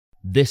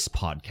This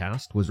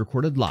podcast was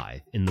recorded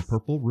live in the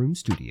Purple Room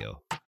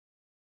Studio.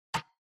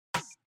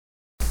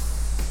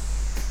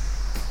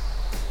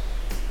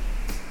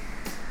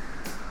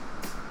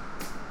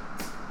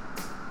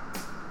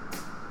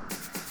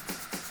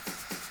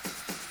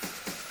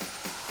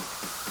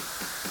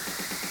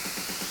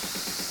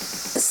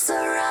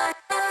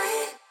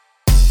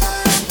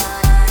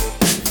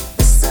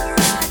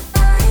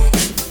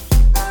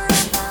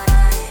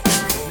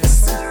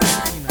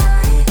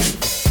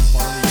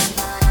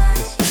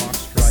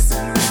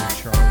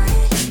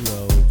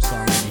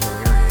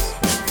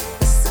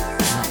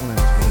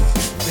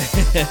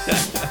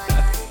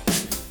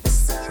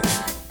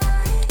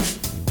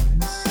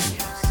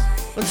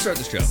 Let's start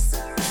this show.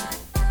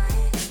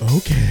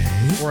 Okay.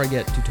 Before I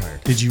get too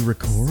tired. Did you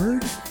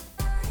record?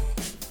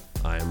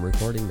 I am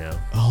recording now.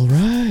 All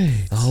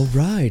right. All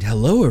right.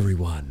 Hello,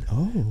 everyone.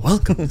 Oh.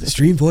 Welcome to the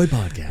Streamvoid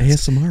podcast.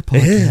 ASMR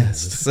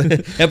podcast.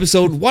 Yes.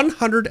 Episode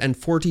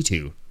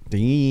 142.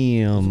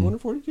 Damn.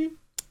 142?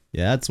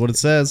 Yeah, that's what it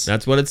says.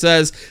 That's what it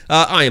says.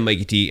 I am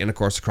Mikey T, and of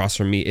course, across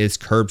from me is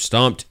Curb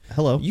Stomped.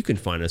 Hello. You can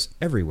find us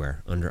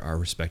everywhere under our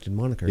respected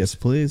monikers. Yes,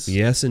 please.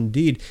 Yes,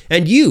 indeed.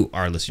 And you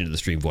are listening to the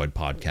Streamvoid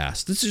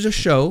podcast. This is a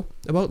show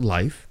about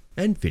life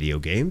and video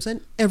games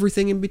and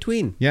everything in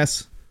between.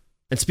 Yes.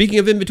 And speaking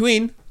of in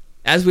between,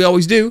 as we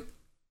always do,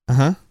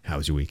 Uh-huh. how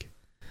was your week?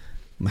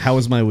 How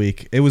was my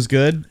week? It was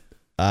good.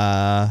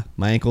 My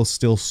ankle's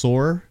still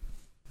sore.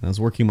 I was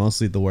working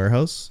mostly at the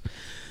warehouse.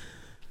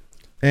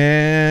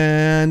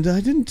 And I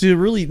didn't do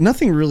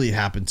nothing really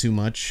happened too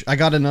much. I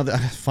got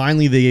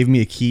finally they gave me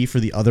a key for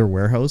the other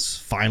warehouse.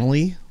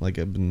 Finally. Like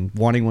I've been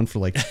wanting one for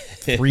like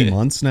 3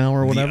 months now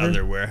or whatever. The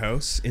other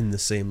warehouse in the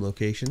same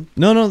location?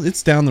 No,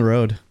 it's down the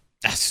road.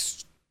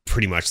 That's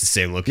pretty much the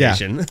same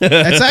location.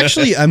 Yeah. It's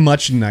actually a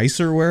much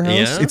nicer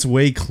warehouse. Yeah? It's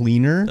way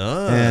cleaner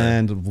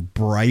and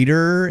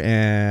brighter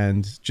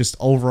and just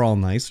overall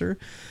nicer.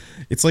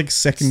 It's like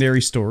secondary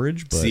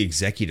storage, but It's the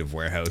executive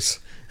warehouse.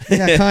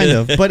 yeah, kind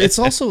of. But it's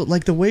also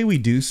like the way we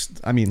do.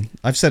 I mean,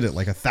 I've said it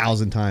like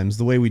 1,000 times.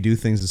 The way we do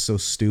things is so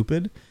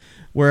stupid.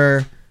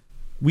 Where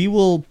we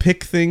will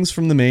pick things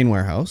from the main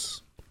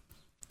warehouse,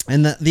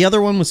 and the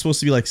other one was supposed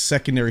to be like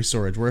secondary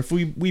storage. Where if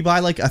we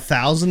buy like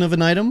 1,000 of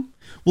an item,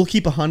 we'll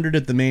keep 100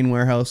 at the main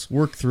warehouse,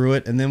 work through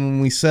it, and then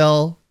when we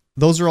sell,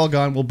 those are all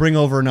gone. We'll bring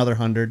over another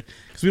 100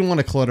 because we don't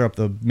want to clutter up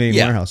the main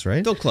warehouse,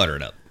 right? Don't clutter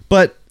it up.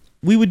 But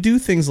we would do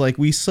things like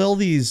we sell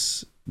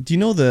these. Do you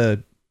know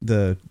the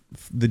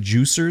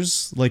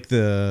juicers, like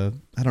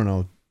I don't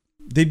know,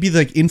 they'd be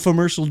like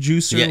infomercial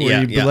juicer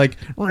where you'd be like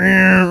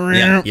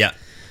Yeah.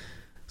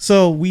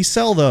 So we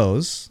sell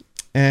those,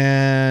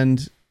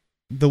 and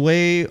the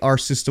way our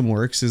system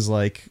works is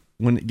like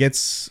when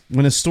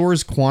a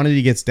store's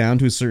quantity gets down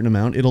to a certain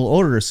amount, it'll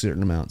order a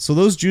certain amount. So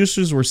those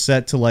juicers were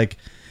set to like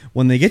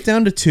when they get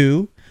down to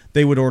 2,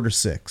 they would order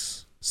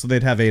 6, so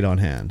they'd have 8 on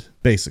hand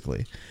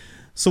basically.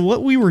 So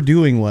what we were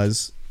doing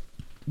was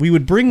we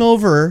would bring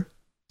over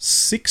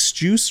 6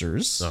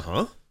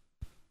 juicers,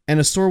 and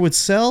a store would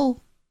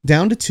sell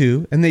down to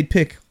 2, and they'd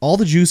pick all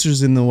the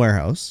juicers in the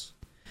warehouse.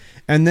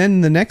 And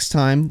then the next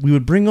time, we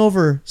would bring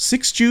over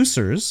 6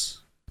 juicers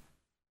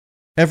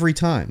every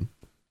time.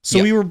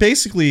 So we were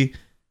basically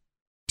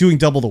doing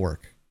double the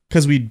work,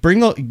 because we'd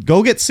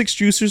go get 6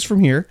 juicers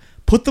from here,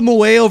 put them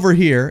away over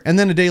here, and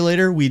then a day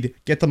later, we'd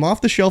get them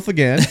off the shelf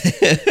again.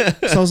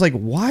 So I was like,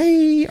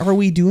 why are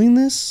we doing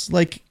this?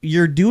 Like,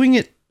 you're doing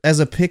it as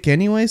a pick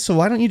anyway, so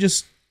why don't you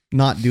just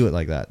not do it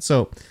like that?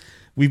 So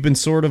we've been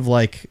sort of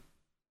like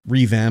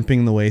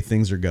revamping the way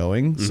things are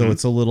going, so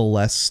it's a little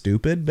less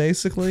stupid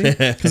basically,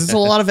 because it's a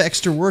lot of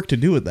extra work to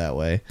do it that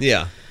way.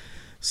 Yeah.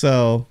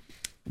 So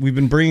we've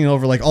been bringing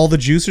over like all the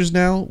juicers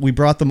now. We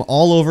brought them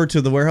all over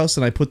to the warehouse,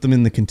 and I put them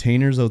in the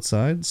containers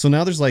outside. So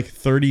now there's like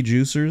 30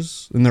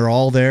 juicers, and they're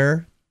all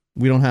there.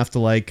 We don't have to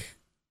like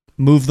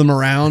move them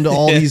around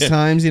all these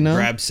times, you know?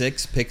 Grab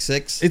 6, pick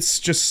 6. It's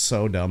just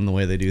so dumb the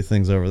way they do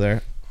things over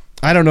there.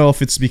 I don't know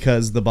if it's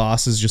because the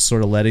boss is just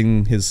sort of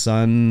letting his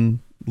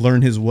son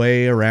learn his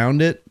way around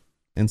it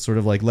and sort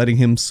of like letting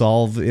him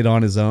solve it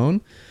on his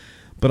own.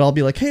 But I'll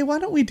be like, hey, why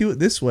don't we do it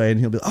this way? And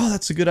he'll be like, oh,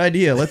 that's a good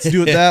idea. Let's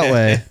do it that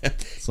way.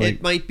 Like,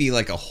 it might be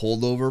like a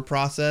holdover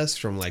process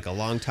from like a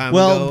long time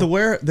ago.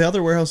 Well, the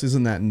other warehouse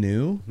isn't that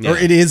new. Yeah. Or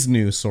it is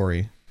new,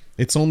 sorry.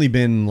 It's only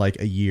been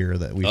like a year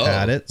that we've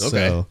had it. Okay.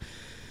 So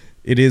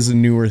it is a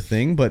newer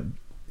thing, but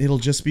it'll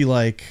just be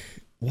like,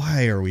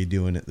 why are we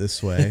doing it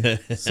this way?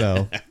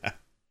 So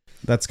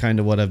that's kind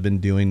of what I've been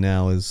doing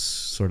now, is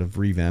sort of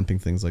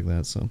revamping things like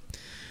that.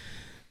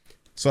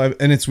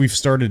 We've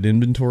started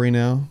inventory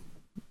now,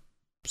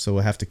 so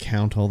I have to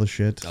count all the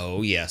shit.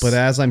 Oh yes. But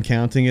as I'm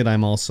counting it,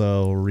 I'm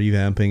also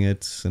revamping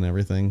it and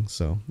everything,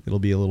 so it'll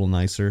be a little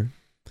nicer.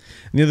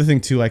 And the other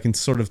thing too, I can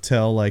sort of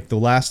tell, like the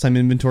last time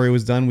inventory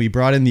was done, we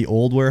brought in the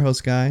old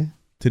warehouse guy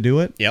to do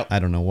it. Yep. I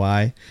don't know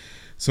why.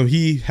 So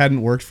he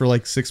hadn't worked for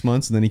like 6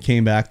 months, and then he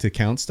came back to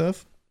count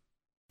stuff.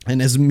 And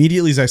as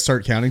immediately as I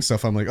start counting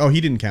stuff, I'm like, oh,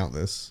 he didn't count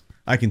this.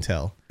 I can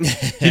tell.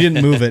 He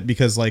didn't move it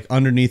because like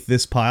underneath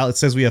this pile, it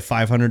says we have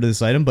 500 of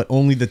this item, but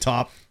only the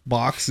top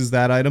box is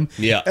that item.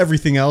 Yeah.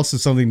 Everything else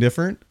is something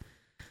different.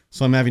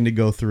 So I'm having to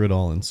go through it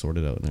all and sort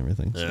it out and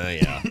everything. So.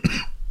 Yeah.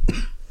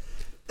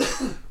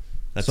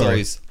 That's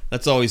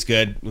always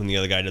good when the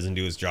other guy doesn't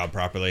do his job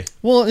properly.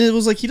 Well, it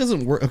was like he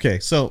doesn't work. Okay,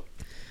 so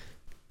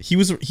he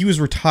was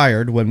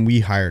retired when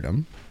we hired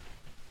him.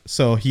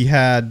 So he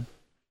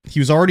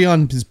was already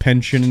on his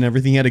pension and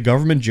everything. He had a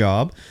government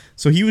job.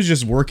 So he was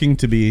just working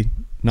to be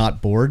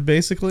not bored,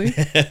 basically.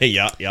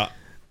 Yeah.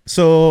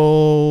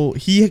 So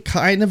he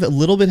kind of a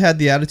little bit had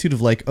the attitude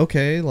of like,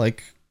 okay,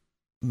 like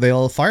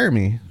they'll fire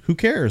me. Who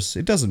cares?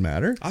 It doesn't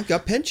matter. I've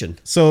got pension.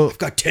 So I've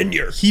got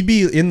tenure. He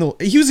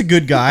was a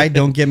good guy.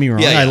 Don't get me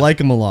wrong. Yeah. I like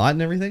him a lot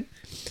and everything.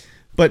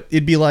 But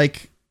it'd be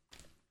like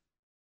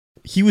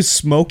he was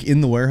smoke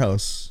in the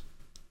warehouse,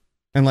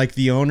 and like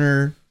the old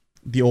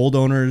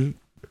owner,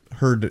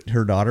 her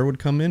daughter would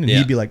come in, and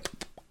he'd be like,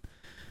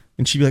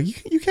 and she'd be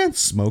like, you can't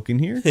smoke in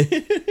here.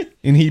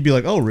 And he'd be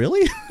like, oh,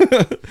 really?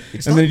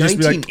 It's and not then he'd just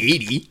be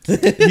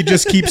 1980. he'd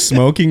just keep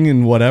smoking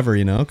and whatever,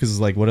 you know, because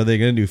like, what are they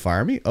going to do?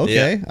 Fire me?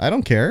 Okay, Yeah. I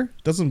don't care.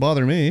 Doesn't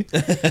bother me.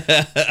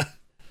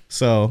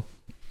 So,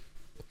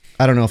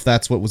 I don't know if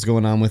that's what was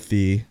going on with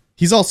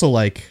he's also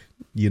like,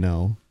 you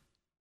know,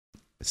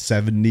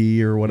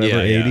 70 or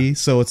whatever, Yeah, 80. yeah.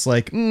 So it's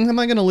like, am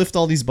I going to lift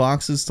all these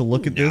boxes to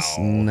look at this?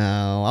 No.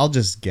 No, I'll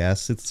just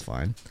guess. It's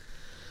fine.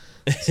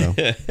 So,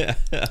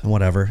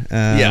 whatever.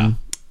 Yeah.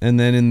 And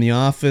then in the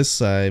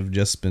office, I've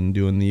just been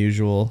doing the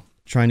usual,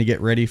 trying to get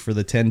ready for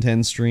the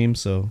 10/10 stream.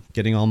 So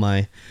getting all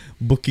my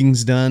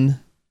bookings done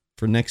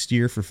for next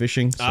year for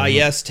fishing. So,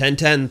 Yes,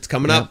 10/10. It's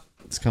coming up.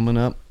 It's coming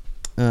up.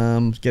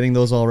 Getting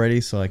those all ready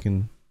so I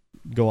can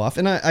go off.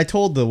 And I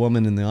told the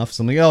woman in the office,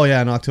 I'm like, oh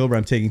yeah, in October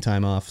I'm taking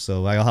time off,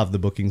 so I'll have the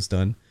bookings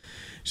done.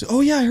 She said,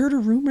 oh yeah, I heard a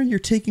rumor you're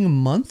taking a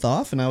month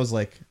off. And I was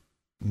like,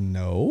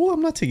 no,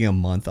 I'm not taking a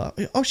month off.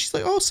 Oh, she's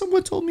like, oh,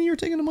 someone told me you're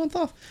taking a month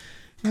off.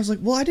 And I was like,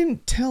 well, I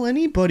didn't tell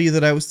anybody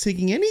that I was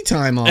taking any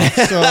time off,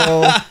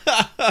 so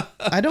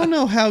I don't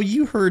know how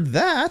you heard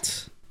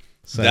that.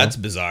 So, That's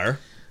bizarre.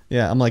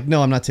 yeah, I'm like,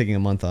 no, I'm not taking a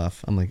month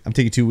off. I'm like, I'm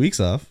taking 2 weeks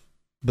off,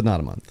 but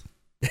not a month.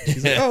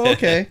 She's like, oh,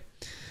 okay.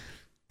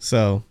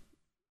 So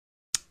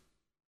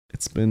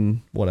it's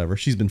been whatever.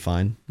 She's been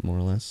fine, more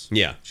or less.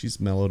 Yeah.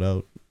 She's mellowed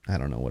out. I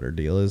don't know what her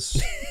deal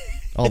is.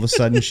 All of a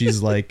sudden,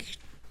 she's like,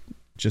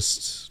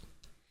 just...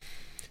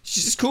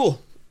 She's just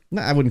cool.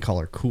 No, I wouldn't call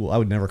her cool. I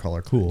would never call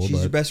her cool. She's but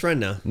your best friend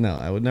now. No,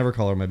 I would never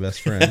call her my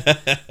best friend.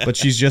 But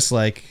she's just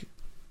like...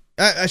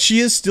 she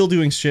is still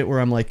doing shit where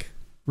I'm like,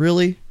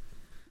 really?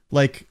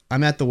 Like,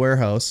 I'm at the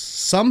warehouse.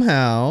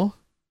 Somehow,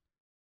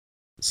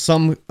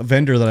 some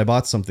vendor that I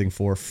bought something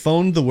for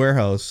phoned the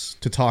warehouse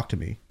to talk to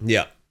me.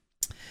 Yeah.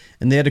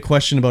 And they had a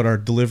question about our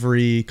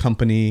delivery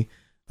company,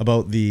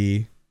 about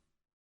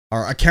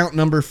our account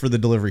number for the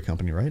delivery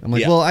company, right? I'm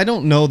like, Yeah. well, I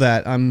don't know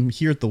that. I'm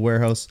here at the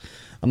warehouse.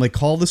 I'm like,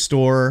 call the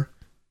store,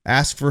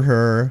 ask for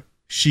her.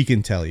 She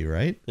can tell you,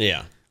 right?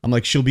 Yeah. I'm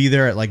like, she'll be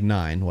there at like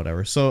 9,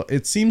 whatever. So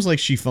it seems like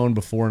she phoned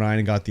before 9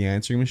 and got the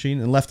answering machine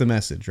and left a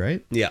message,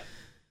 right? Yeah.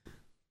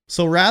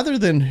 So rather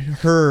than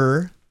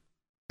her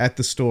at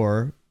the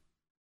store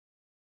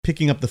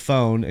picking up the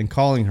phone and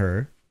calling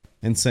her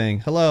and saying,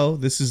 hello,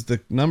 this is the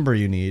number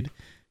you need,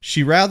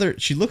 she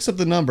looks up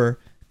the number,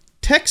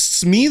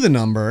 texts me the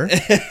number,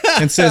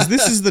 and says,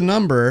 this is the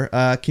number.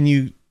 Can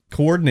you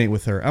coordinate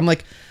with her? I'm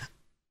like,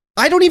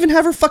 I don't even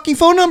have her fucking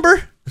phone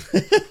number.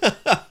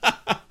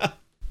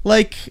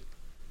 Like,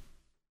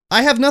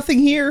 I have nothing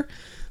here.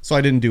 So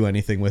I didn't do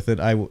anything with it.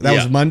 That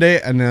was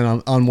Monday, and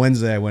then on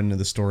Wednesday I went into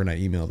the store and I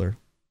emailed her.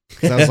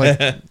 'Cause I was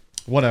like,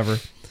 whatever.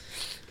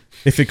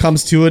 If it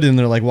comes to it and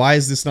they're like, why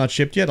is this not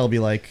shipped yet? I'll be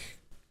like,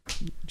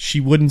 she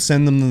wouldn't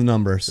send them the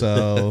number,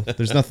 so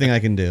there's nothing I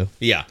can do.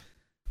 Yeah.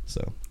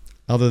 So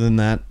other than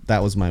that,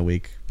 that was my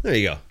week. There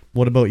you go.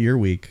 What about your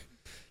week?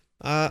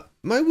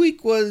 My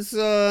week was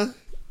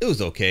it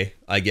was okay,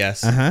 I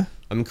guess. Uh-huh.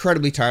 I'm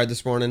incredibly tired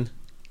this morning.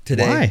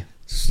 Today. Why?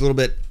 Just a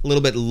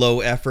little bit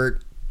low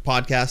effort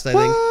podcast, I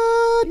think.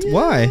 What? Yeah.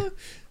 Why?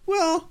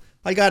 Well,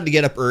 I got to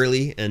get up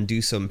early and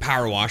do some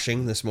power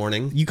washing this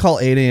morning. You call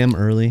 8 a.m.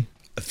 early?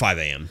 5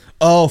 a.m.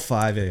 Oh,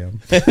 5 a.m.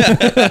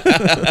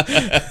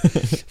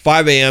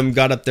 5 a.m.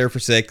 Got up there for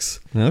 6.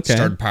 Okay.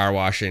 Started power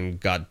washing.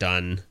 Got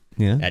done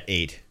Yeah. at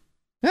 8.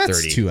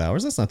 That's 30. 2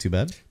 hours. That's not too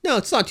bad. No,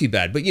 it's not too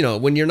bad. But, you know,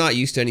 when you're not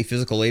used to any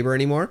physical labor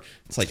anymore,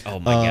 it's like, oh,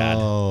 my God.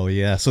 Oh,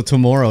 yeah. So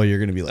tomorrow you're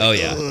going to be like, Oh,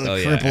 yeah. Oh,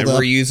 yeah. crippled And up.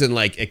 we're using,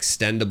 like,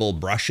 extendable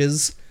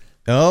brushes.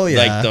 Oh,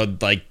 yeah. Like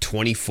the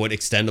 20-foot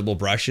extendable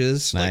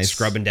brushes. Like, Nice.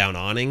 scrubbing down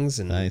awnings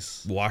and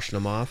Nice. washing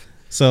them off.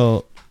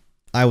 So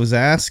I was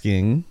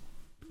asking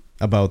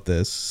about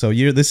this. So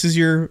this is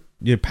your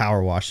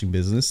power washing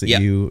business that Yeah.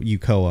 you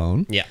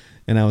co-own. Yeah.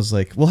 And I was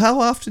like, well,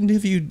 how often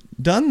have you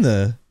done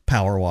the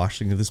power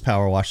washing of this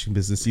power washing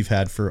business you've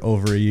had for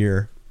over a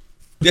year?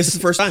 This is the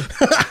first time.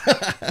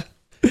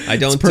 I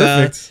don't.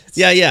 perfect.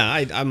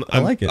 Yeah. I'm I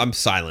like it. I'm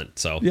silent.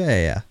 So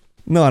Yeah.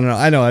 No,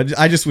 I know.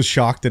 I just was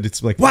shocked that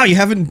it's like, wow, you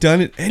haven't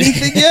done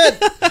anything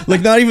yet.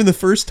 Like not even the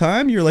first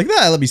time. You're like,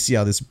 let me see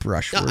how this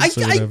brush works.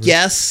 I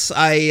guess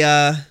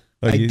I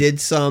did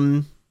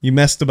some. You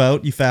messed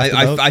about. You faffed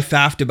about. I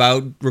faffed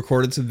about.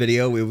 Recorded some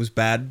video. It was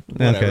bad.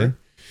 Whatever.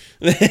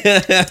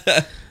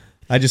 Okay.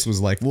 I just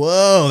was like,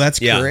 whoa, that's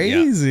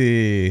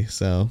crazy. Yeah.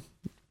 So.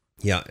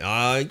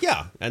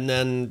 Yeah. And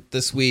then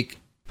this week,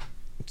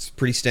 it's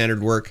pretty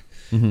standard work.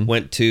 Mm-hmm.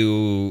 Went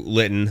to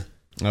Lytton.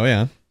 Oh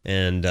yeah.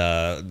 And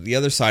the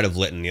other side of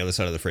Lytton, the other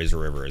side of the Fraser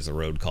River, is a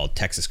road called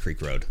Texas Creek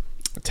Road.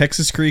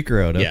 Texas Creek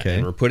Road, okay. Yeah,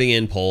 and we're putting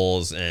in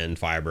poles and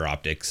fiber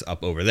optics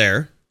up over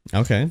there.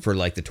 Okay. For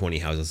like the 20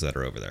 houses that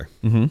are over there.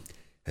 Mm-hmm.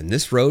 And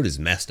this road is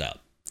messed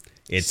up.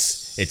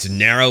 It's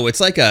narrow. It's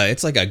like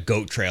a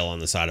goat trail on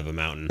the side of a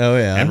mountain. Oh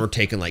yeah. And we're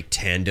taking like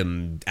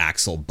tandem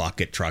axle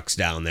bucket trucks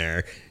down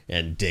there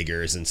and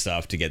diggers and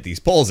stuff to get these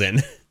poles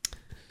in.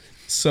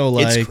 So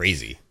like it's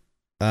crazy.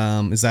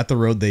 Is that the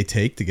road they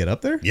take to get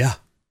up there? Yeah.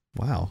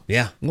 Wow.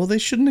 Yeah. Well, they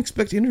shouldn't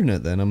expect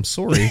internet then. I'm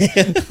sorry.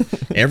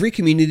 Every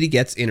community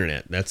gets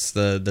internet. That's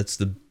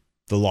the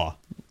law.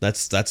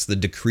 That's the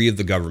decree of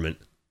the government.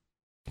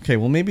 Okay,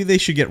 well maybe they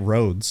should get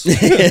roads.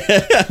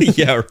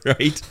 Yeah,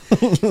 right.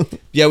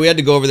 Yeah, we had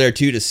to go over there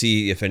too to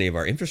see if any of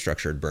our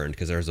infrastructure had burned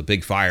because there was a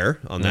big fire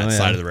on that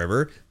side of the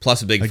river,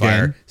 plus a big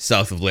fire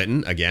south of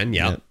Lytton again.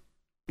 Yeah.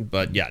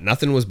 But yeah,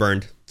 nothing was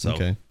burned.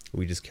 So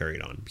we just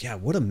carried on. Yeah,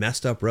 what a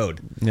messed up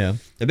road. Yeah.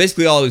 And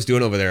basically all I was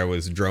doing over there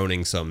was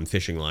droning some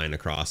fishing line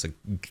across a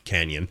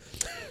canyon.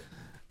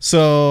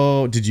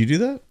 So, did you do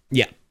that?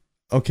 Yeah.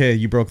 Okay,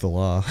 you broke the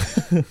law.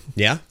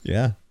 Yeah?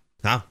 Yeah.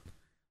 How?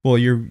 Well,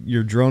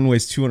 your drone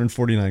weighs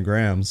 249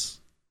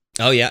 grams.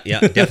 Oh, yeah,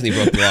 definitely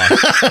broke the law.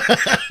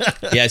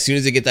 Yeah, as soon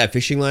as they get that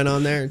fishing line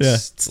on there,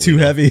 it's too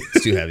heavy.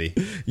 It's too heavy.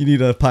 You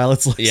need a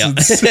pilot's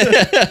license. Yeah.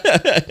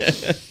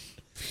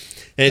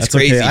 And it's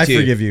crazy, okay. I too.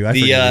 forgive you.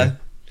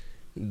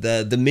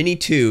 The Mini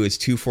 2 is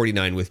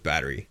 249 with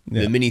battery.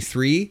 Yeah. The Mini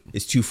 3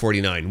 is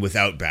 249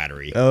 without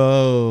battery.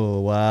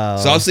 Oh, wow.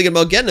 So I was thinking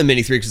about getting a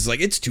Mini 3 because it's like,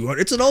 it's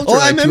 200. It's an Ultra. Oh,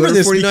 I remember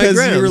this because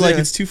grams. you were like,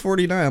 it's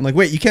 249. I'm like,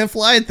 wait, you can't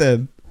fly it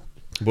then.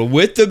 But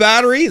with the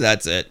battery,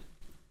 that's it.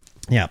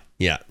 Yeah.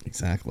 Yeah.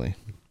 Exactly.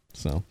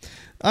 So,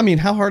 I mean,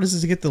 how hard is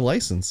it to get the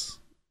license?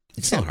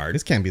 It's not hard.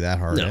 This can't be that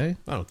hard, No, eh?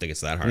 I don't think it's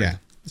that hard. Yeah.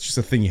 It's just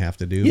a thing you have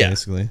to do, Yeah.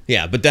 basically.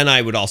 Yeah, but then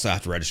I would also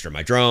have to register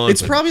my drone.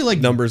 It's probably like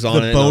numbers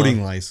on the it.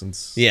 boating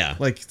license. Yeah.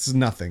 Like, it's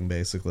nothing,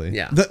 basically.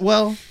 Yeah.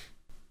 Well,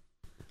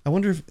 I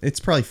wonder if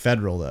it's probably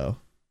federal, though.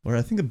 Or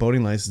I think the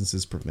boating license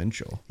is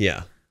provincial.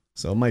 Yeah.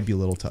 So it might be a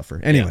little tougher.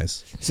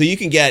 Anyways. Yeah. So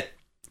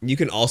you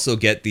can also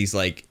get these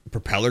like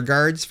propeller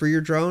guards for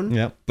your drone.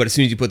 Yep. But as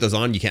soon as you put those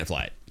on, you can't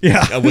fly it.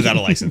 Yeah. Without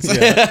a license.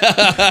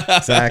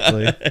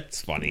 Exactly. It's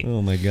funny.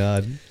 Oh my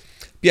God.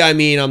 Yeah, I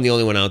mean, I'm the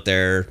only one out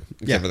there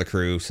except for the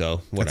crew,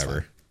 so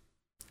whatever.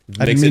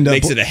 Makes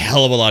it a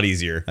hell of a lot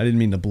easier. I didn't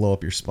mean to blow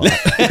up your spot.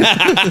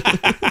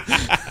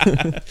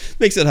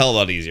 Makes it a hell of a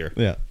lot easier.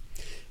 Yeah.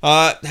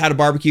 Had a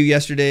barbecue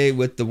yesterday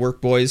with the work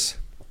boys.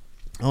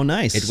 Oh,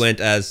 nice. It went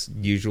as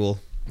usual.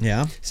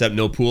 Yeah. Except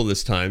no pool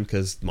this time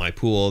because my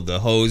pool,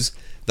 the hose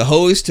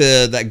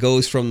that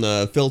goes from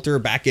the filter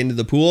back into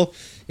the pool,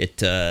 it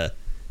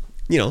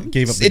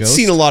gave up the it's ghost.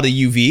 seen a lot of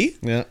UV.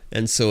 Yeah.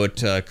 And so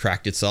it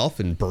cracked itself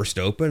and burst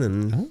open,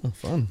 and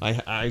fun.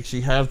 I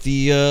actually have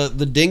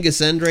the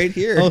dingus end right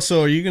here. Oh,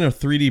 so are you gonna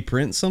 3D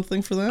print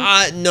something for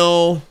that?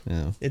 No.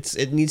 Yeah.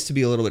 It needs to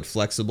be a little bit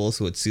flexible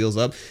so it seals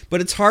up,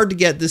 but it's hard to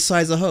get this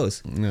size of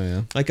hose. Oh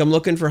yeah. Like I'm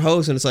looking for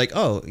hose and it's like,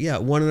 oh yeah,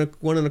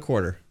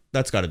 1.25.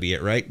 That's got to be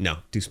it, right? No,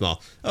 too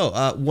small.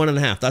 Oh,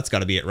 1.5. That's got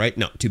to be it, right?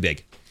 No, too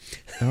big.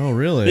 Oh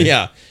really?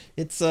 Yeah.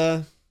 It's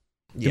You're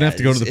gonna have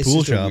to go to the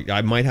pool shop.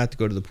 I might have to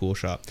go to the pool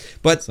shop.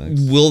 But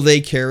will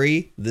they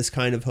carry this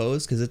kind of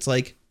hose? Because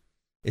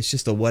it's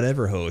just a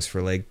whatever hose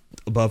for like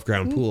above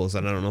ground pools,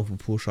 and I don't know if a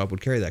pool shop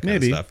would carry that kind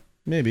of stuff.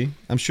 Maybe.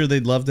 I'm sure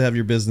they'd love to have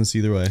your business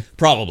either way.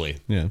 Probably.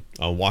 Yeah.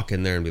 I'll walk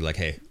in there and be like,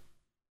 hey,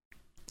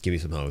 give me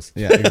some hose.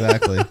 Yeah,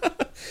 exactly.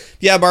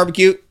 Yeah,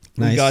 barbecue.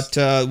 Nice.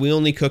 We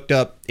only cooked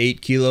up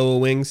 8 kilo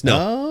of wings.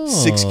 No,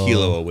 6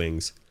 kilo of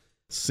wings.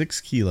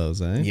 6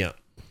 kilos, eh? Yeah.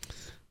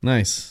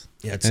 Nice.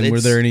 Yeah, were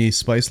there any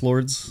spice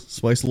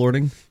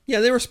lording?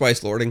 Yeah, they were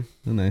spice lording.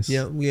 Oh, nice.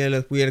 Yeah, we had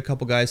a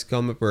couple guys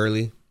come up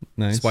early.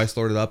 Nice. Spice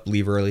lord it up,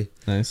 leave early.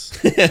 Nice.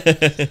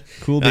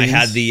 Cool beans.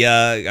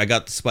 I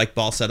got the spike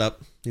ball set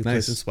up.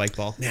 Nice. Some spike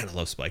ball. Man, I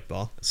love spike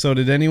ball. So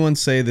did anyone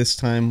say this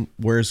time,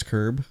 where's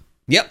Curb?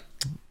 Yep.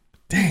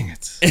 Dang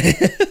it.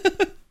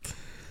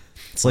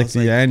 It's like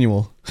the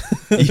annual.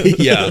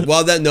 Yeah.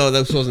 Well, that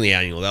wasn't the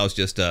annual. That was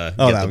just get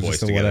the boys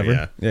together.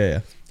 Whatever.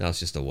 Yeah. That was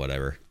just a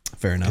whatever.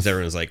 Fair enough. Because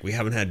everyone's like, we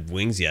haven't had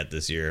wings yet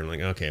this year. I'm like,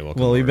 okay,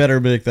 well, you better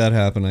make that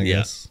happen, I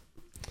guess.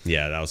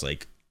 Yeah, that was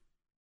like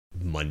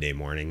Monday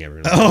morning.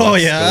 Everyone. Oh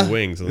yeah.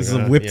 Wings. This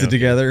is whipped it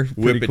together.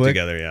 Whip it quick.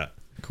 together. Yeah.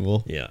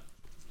 Cool. Yeah.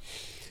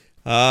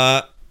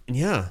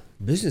 Yeah.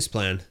 Business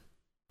plan.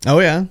 Oh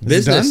yeah.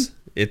 Business.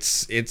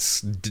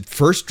 It's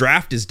first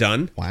draft is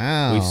done.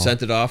 Wow. We've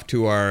sent it off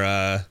to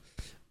our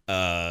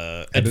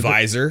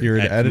advisor your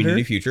at editor?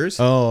 Community Futures.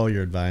 Oh,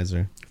 your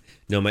advisor.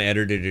 No, my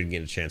editor didn't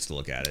get a chance to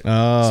look at it.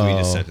 Oh. So we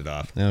just sent it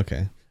off.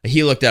 Okay.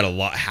 He looked at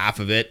half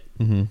of it,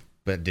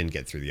 but didn't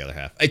get through the other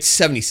half. It's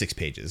 76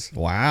 pages.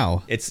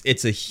 Wow.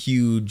 It's a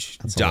huge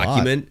That's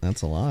document.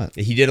 That's a lot.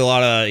 He did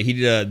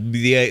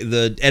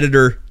the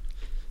editor,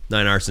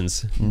 Nine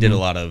Arsons, did a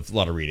lot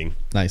of reading.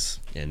 Nice.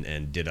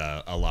 And did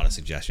a lot of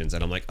suggestions.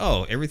 And I'm like,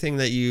 oh, everything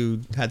that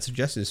you had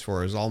suggestions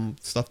for is all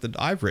stuff that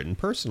I've written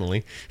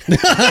personally.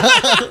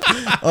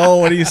 Oh,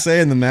 what are you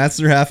saying? The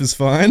master half is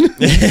fine?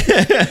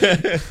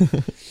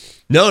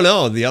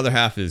 No, the other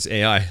half is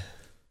AI.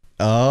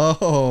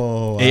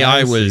 Oh,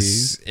 AI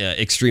was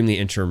extremely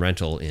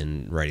instrumental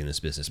in writing this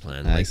business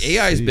plan. Like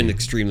AI has been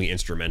extremely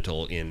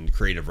instrumental in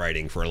creative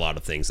writing for a lot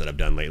of things that I've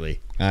done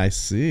lately. I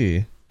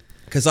see.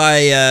 Because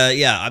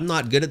I'm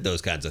not good at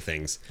those kinds of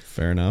things.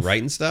 Fair enough.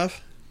 Writing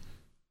stuff,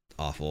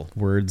 awful.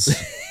 Words.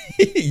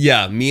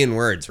 Yeah, me and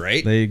words,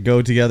 right? They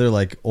go together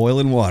like oil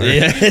and water.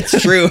 Yeah,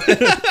 it's true.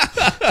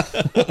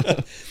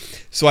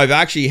 So I've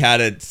actually had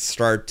to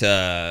start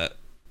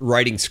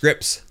writing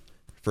scripts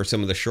for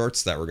some of the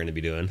shorts that we're going to be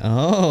doing.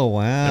 Oh,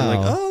 wow. And I'm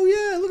like, oh,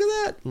 yeah, look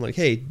at that. I'm like,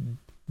 hey,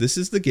 this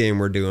is the game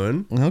we're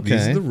doing. Okay.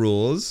 These are the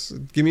rules.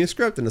 Give me a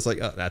script. And it's like,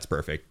 oh, that's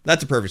perfect.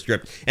 That's a perfect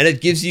script. And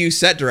it gives you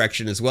set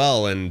direction as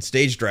well and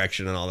stage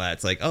direction and all that.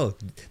 It's like, oh,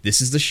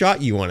 this is the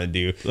shot you want to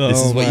do.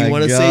 This is what you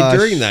want to say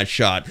during that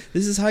shot.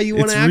 This is how you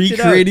want to act it out.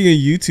 It's recreating a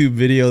YouTube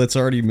video that's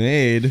already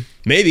made.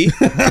 Maybe.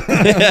 And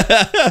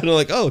I'm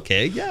like, oh,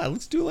 okay, yeah,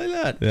 let's do it like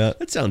that. Yeah.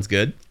 That sounds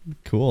good.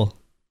 Cool.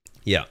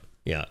 Yeah.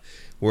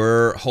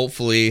 We're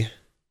hopefully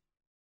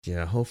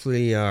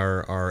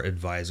our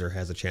advisor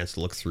has a chance to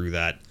look through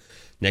that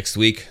next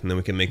week, and then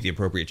we can make the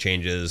appropriate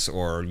changes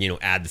or,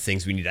 add the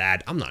things we need to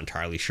add. I'm not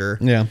entirely sure.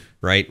 Yeah.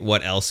 Right?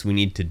 What else we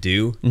need to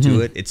do to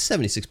it. It's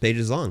 76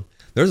 pages long.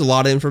 There's a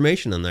lot of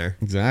information in there.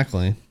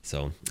 Exactly.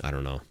 So, I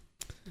don't know.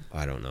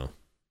 We'll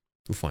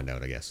find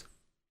out, I guess.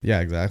 Yeah,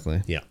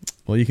 exactly. Yeah.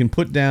 Well, you can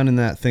put down in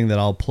that thing that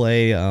I'll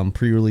play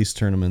pre-release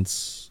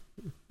tournaments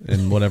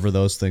and whatever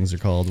those things are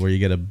called, where you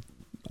get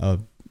a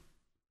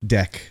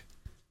deck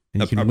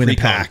and you can win a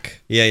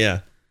pack. Yeah.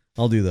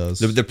 I'll do those.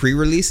 The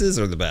pre-releases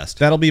are the best.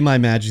 That'll be my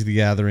Magic the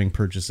Gathering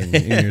purchasing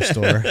in your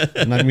store.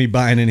 I'm not going to be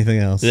buying anything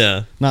else.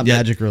 Yeah. Not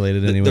Magic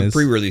related anyways. The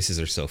pre-releases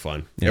are so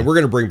fun. Yeah. And we're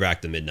going to bring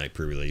back the midnight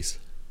pre-release.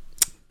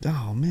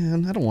 Oh,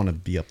 man. I don't want to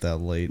be up that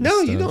late. No,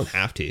 you don't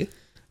have to.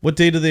 What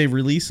day do they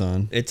release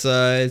on? It's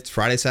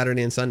Friday,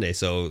 Saturday, and Sunday.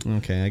 So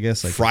okay, I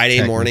guess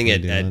Friday morning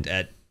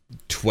at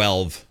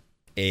 12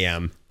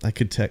 a.m. I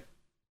could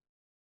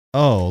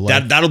Oh,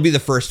 like that'll be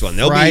the first one.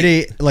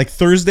 Friday, like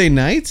Thursday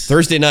night?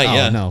 Thursday night,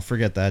 yeah. No,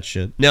 forget that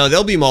shit. No,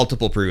 there'll be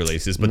multiple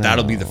pre-releases, but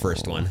that'll be the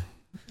first one.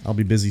 I'll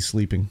be busy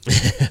sleeping.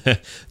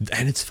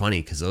 And it's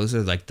funny because those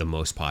are like the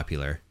most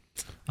popular.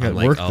 I'm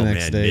like, oh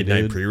man, day,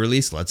 midnight dude.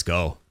 Pre-release, let's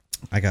go.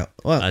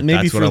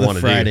 Maybe for the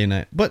Friday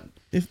night, but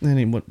if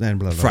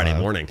Friday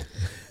morning.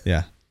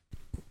 Yeah,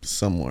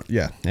 somewhere.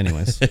 Yeah.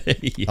 Anyways,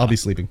 yeah. I'll be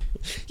sleeping.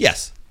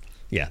 Yes.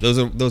 Yeah.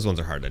 Those ones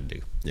are hard to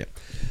do.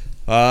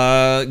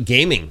 Yeah.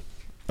 Gaming.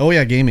 Oh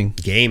yeah, gaming.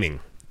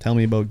 Tell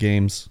me about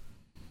games.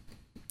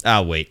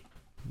 Oh wait,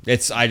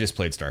 I just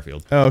played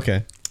Starfield. Oh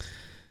okay.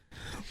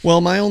 Well,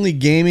 my only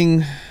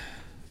gaming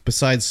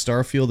besides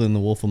Starfield and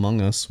The Wolf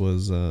Among Us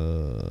was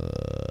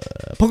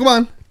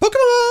Pokemon.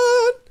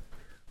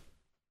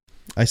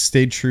 I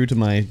stayed true to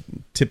my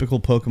typical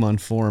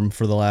Pokemon form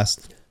for the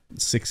last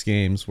 6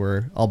 games,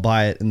 where I'll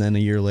buy it and then a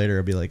year later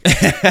I'll be like,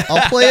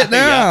 I'll play it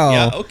now.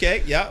 Yeah.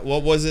 Okay. Yeah.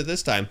 What was it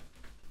this time?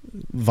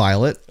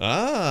 Violet.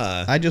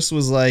 I just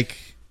was like,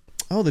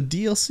 oh, the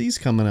DLC's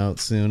coming out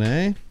soon,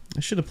 eh? I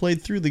should have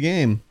played through the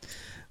game.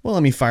 Well,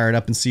 let me fire it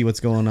up and see what's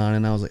going on.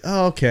 And I was like,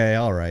 oh, okay,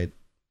 all right.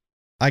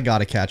 I got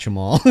to catch them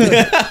all.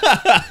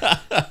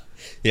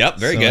 Yep,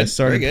 very good. I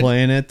started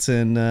playing it,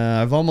 and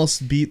I've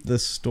almost beat the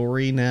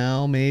story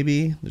now,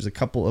 maybe. There's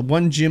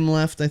one gym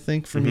left, I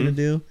think, for me to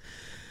do.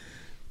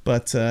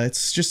 But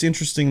it's just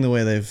interesting the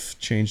way they've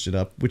changed it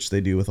up, which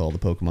they do with all the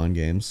Pokemon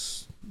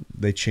games.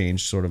 They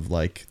change sort of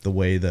like the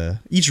way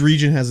each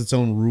region has its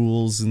own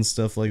rules and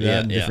stuff like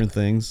that, and different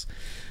things.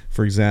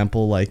 For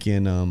example, like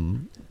in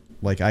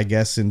I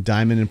guess in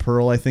Diamond and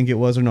Pearl, I think it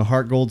was, or no,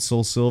 Heart Gold,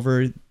 Soul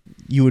Silver,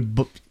 you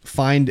would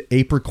find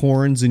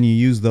apricorns and you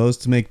use those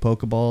to make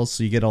Pokeballs,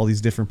 so you get all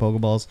these different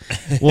Pokeballs.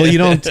 Well, you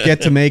don't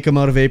get to make them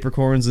out of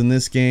apricorns in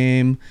this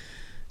game,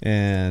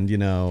 and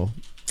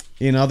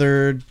in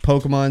other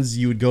Pokemons,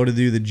 you would go to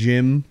do the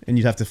gym, and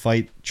you'd have to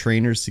fight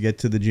trainers to get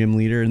to the gym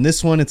leader. And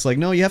this one, it's like,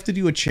 no, you have to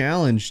do a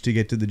challenge to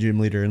get to the gym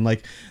leader. And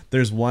like,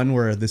 there's one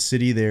where the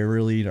city, they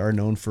really are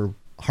known for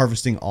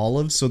harvesting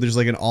olives. So there's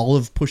like an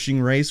olive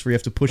pushing race where you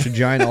have to push a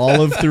giant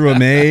olive through a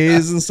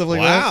maze and stuff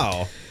like that.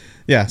 Wow.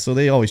 Yeah, so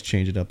they always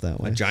change it up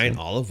that way. A giant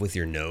olive with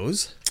your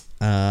nose?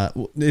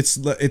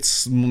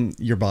 It's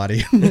your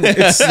body.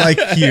 It's like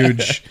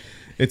huge.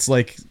 It's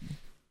like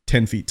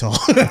 10 feet tall.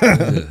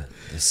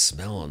 The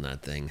smell on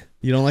that thing.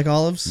 You don't like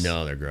olives?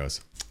 No, they're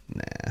gross.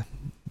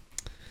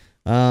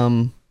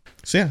 Nah.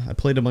 So yeah, I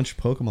played a bunch of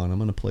Pokemon. I'm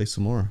gonna play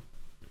some more.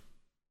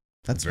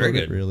 That's very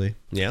good, really.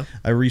 Yeah.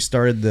 I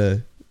restarted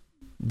the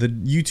The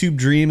YouTube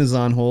dream is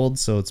on hold,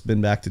 so it's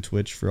been back to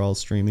Twitch for all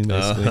streaming,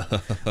 basically.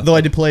 Though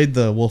I played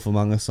the Wolf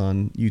Among Us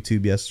on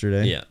YouTube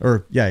yesterday. Yeah.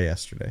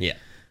 Yesterday. Yeah.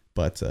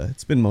 But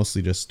it's been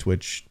mostly just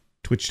Twitch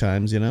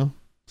times,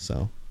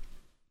 So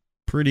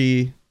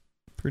pretty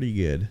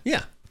good.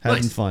 Yeah.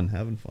 Having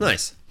fun.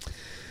 Nice.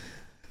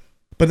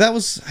 But that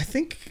was, I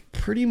think,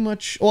 pretty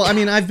much... Well, I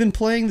mean, I've been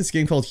playing this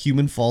game called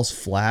Human Falls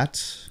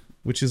Flat,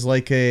 which is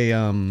like a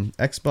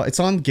Xbox... It's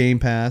on Game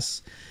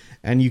Pass,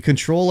 and you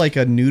control like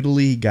a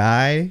noodly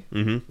guy.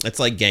 Mm-hmm. It's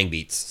like Gang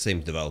Beats,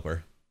 same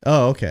developer.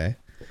 Oh, okay.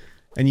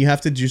 And you have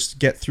to just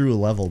get through a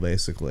level,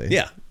 basically.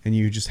 Yeah. And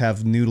you just have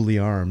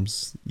noodly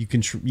arms. You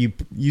can you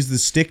use the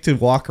stick to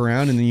walk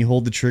around, and then you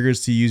hold the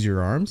triggers to use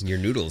your arms. Your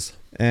noodles.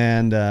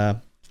 And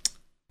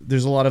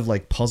there's a lot of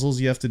like puzzles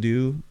you have to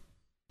do.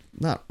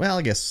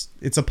 I guess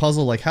it's a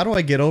puzzle. Like, how do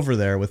I get over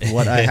there with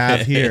what I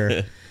have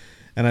here?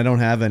 And I don't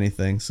have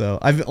anything. So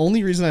the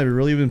only reason I've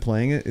really been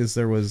playing it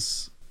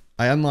is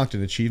I unlocked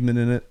an achievement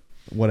in it,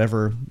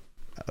 whenever,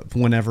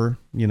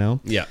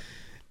 Yeah.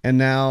 And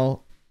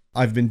now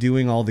I've been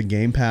doing all the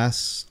Game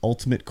Pass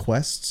ultimate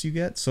quests you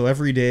get. So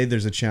every day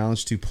there's a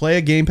challenge to play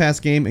a Game Pass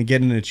game and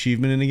get an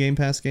achievement in a Game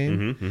Pass game.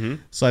 Mm-hmm, mm-hmm.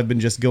 So I've been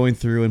just going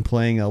through and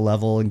playing a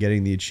level and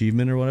getting the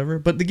achievement or whatever.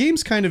 But the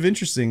game's kind of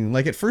interesting.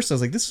 Like, at first I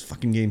was like, this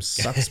fucking game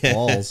sucks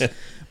balls.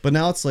 But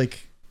now it's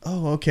like,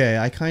 oh, okay,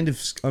 I kind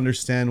of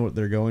understand what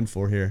they're going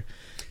for here.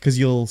 Because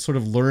you'll sort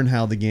of learn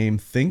how the game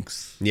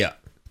thinks. Yeah.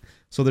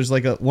 So there's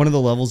like one of the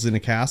levels in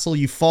a castle.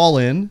 You fall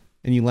in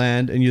and you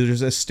land, and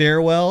there's a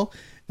stairwell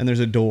and there's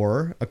a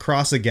door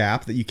across a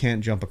gap that you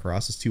can't jump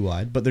across. It's too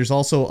wide. But there's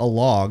also a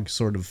log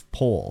sort of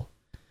pole.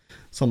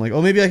 So I'm like,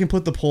 oh, maybe I can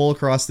put the pole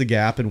across the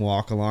gap and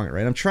walk along it,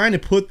 right? I'm trying to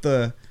put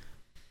the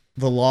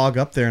log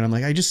up there, and I'm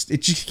like, it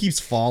just keeps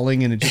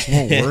falling, and it just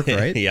won't work,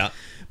 right? Yeah.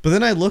 But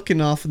then I look, and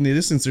off in the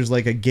distance, there's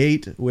like a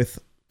gate with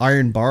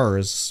iron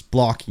bars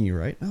blocking you,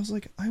 right? And I was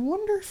like, I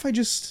wonder if I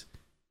just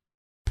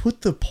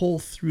put the pole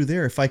through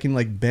there, if I can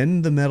like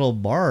bend the metal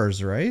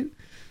bars, right?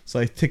 So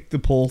I tick the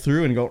pole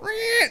through and go,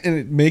 and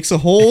it makes a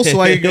hole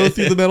so I can go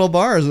through the metal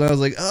bars. And I was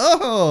like,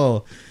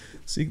 oh,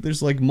 see,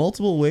 there's like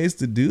multiple ways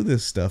to do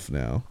this stuff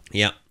now.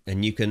 Yeah,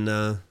 and you can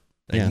you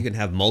can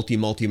have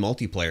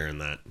multiplayer in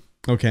that.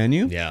 Oh, can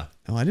you? Yeah.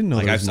 Oh, I didn't know.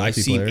 Like there was I've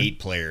seen multiplayer. 8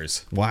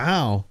 players.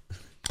 Wow.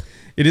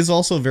 It is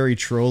also very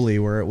trolly,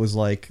 where it was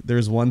like,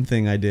 there's one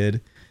thing I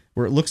did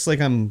where it looks like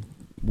I'm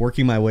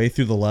working my way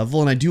through the level,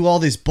 and I do all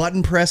this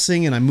button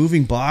pressing, and I'm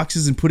moving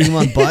boxes and putting them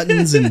on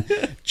buttons and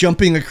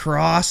jumping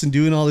across and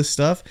doing all this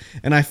stuff.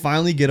 And I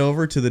finally get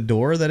over to the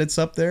door that it's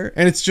up there,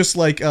 and it's just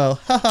like,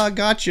 haha,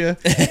 gotcha.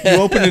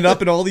 You open it up,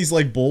 and all these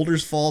like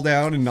boulders fall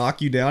down and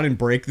knock you down and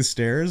break the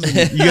stairs,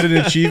 and you get an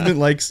achievement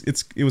like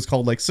it was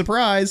called like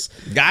surprise.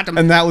 Got him.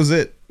 And that was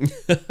it.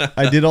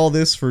 I did all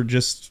this for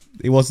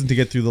it wasn't to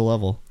get through the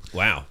level.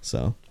 Wow.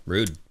 So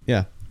rude.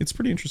 Yeah, it's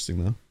pretty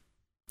interesting though.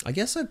 I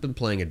guess I've been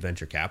playing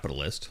Adventure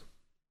Capitalist.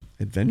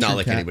 Not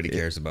like anybody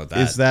cares about that.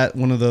 Is that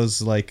one of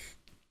those like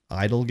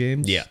idle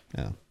games? Yeah.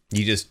 Yeah.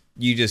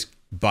 You just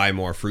buy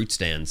more fruit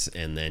stands,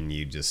 and then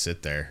you just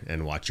sit there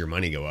and watch your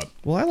money go up.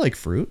 Well, I like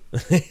fruit.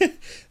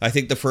 I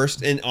think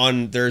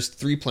there's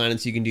 3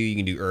 planets you can do. You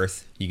can do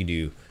Earth, you can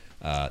do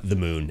the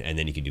Moon, and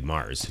then you can do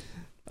Mars.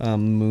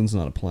 Moon's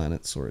not a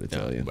planet, sorry to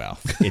tell you. Well,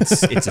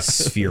 it's a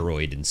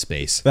spheroid in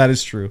space. That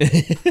is true.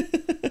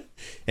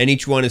 And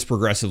each one is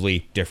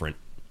progressively different.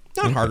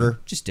 Not harder,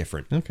 just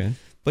different. Okay.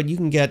 But you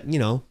can get,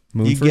 Moon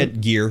you fruit?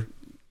 get gear.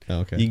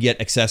 Oh, okay. You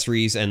get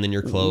accessories, and then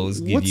your clothes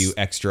give you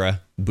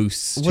extra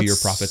boosts to your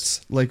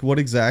profits. Like, what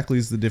exactly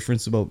is the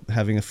difference about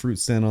having a fruit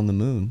stand on the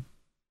moon?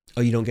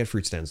 Oh, you don't get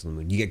fruit stands on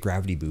the moon. You get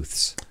gravity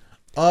booths.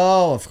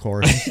 Oh, of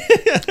course.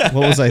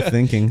 What was I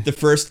thinking? The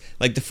first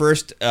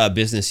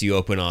business you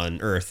open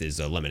on Earth is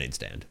a lemonade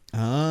stand.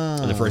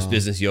 Oh. And the first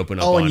business you open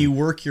up and you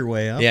work your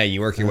way up? Yeah,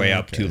 you work your way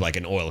up to like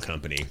an oil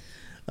company.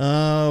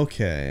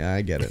 Okay,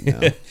 I get it now.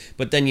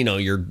 But then,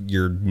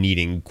 you're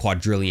needing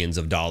quadrillions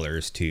of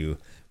dollars to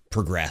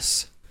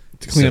progress.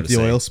 To clean up the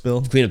oil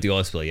spill? To clean up the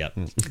oil spill, yeah.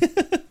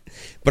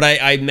 But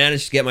I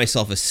managed to get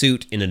myself a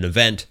suit in an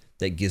event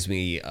that gives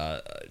me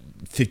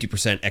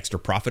 50% extra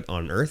profit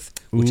on Earth,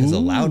 which has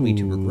allowed me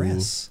to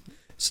regress.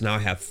 So now I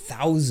have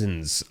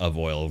thousands of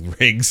oil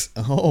rigs.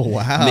 Oh,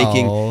 wow.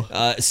 Making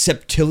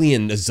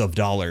septillions of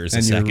dollars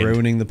a second. And you're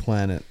ruining the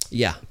planet.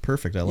 Yeah.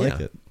 Perfect, I like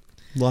it.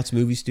 Lots of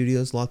movie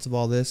studios, lots of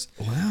all this.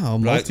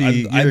 Wow, I've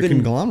been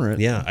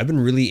conglomerate. Yeah, I've been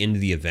really into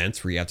the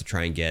events where you have to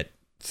try and get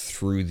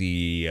through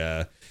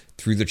the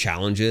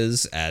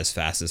challenges as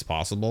fast as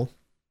possible.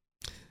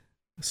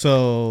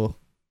 So,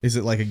 is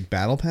it like a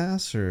battle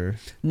pass or?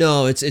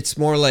 No, it's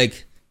more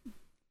like,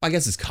 I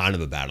guess it's kind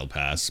of a battle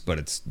pass, but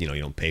it's, you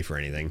don't pay for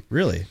anything.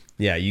 Really?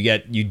 Yeah,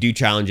 you do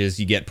challenges,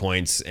 you get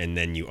points, and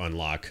then you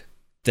unlock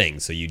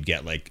things. So you'd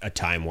get like a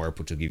time warp,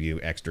 which will give you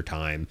extra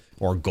time,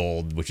 or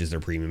gold, which is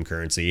their premium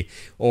currency,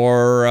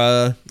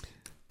 or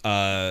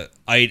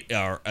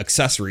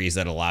accessories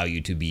that allow you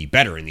to be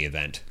better in the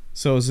event.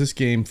 So is this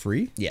game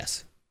free?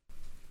 Yes.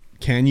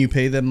 Can you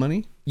pay them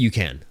money? You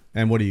can.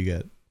 And what do you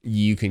get?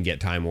 You can get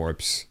time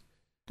warps.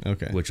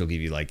 Okay. Which will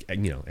give you like,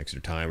 extra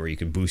time, or you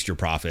can boost your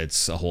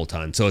profits a whole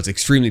ton. So it's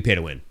extremely pay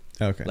to win.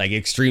 Okay. Like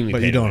extremely.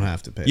 But pay you to don't win.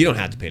 have to pay. You don't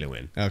have to pay to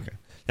win. Okay.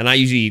 And I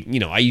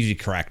usually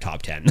crack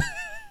top 10.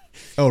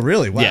 Oh,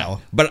 really? Wow. Yeah.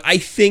 But I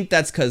think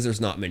that's because there's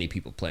not many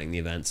people playing the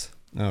events.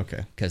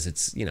 Okay. Because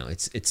it's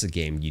it's a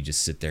game. You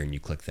just sit there and you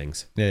click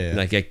things. Yeah. And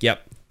like,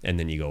 yep. And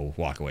then you go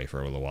walk away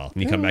for a little while.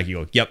 And you come back, you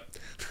go, yep.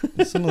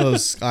 Some of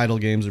those idle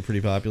games are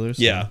pretty popular.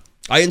 So. Yeah.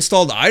 I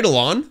installed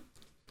Eidolon.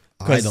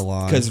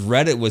 Eidolon. Because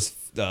Reddit was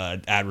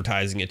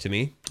advertising it to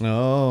me.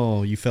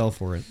 Oh, you fell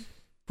for it.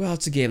 Well,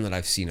 it's a game that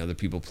I've seen other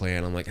people play,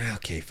 and I'm like,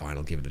 okay, fine,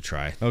 I'll give it a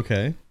try.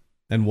 Okay.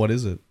 And what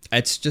is it?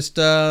 It's just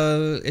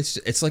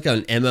it's like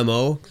an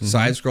MMO,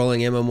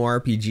 side-scrolling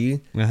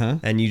MMORPG,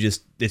 and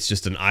it's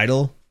just an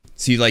idle.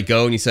 So you like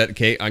go and you said,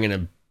 okay, I'm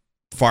gonna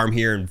farm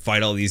here and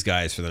fight all these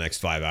guys for the next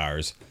 5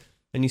 hours,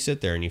 and you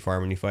sit there and you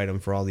farm and you fight them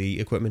for all the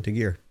equipment and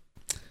gear,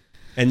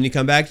 and then you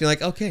come back and you're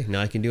like, okay,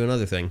 now I can do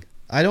another thing.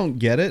 I don't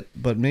get it,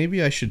 but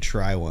maybe I should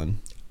try one.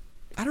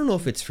 I don't know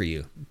if it's for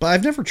you, but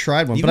I've never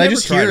tried one. You've but I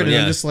just hear it and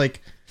yeah. I'm just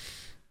like,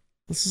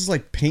 this is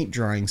like paint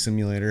drying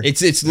simulator.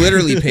 It's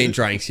literally paint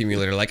drying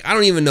simulator. Like, I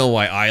don't even know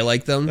why I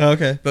like them.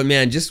 Okay. But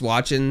man, just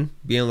watching,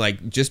 being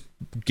like, just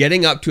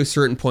getting up to a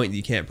certain point that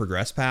you can't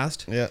progress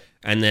past. Yeah.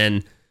 And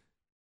then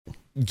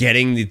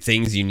getting the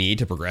things you need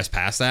to progress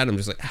past that. I'm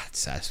just like, it's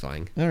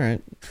satisfying. All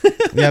right.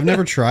 Yeah, I've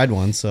never tried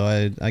one,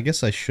 so I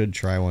guess I should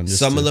try one.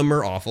 Some of them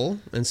are awful,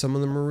 and some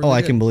of them are really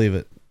I good. can believe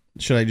it.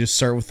 Should I just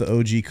start with the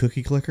OG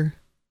cookie clicker?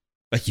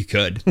 Like, you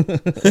could.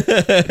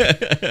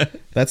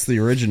 That's the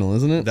original,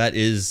 isn't it? That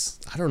is,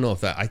 I don't know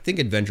if that, I think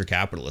Adventure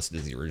Capitalist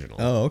is the original.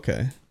 Oh,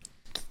 okay.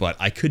 But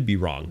I could be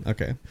wrong.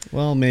 Okay.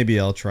 Well, maybe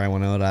I'll try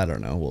one out. I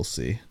don't know. We'll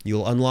see.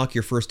 You'll unlock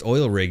your first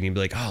oil rig and you'll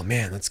be like, oh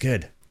man, that's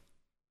good.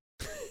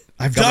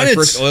 I've Got done my it.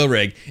 first oil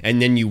rig,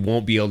 and then you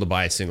won't be able to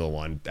buy a single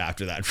one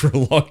after that for a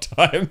long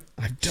time.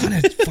 I've done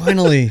it,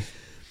 finally.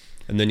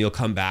 And then you'll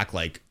come back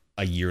like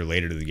a year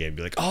later to the game and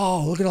be like,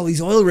 oh, look at all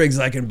these oil rigs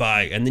I can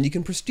buy. And then you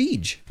can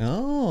prestige.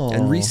 Oh.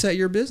 And reset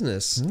your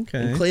business. Okay.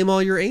 And claim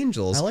all your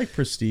angels. I like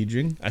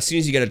prestiging. As soon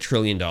as you get $1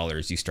 trillion,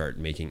 you start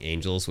making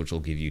angels, which will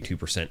give you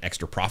 2%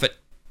 extra profit.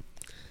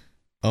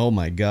 Oh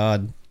my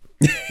God.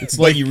 It's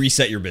like you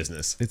reset your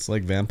business. It's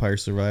like Vampire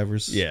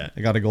Survivors. Yeah.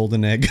 I got a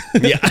golden egg.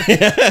 Yeah.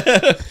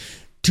 2%,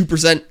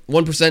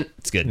 1%,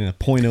 it's good. Yeah,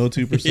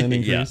 0.02%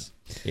 increase.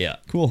 Yeah.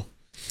 Cool.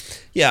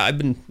 Yeah,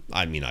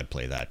 I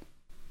play that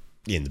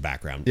in the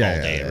background all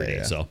day, every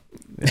day. So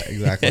yeah,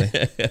 exactly.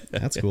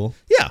 That's cool.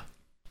 Yeah.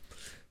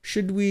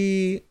 Should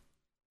we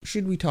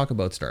talk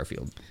about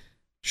Starfield?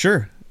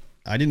 Sure.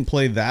 I didn't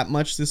play that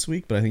much this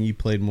week, but I think you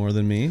played more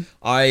than me.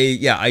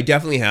 I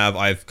definitely have.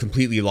 I've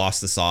completely lost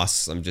the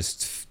sauce. I'm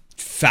just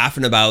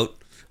faffing about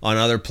on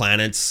other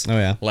planets. Oh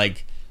yeah.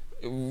 Like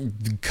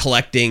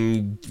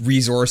collecting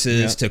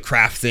resources to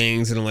craft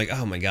things, and I'm like,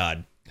 oh my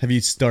God. Have you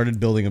started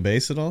building a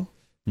base at all?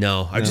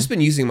 No, I've just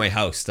been using my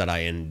house that I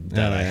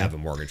have a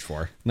mortgage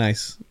for.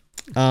 Nice.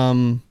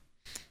 Well,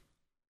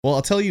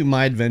 I'll tell you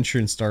my adventure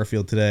in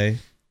Starfield today.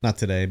 Not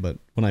today, but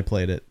when I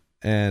played it.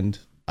 And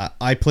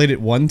I played it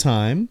one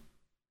time,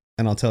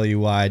 and I'll tell you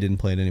why I didn't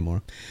play it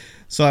anymore.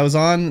 So I was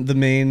on the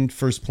main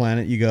first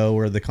planet you go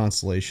where the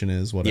constellation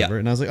is, whatever. Yeah.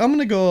 And I was like, I'm going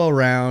to go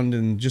around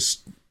and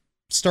just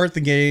start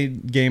the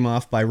game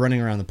off by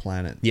running around the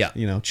planet. Yeah.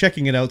 You know,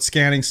 checking it out,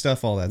 scanning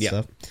stuff, all that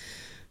stuff.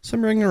 So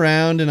I'm running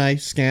around and I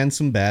scan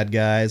some bad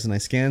guys and I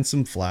scan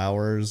some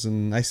flowers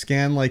and I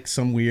scan like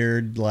some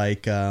weird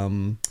like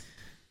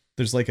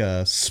there's like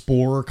a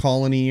spore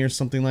colony or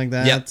something like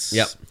that.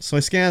 Yep. So I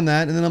scan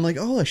that and then I'm like,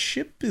 oh, a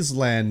ship is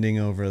landing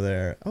over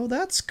there. Oh,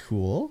 that's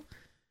cool.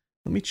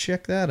 Let me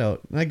check that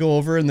out. And I go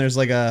over and there's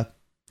like a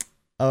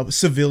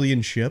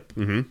civilian ship.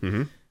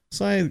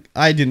 So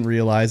I didn't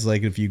realize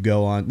like if you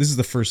go on, this is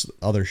the first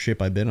other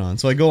ship I've been on.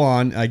 So I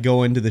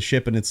go into the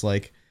ship and it's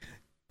like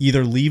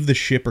either leave the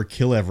ship or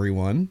kill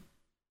everyone.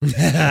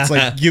 It's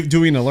like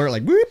doing an alert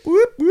like whoop,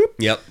 whoop, whoop.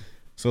 Yep.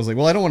 So I was like,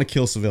 well, I don't want to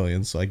kill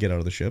civilians. So I get out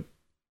of the ship.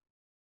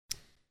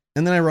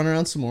 And then I run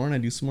around some more and I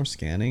do some more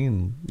scanning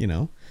and, you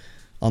know,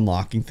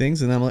 unlocking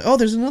things. And then I'm like, oh,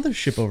 there's another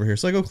ship over here.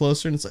 So I go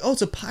closer and it's like, oh,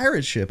 it's a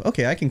pirate ship.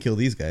 Okay, I can kill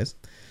these guys.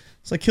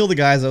 So I kill the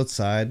guys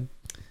outside.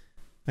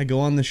 I go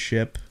on the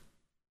ship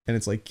and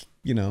it's like,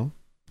 you know,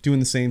 doing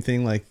the same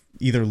thing, like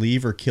either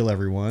leave or kill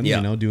everyone,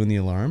 you know, doing the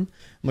alarm.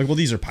 I'm like, well,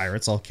 these are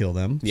pirates. I'll kill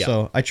them. Yeah.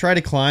 So I try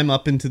to climb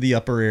up into the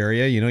upper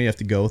area. You know, you have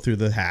to go through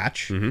the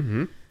hatch.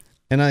 And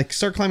I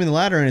start climbing the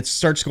ladder and it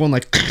starts going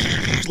like,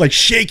 like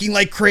shaking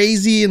like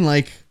crazy and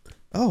like,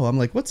 oh, I'm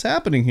like, what's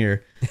happening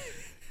here?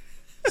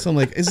 So I'm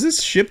like, is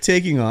this ship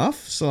taking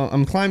off? So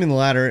I'm climbing the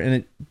ladder and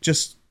it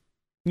just,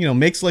 you know,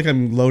 makes like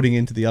I'm loading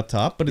into the up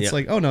top, but it's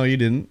like, oh no, you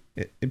didn't.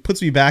 It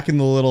puts me back in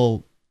the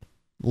little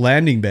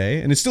landing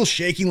bay and it's still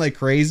shaking like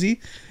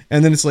crazy.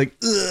 And then it's like,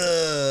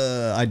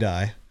 ugh, I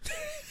die.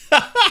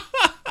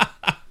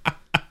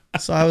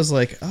 So I was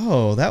like,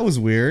 oh, that was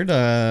weird.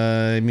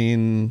 I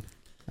mean,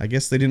 I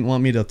guess they didn't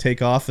want me to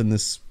take off in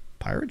this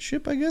pirate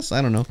ship, I guess.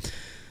 I don't know.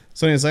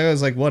 So anyways, I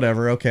was like,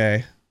 whatever,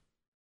 okay.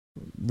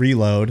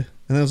 Reload. And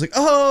then I was like,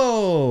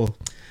 oh,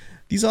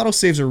 these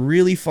autosaves are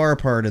really far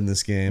apart in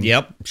this game.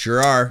 Yep,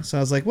 sure are. So I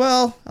was like,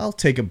 well, I'll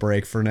take a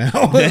break for now.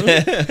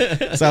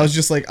 So I was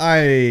just like,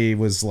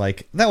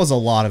 that was a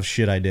lot of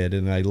shit I did,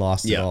 and I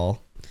lost it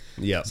all.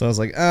 Yeah. So I was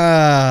like,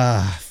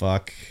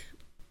 fuck.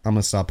 I'm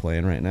going to stop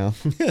playing right now.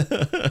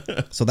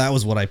 So that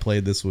was what I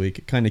played this week.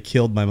 It kind of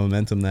killed my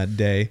momentum that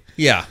day.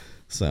 Yeah.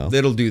 So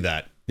it'll do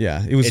that.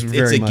 Yeah, it was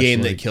it's a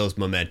game that kills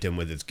momentum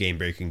with its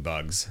game-breaking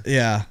bugs.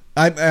 Yeah.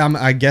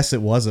 I guess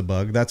it was a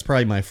bug. That's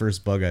probably my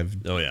first bug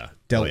I've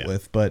dealt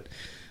with, but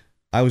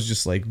I was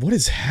just like, what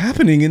is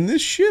happening in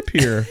this ship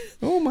here?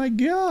 Oh my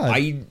god.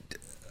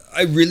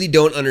 I really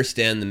don't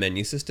understand the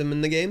menu system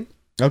in the game.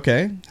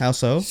 Okay, how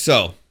so?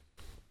 So,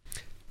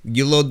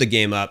 you load the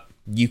game up,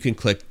 you can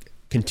click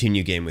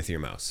continue game with your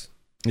mouse.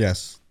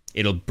 Yes.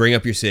 It'll bring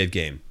up your save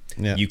game.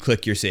 Yeah. You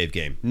click your save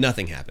game.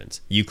 Nothing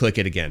happens. You click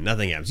it again.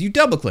 Nothing happens. You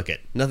double click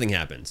it. Nothing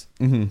happens.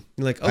 Mm-hmm.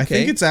 You're like, okay. I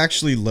think it's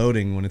actually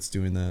loading when it's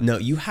doing that. No,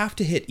 you have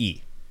to hit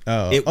E.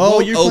 Oh,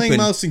 you're playing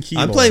mouse and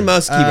keyboard. I'm playing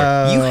mouse and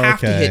keyboard. You have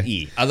to hit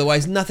E.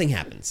 Otherwise, nothing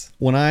happens.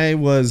 When I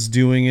was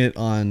doing it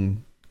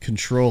on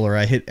controller,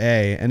 I hit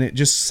A, and it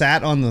just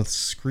sat on the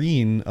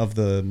screen of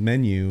the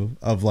menu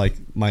of like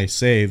my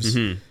saves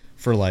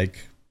for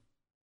like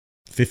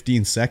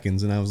 15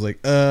 seconds, and I was like,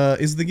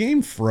 is the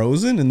game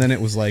frozen? And then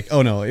it was like,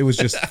 oh no, it was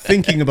just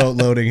thinking about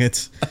loading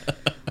it.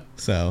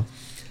 So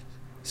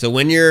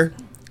when you're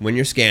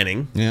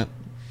scanning, yeah,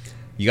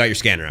 you got your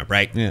scanner up,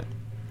 right? Yeah.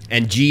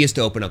 And G is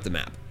to open up the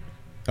map.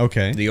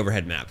 Okay. The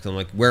overhead map. So I'm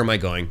like, where am I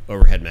going?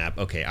 Overhead map.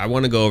 Okay, I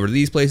want to go over to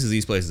these places,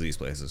 these places, these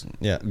places.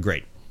 Yeah.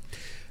 Great.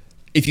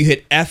 If you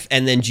hit F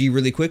and then G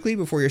really quickly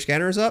before your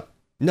scanner is up,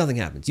 nothing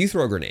happens. You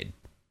throw a grenade.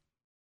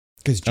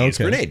 Because G is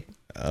grenade.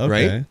 Okay.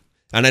 Right?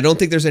 And I don't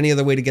think there's any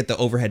other way to get the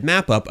overhead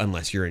map up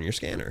unless you're in your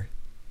scanner.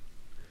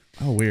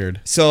 Oh, weird.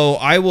 So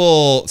I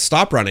will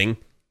stop running,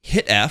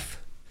 hit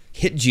F,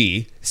 hit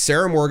G.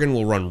 Sarah Morgan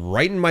will run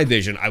right in my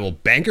vision. I will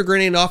bank a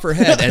grenade off her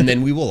head, and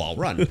then we will all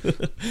run.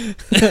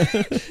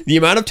 The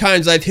amount of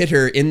times I've hit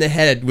her in the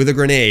head with a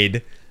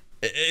grenade,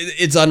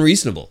 it's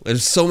unreasonable.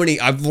 There's so many.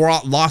 I've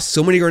lost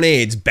so many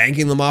grenades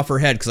banking them off her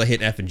head because I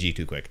hit F and G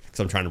too quick because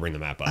I'm trying to bring the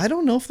map up. I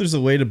don't know if there's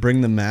a way to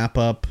bring the map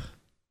up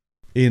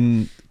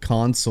in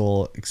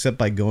console except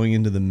by going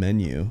into the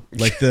menu,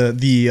 like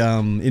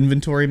the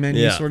inventory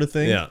menu sort of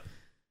thing. Yeah.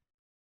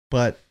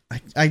 But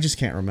I just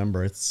can't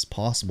remember. It's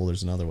possible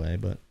there's another way,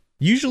 but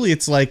usually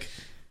it's like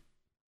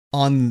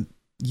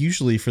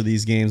usually for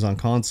these games on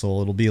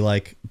console, it'll be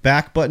like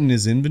back button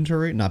is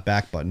inventory, not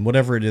back button,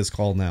 whatever it is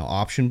called now,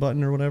 option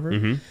button or whatever.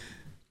 Mm-hmm.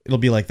 It'll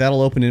be like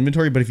that'll open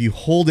inventory, but if you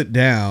hold it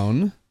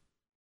down,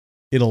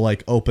 it'll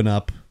like open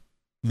up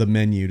the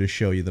menu to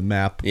show you the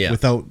map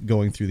without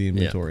going through the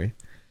inventory. Yeah.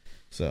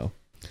 So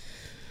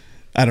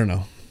I don't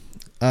know.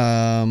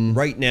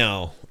 Right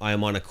now, I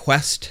am on a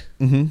quest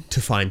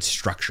to find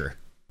structure.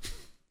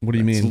 What do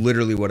you mean? It's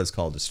literally what it's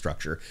called, is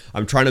structure.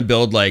 I'm trying to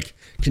build like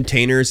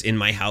containers in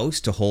my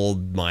house to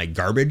hold my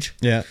garbage.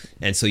 Yeah.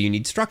 And so you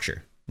need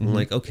structure. I'm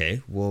like,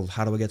 okay, well,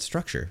 how do I get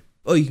structure?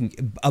 Oh,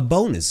 a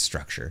bone is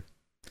structure.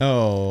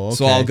 Oh, okay.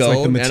 So I'll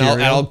go and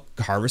I'll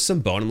harvest some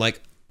bone. I'm like,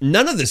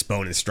 none of this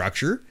bone is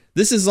structure.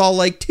 This is all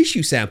like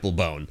tissue sample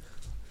bone.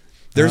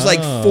 There's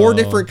like 4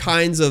 different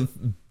kinds of,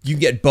 you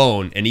get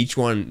bone, and each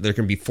one, there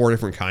can be 4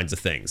 different kinds of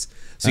things.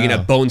 So you can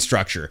have bone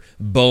structure,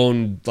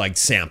 bone like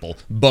sample,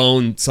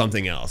 bone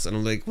something else. And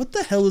I'm like, what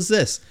the hell is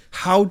this?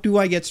 How do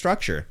I get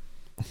structure?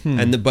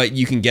 But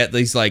you can get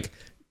these like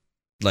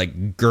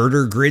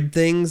girder grid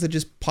things that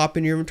just pop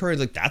in your inventory. It's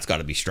like, that's got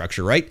to be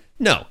structure, right?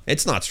 No,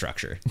 it's not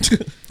structure.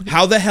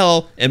 How the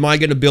hell am I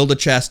going to build a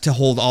chest to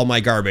hold all my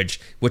garbage,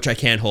 which I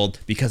can't hold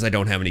because I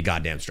don't have any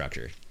goddamn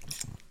structure?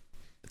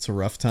 It's a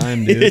rough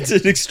time, dude. It's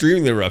an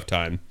extremely rough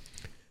time.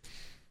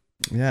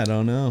 Yeah, I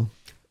don't know.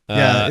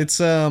 It's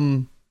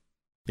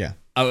yeah.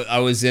 I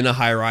was in a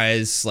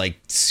high-rise, like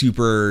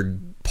super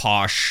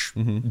posh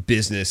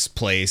business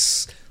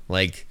place,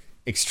 like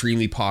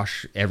extremely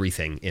posh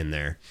everything in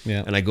there.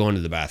 Yeah. And I go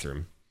into the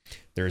bathroom.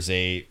 There's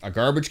a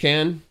garbage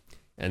can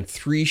and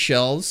 3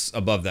 shelves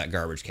above that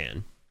garbage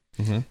can.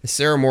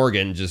 Sarah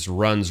Morgan just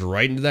runs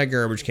right into that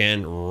garbage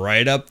can,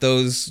 right up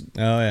those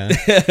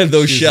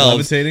those She's shelves,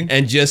 levitating.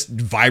 And just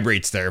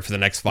vibrates there for the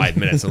next 5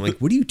 minutes. I'm like,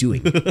 what are you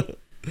doing?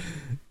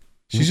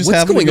 She's just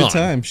having a good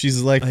time.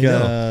 She's like,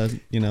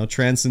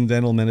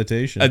 transcendental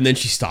meditation. And then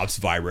she stops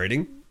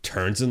vibrating,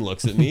 turns and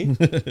looks at me,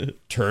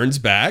 turns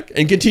back,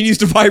 and continues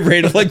to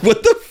vibrate. I'm like,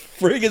 what the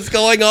frig is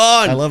going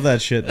on? I love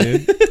that shit,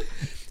 dude.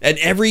 And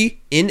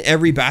in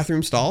every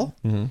bathroom stall,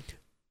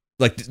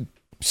 like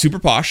super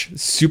posh,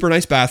 super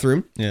nice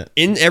bathroom. Yeah.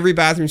 In every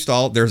bathroom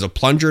stall, there's a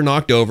plunger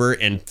knocked over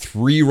and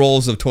 3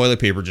 rolls of toilet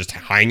paper just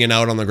hanging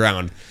out on the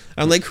ground.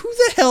 I'm like, who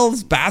the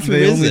hell's bathroom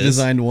is this? They only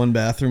designed 1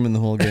 bathroom in the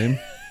whole game.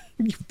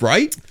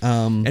 Right?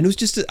 And it was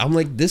just, I'm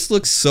like, this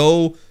looks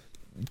so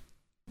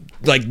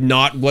like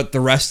not what the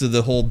rest of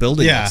the whole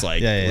building looks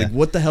like. Yeah. Like,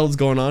 what the hell is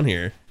going on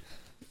here?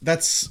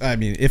 That's, I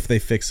mean, if they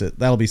fix it,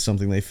 that'll be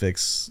something they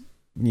fix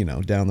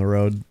down the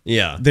road.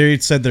 Yeah. They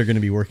said they're going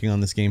to be working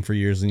on this game for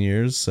years and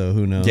years, so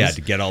who knows? Yeah,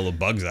 to get all the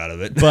bugs out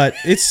of it. But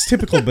it's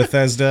typical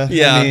Bethesda.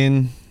 Yeah. I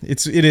mean,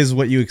 it is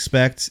what you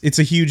expect. It's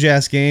a huge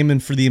ass game,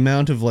 and for the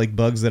amount of like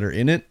bugs that are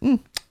in it,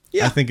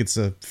 I think it's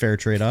a fair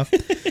trade-off.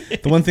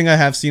 The one thing I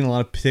have seen a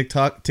lot of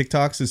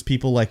TikToks is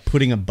people like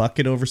putting a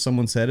bucket over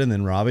someone's head and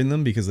then robbing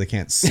them because they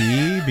can't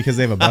see because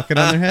they have a bucket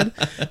on their head.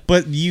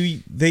 But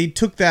they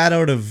took that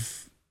out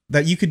of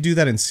that. You could do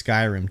that in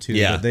Skyrim too.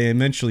 Yeah. But they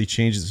eventually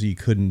changed it so you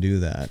couldn't do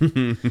that.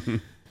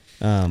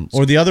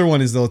 Or the other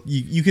one is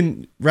you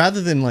can, rather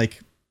than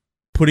like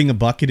putting a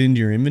bucket into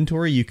your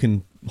inventory, you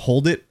can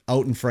hold it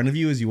out in front of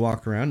you as you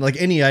walk around. Like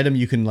any item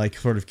you can like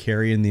sort of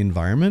carry in the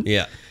environment.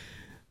 Yeah.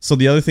 So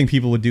the other thing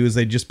people would do is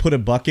they just put a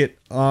bucket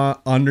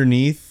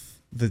underneath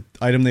the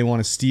item they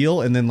want to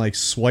steal and then like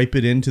swipe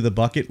it into the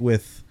bucket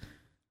with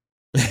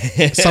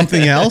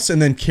something else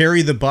and then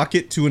carry the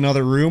bucket to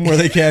another room where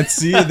they can't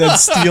see and then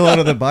steal out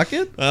of the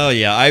bucket. Oh,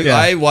 yeah.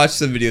 I watched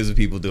some videos of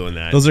people doing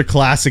that. Those are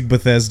classic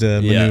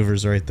Bethesda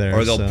maneuvers right there.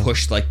 Or they'll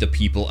push like the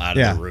people out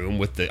of the room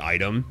with the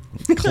item.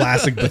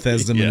 Classic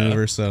Bethesda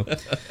maneuver. So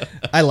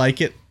I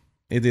like it.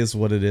 It is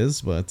what it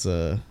is, but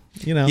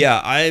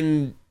Yeah,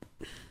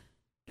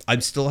 I'm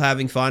still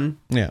having fun.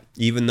 Yeah.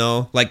 Even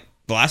though, like,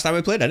 the last time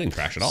I played, I didn't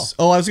crash at all.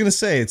 Oh, I was going to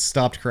say, it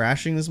stopped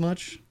crashing as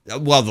much?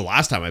 Well, the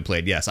last time I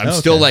played, yes. I'm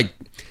still, like,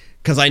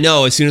 because I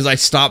know as soon as I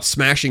stop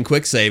smashing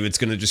quick save, it's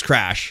going to just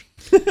crash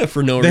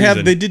for no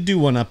reason. They did do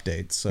one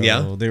update, so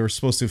they were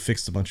supposed to have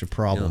fixed a bunch of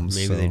problems.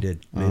 Maybe they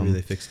did. Maybe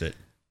they fixed it.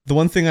 The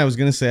one thing I was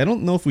going to say, I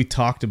don't know if we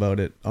talked about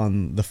it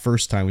on the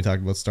first time we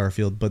talked about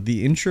Starfield, but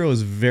the intro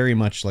is very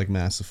much like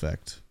Mass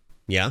Effect.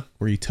 Yeah,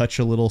 where you touch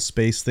a little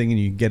space thing and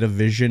you get a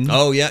vision.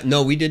 Oh yeah,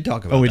 no, we did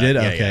talk about. Oh, we that. did.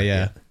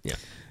 Okay,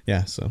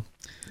 yeah. So,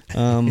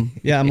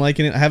 I'm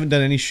liking it. I haven't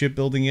done any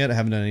shipbuilding yet. I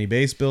haven't done any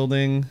base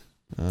building.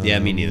 Yeah,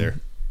 me neither.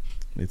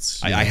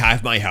 It's I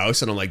have my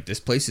house and I'm like, this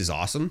place is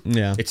awesome.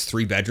 Yeah, it's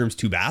 3 bedrooms,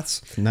 2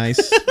 baths.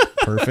 Nice,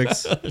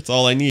 perfect. That's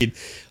all I need.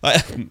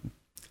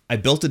 I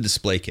built a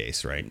display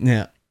case, right?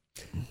 Yeah,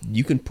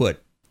 you can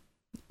put,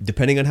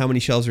 depending on how many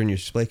shelves are in your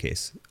display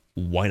case,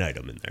 1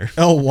 item in there.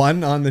 Oh,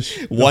 one on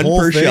the one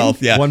per thing?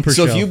 shelf. Yeah, one per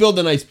so shelf. if you build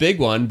a nice big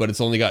one, but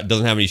it's only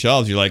doesn't have any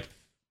shelves, you're like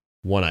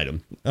 1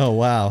 item. Oh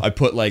wow! I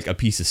put like a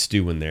piece of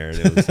stew in there, and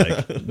it was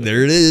like,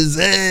 there it is.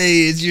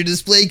 Hey, it's your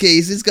display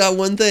case. It's got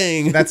 1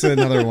 thing. That's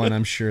another one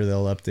I'm sure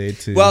they'll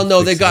update too. Well,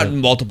 no, they've got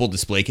multiple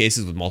display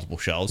cases with multiple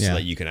shelves, so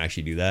that you can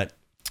actually do that.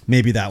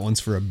 Maybe that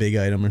one's for a big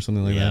item or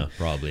something like that. Yeah,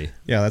 probably.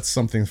 Yeah, that's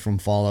something from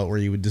Fallout where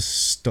you would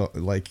just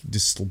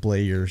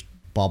display your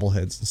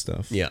bobbleheads and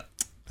stuff. Yeah.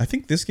 I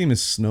think this game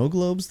is snow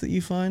globes that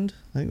you find.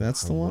 I think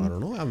that's the one. I don't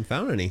know. I haven't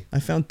found any. I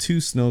found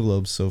 2 snow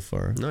globes so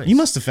far. Nice. You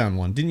must have found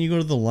one. Didn't you go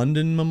to the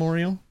London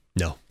Memorial?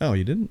 No. Oh,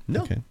 you didn't?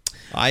 No. Okay.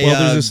 Well,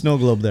 there's a snow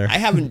globe there. I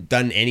haven't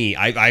done any.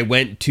 I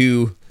went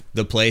to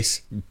the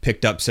place,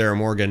 picked up Sarah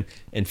Morgan,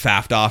 and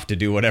faffed off to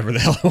do whatever the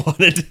hell I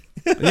wanted.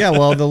 Yeah,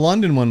 well, the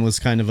London one was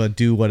kind of a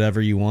do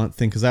whatever you want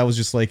thing, because I was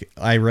just like,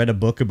 I read a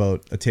book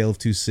about A Tale of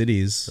Two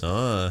Cities,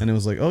 and it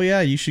was like, oh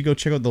yeah, you should go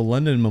check out the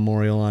London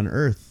Memorial on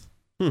Earth.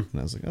 And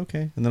I was like,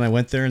 okay. And then I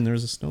went there and there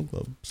was a snow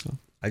globe. So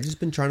I've just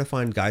been trying to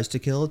find guys to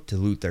kill to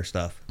loot their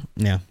stuff.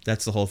 Yeah.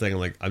 That's the whole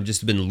thing. I've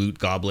just been loot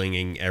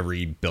goblinging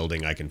every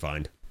building I can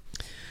find.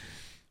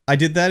 I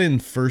did that in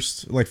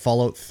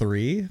Fallout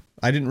 3.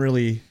 I didn't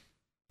really...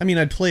 I mean,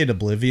 I'd played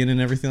Oblivion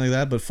and everything like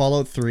that, but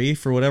Fallout 3,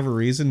 for whatever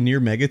reason,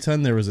 near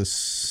Megaton, there was a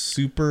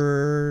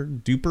super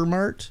duper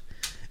mart,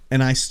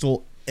 and I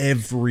stole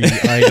every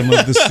item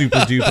of the super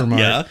duper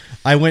mart. Yeah.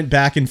 I went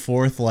back and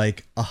forth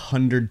like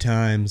 100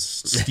 times,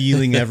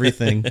 stealing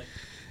everything.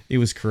 It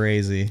was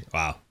crazy.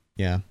 Wow.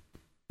 Yeah.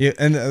 I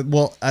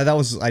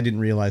didn't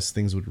realize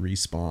things would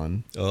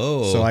respawn.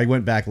 Oh. So I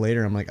went back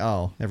later. I'm like,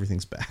 oh,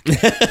 everything's back.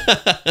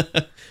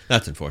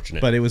 That's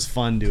unfortunate. But it was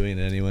fun doing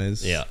it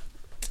anyways. Yeah.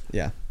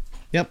 Yeah.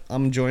 Yep,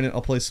 I'm enjoying it.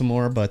 I'll play some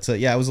more. But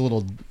it was a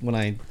little when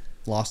I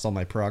lost all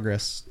my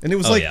progress. And it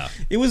was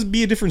it would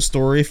be a different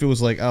story if it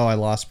was like, oh, I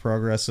lost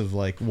progress of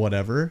like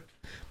whatever.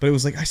 But it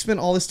was like I spent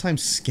all this time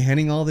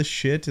scanning all this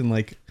shit and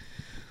like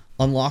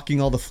unlocking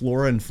all the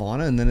flora and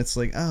fauna, and then it's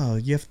like, oh,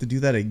 you have to do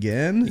that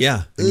again?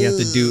 Yeah. And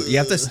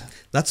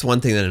that's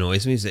one thing that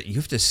annoys me is that you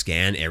have to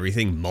scan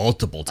everything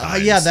multiple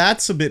times. Yeah,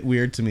 that's a bit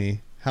weird to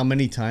me. How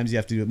many times you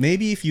have to do it.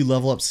 Maybe if you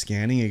level up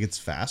scanning, it gets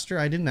faster.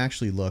 I didn't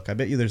actually look. I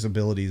bet you there's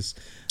abilities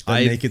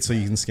that make it so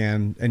you can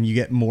scan and you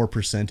get more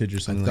percentage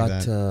or something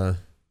like that.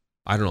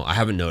 I don't know. I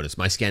haven't noticed.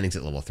 My scanning's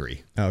at level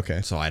 3.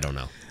 Okay. So I don't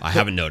know. I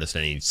haven't noticed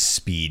any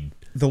speed.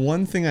 The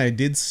one thing I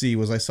did see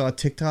was I saw a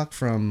TikTok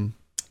from...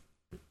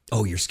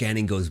 Oh, your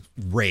scanning goes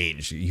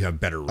rage. You have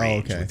better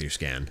range with your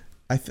scan.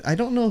 I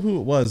don't know who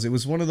it was. It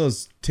was one of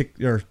those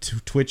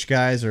Twitch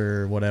guys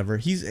or whatever.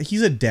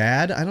 He's a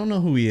dad. I don't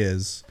know who he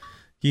is.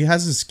 He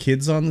has his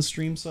kids on the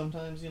stream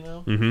sometimes, you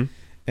know? Mm-hmm.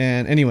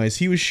 And anyways,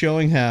 he was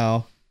showing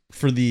how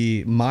for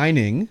the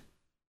mining,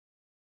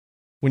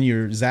 when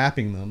you're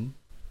zapping them,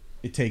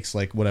 it takes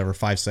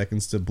 5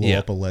 seconds to blow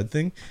up a lead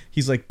thing.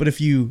 He's like, but if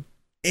you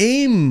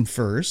aim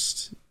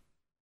first,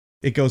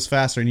 it goes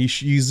faster. And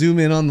you zoom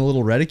in on the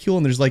little reticule,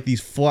 and there's like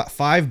these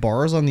 5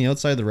 bars on the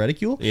outside of the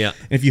reticule. Yeah.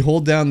 And if you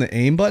hold down the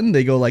aim button,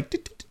 they go like,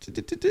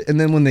 and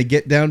then when they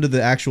get down to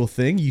the actual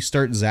thing, you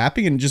start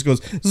zapping, and it just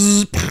goes,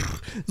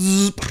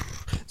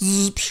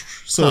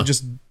 so it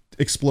just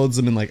explodes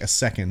them in like a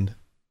second.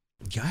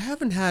 Yeah, I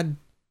haven't had,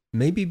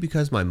 maybe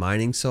because my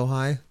mining's so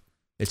high,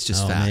 it's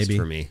just fast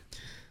for me.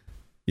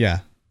 Yeah.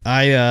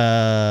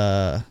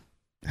 I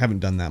haven't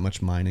done that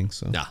much mining,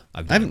 so nah,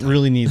 I haven't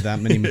really needed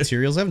that many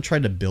materials. I haven't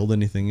tried to build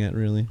anything yet,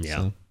 really. Yeah.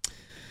 So.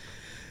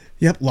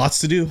 Yep, lots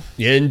to do.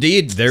 Yeah,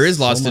 indeed. There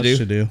is lots to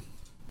do.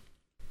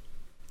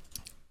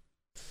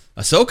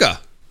 Ahsoka.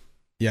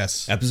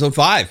 Yes. Episode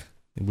 5.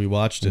 We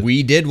watched it.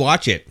 We did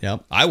watch it.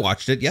 Yep. I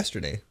watched it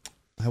yesterday.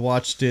 I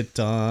watched it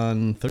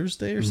on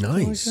Thursday or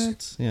something like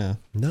that. Yeah.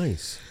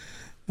 Nice.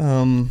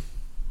 They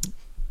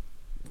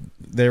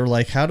were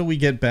like, how do we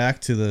get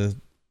back to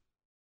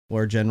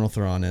where General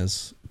Thrawn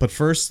is? But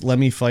first, let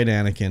me fight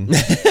Anakin.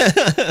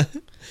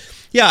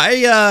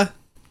 Yeah,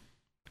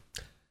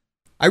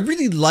 I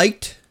really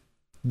liked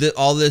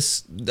all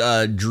this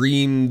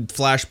dream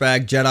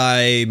flashback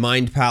Jedi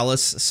mind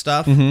palace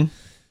stuff. Mm-hmm.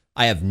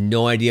 I have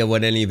no idea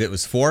what any of it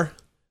was for,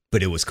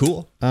 but it was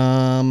cool.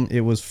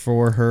 It was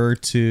for her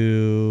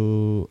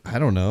to, I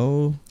don't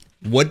know.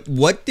 What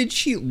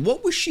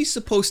was she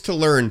supposed to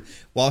learn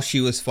while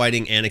she was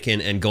fighting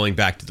Anakin and going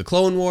back to the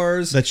Clone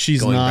Wars? That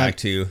she's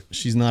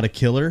not a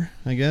killer,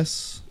 I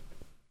guess.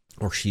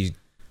 Or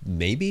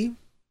maybe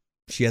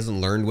she hasn't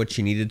learned what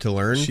she needed to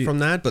learn from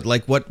that, but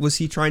like, what was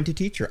he trying to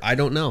teach her? I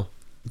don't know.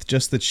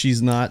 Just that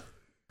she's not,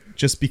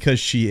 just because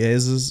she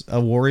is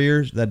a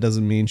warrior, that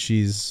doesn't mean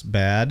she's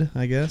bad,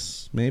 I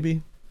guess,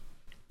 maybe.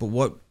 But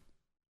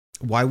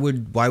why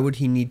would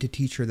he need to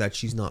teach her that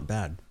she's not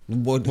bad?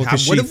 What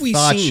have we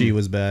thought seen? She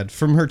was bad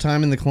from her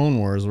time in the Clone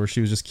Wars, where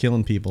she was just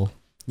killing people.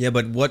 Yeah,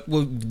 but what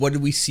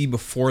did we see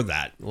before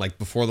that? Like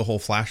before the whole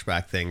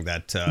flashback thing?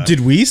 That did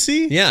we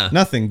see? Yeah,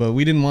 nothing. But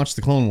we didn't watch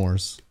the Clone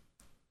Wars.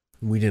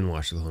 We didn't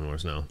watch the Clone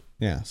Wars, no.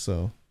 Yeah,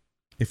 so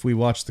if we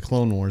watched the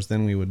Clone Wars,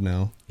 then we would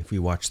know. If we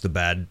watched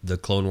the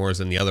Clone Wars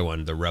and the other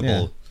one, the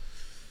Rebel,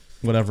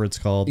 whatever it's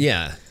called.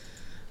 Yeah.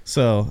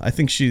 So I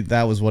think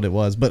that was what it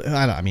was. But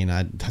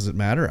does it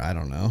matter? I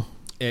don't know.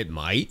 It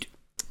might.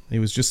 It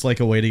was just like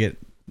a way to get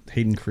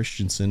Hayden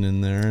Christensen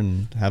in there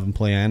and have him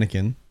play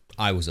Anakin.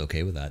 I was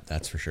okay with that.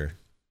 That's for sure.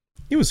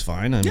 It was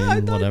fine. I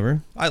mean,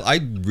 whatever.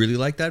 I really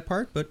liked that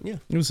part, but yeah.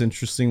 It was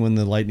interesting when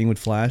the lightning would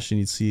flash and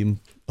you'd see him.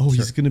 Oh,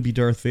 he's going to be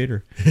Darth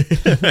Vader.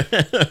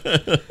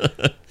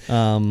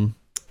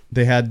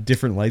 They had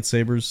different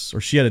lightsabers,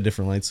 or she had a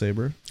different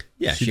lightsaber.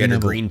 Yeah, she had her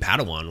green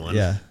Padawan one.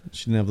 Yeah,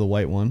 she didn't have the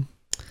white one.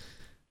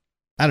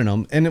 I don't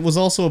know. And it was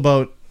also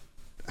about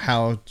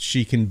how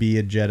she can be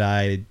a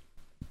Jedi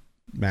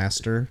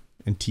master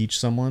and teach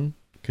someone,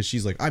 because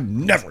she's like,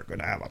 I'm never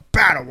gonna have a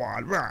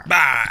Padawan.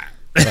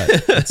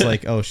 But it's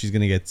like, oh, she's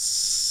gonna get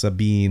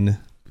Sabine.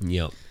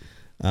 Yep.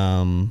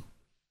 And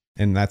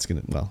that's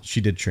gonna, well,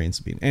 she did train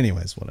Sabine.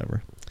 Anyways,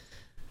 whatever.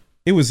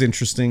 It was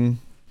interesting,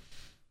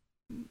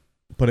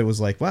 but it was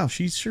like, wow,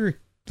 she sure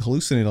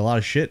hallucinated a lot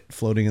of shit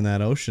floating in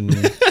that ocean.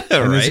 And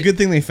it's a good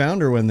thing they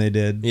found her when they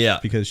did. Yeah,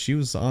 because she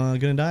was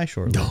gonna die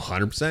shortly. No,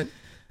 100%.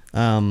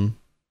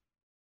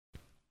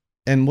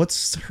 And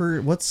what's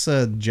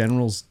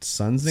General's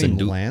son's name?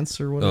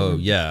 Lance or whatever? Oh,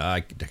 yeah. I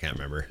can't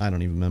remember. I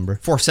don't even remember.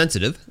 Force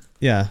sensitive.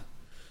 Yeah.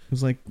 It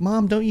was like,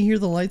 Mom, don't you hear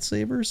the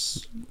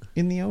lightsabers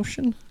in the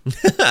ocean?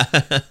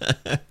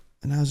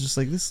 And I was just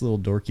like, this little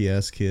dorky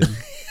ass kid.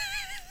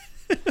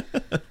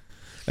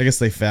 I guess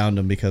they found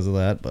him because of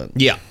that, but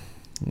yeah,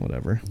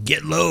 whatever.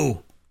 Get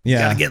low. Yeah.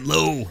 You gotta get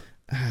low.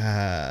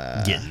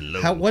 Get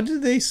low. What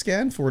did they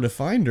scan for to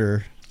find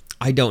her?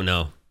 I don't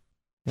know.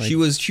 Like, she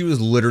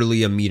was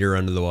literally a meter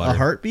under the water. A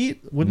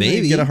heartbeat? Wouldn't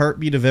they get a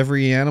heartbeat of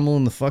every animal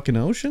in the fucking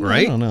ocean?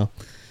 Right? I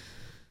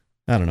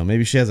don't know.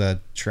 Maybe she has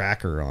a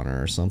tracker on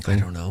her or something. I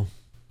don't know.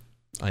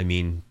 I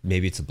mean,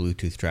 maybe it's a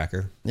Bluetooth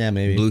tracker. Yeah,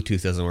 maybe.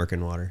 Bluetooth doesn't work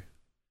in water.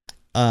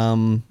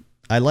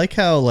 I like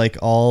how like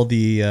all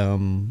the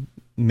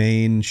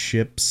main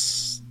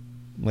ships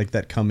like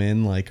that come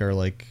in are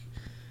like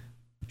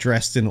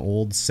dressed in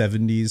old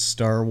 70s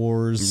Star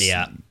Wars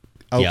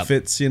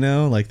outfits, you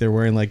know, like they're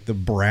wearing like the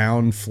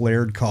brown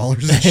flared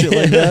collars and shit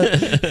like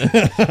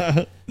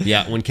that.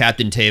 Yeah, when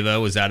Captain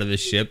Teva was out of the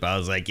ship, I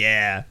was like,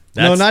 yeah.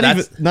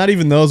 Not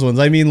even those ones.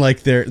 I mean,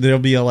 like there'll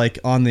be like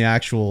on the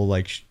actual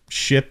like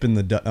ship on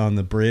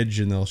the bridge,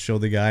 and they'll show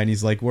the guy, and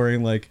he's like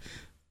wearing like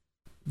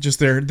just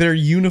their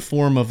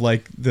uniform of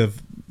like the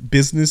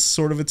business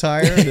sort of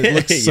attire. It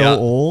looks so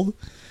old.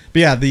 But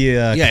yeah, the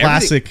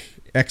classic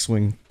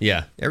X-Wing.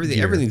 Yeah,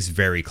 everything's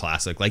very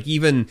classic. Like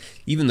even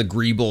the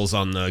greebles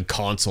on the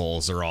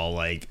consoles are all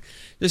like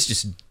this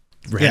just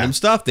random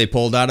stuff they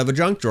pulled out of a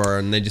junk drawer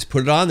and they just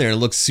put it on there and it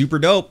looks super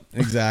dope.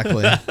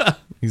 Exactly.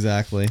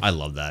 Exactly. I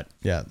love that.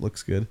 Yeah, it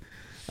looks good.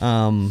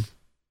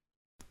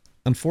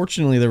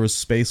 Unfortunately, there was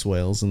space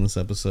whales in this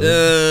episode.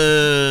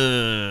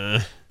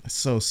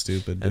 So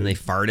stupid, dude. And they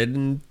farted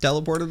and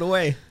teleported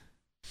away.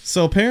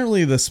 So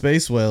apparently the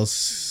space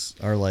whales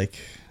are like,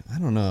 I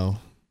don't know.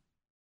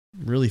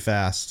 really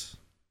fast.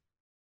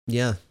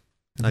 Yeah.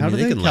 And how do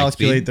they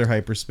calculate their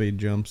hyperspeed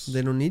jumps?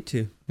 They don't need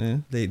to. Yeah.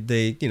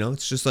 They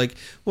it's just like,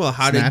 well,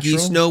 how do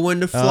geese know when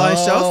to fly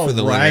south for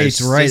the winter? Right. It's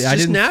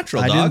just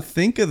natural, dog. I didn't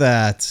think of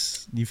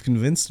that. You've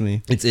convinced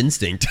me. It's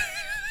instinct.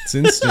 It's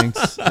instinct.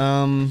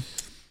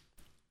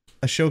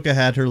 Ashoka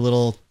had her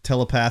little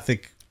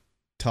telepathic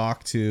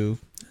talk to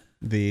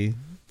the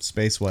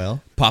space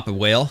whale. Papa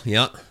whale,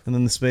 yeah. And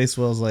then the space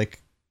whale's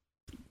like,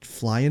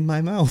 fly in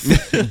my mouth.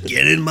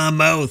 Get in my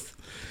mouth.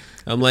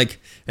 I'm like,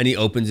 and he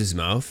opens his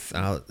mouth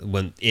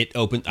when it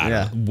opens.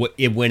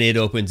 When it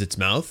opens its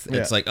mouth,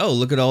 it's like, oh,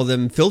 look at all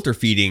them filter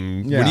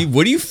feeding. Yeah.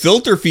 What are you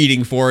filter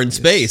feeding for in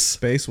space?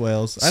 Space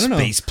whales. I don't know.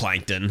 Space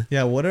plankton.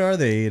 Yeah, what are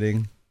they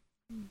eating?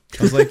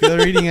 I was like,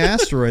 they're eating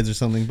asteroids or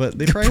something, but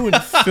they probably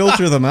wouldn't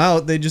filter them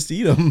out. They just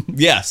eat them.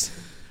 Yes.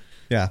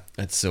 Yeah.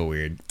 That's so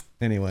weird.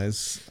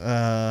 Anyways,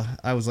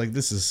 I was like,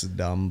 this is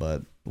dumb,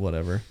 but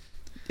whatever.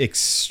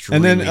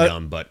 Extremely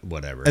dumb, but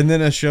whatever. And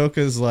then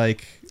Ashoka's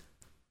like,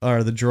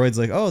 or the droid's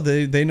like, oh,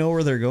 they know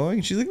where they're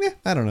going? She's like,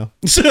 I don't know.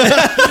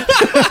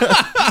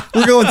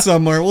 We're going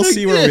somewhere. We'll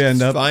see where we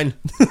end up. Fine.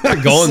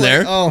 We're going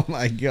there. Oh,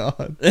 my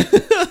God.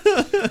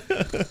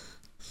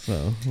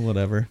 So,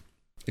 whatever.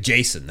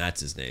 Jason,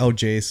 that's his name. Oh,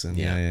 Jason.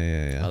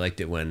 Yeah. I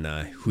liked it when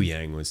Hu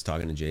Yang was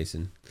talking to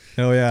Jason.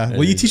 Oh, yeah.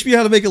 Will you teach me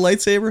how to make a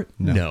lightsaber?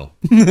 No.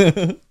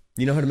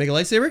 You know how to make a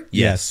lightsaber?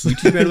 Yes. You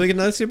teach me how to make a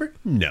lightsaber?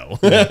 No.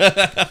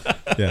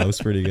 Yeah, it was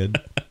pretty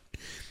good.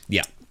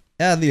 Yeah.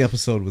 Yeah, the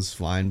episode was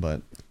fine,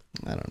 but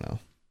I don't know.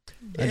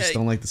 I just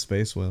don't like the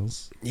space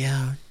whales.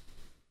 Yeah.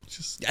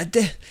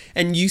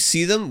 And you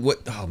see them,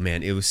 oh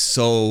man, it was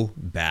so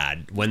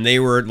bad. When they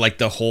were, like,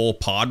 the whole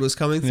pod was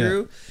coming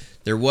through,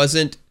 there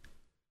wasn't,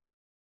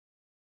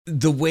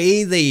 the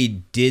way they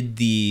did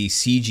the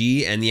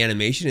CG and the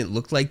animation, it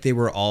looked like they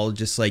were all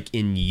just like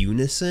in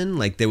unison.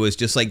 Like there was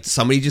just like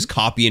somebody just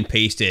copy and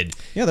pasted.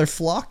 Yeah, they're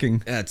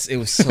flocking. It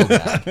was so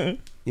bad.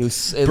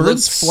 It looked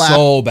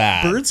so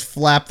bad. Birds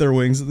flap their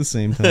wings at the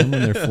same time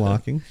when they're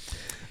flocking.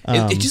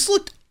 It just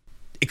looked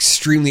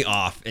extremely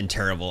off and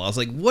terrible. I was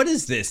like, what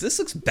is this? This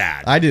looks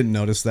bad. I didn't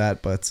notice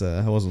that, but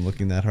I wasn't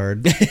looking that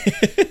hard.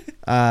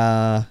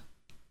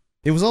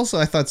 It was also,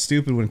 I thought,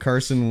 stupid when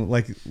Carson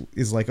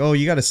is like, oh,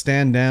 you got to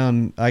stand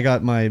down. I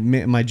got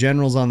my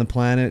generals on the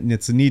planet, and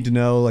it's a need to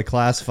know, like,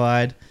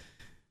 classified.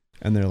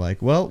 And they're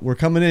like, well, we're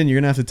coming in. You're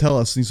going to have to tell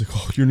us. And he's like,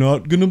 oh, you're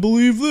not going to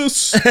believe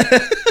this.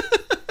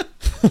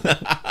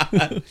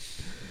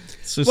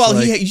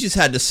 You just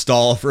had to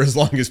stall for as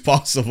long as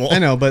possible. I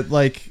know, but,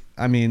 like,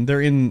 I mean,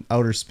 they're in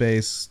outer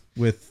space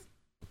with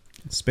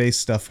space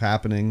stuff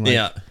happening. Like,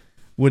 yeah.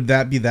 Would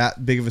that be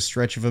that big of a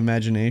stretch of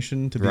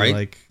imagination to be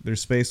like, they're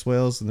space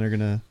whales and they're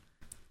going to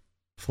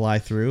fly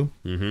through?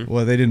 Mm-hmm.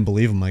 Well, they didn't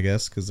believe them, I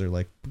guess, because they're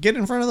like, get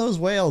in front of those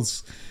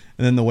whales.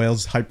 And then the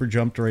whales hyper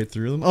jumped right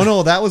through them. Oh,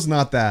 no, that was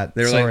not that.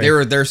 They're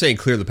saying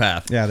clear the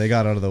path. Yeah, they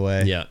got out of the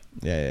way. Yeah.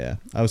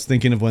 I was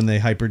thinking of when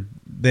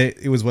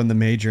it was when the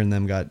Major and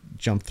them got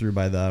jumped through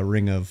by the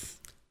ring of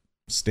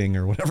Sting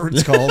or whatever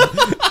it's called.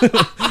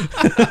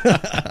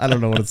 I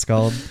don't know what it's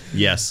called.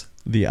 Yes.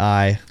 The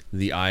eye.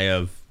 The eye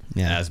of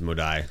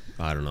Asmodai.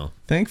 I don't know.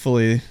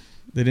 Thankfully,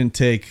 they didn't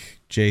take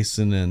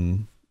Jason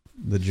and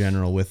the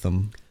general with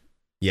them.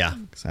 Yeah.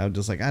 Because I was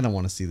just like, I don't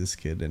want to see this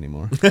kid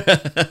anymore.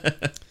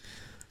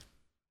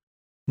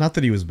 Not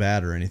that he was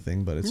bad or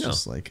anything, but it's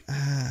just like,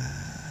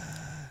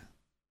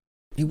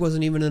 He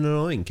wasn't even an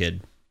annoying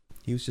kid.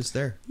 He was just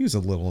there. He was a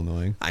little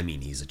annoying. I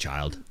mean, he's a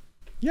child.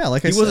 Yeah,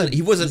 like I said.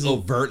 He wasn't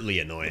overtly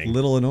annoying.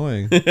 Little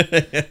annoying.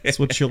 That's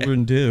what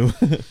children do.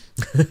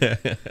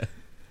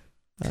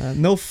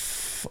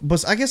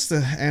 But I guess the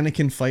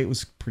Anakin fight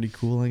was pretty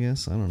cool, I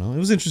guess. I don't know. It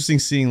was interesting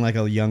seeing like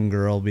a young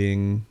girl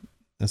being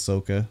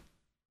Ahsoka.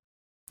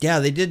 Yeah,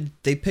 they did.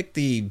 They picked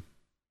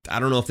I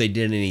don't know if they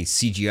did any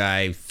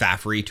CGI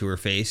faffery to her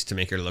face to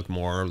make her look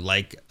more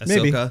like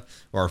Ahsoka. Maybe.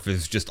 Or if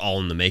it's just all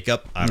in the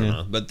makeup. I don't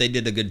know. But they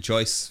did a good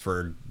choice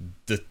for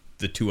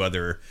the two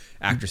other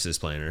actresses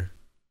playing her.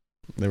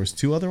 There was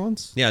two other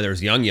ones? Yeah, there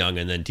was Young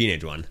and then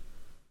Teenage one.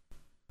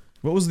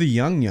 What was the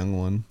Young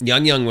one?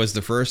 Young was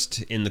the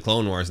first in the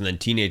Clone Wars, and then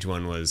Teenage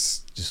one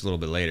was just a little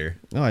bit later.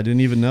 Oh, I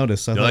didn't even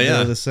notice. I thought they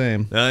were the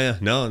same. Oh, yeah.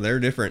 No, they're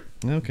different.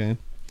 Okay.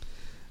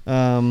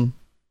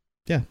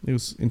 Yeah, it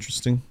was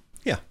interesting.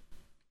 Yeah.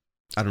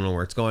 I don't know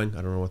where it's going.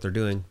 I don't know what they're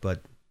doing,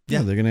 but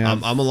yeah, they're gonna.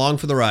 I'm along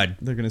for the ride.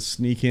 They're gonna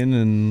sneak in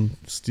and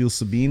steal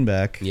Sabine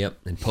back. Yep,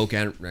 and poke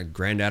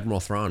Grand Admiral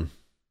Thrawn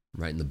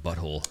right in the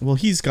butthole. Well,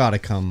 he's got to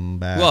come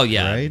back. Well,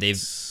 yeah, right?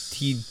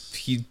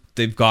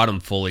 They've got him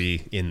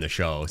fully in the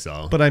show,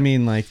 so. But I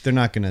mean, like, they're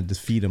not gonna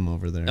defeat him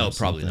over there. No,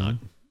 probably not.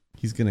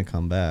 He's gonna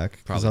come back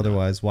because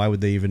otherwise, why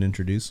would they even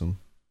introduce him?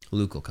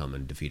 Luke will come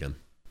and defeat him.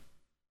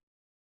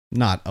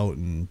 Not out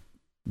in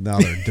the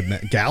other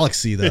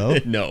galaxy, though.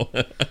 No.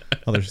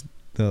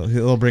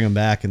 He'll bring him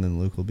back, and then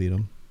Luke will beat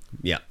him.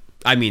 Yeah.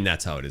 I mean,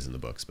 that's how it is in the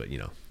books, but,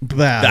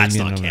 that's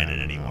not canon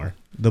anymore.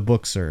 The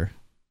books are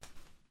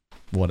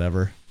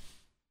whatever.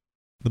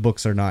 The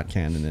books are not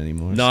canon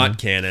anymore. Not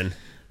canon.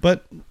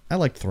 But I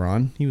liked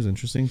Thrawn. He was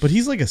interesting. But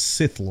he's like a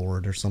Sith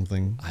Lord or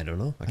something. I don't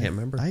know. I can't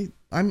remember.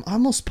 I'm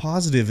almost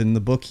positive in the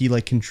book he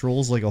like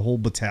controls like a whole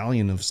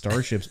battalion of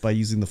starships by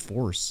using the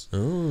Force.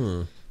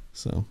 Oh.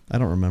 So I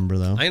don't remember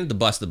though. I have to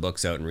bust the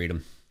books out and read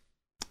them.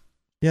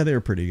 Yeah, they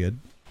were pretty good.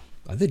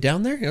 Are they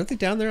down there? Aren't they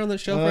down there on the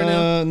shelf right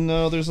now?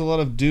 No, there's a lot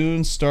of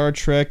Dune, Star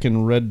Trek,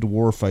 and Red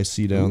Dwarf I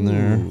see down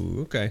there.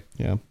 Okay.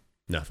 Yeah.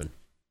 Nothing.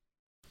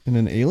 And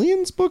an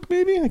Aliens book,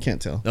 maybe? I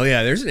can't tell. Oh,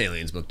 yeah, there's an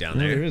Aliens book down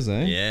there. There is,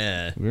 eh?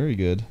 Yeah. Very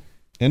good.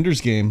 Ender's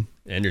Game.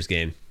 Ender's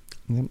Game.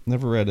 Yep,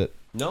 never read it.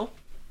 No?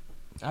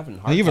 I haven't.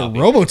 I have a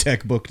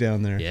Robotech book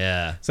down there.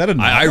 Yeah. Is that a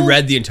novel? I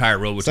read the entire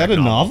Robotech. Is that a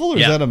novel or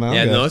is that a manga?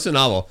 Yeah, no, it's a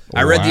novel.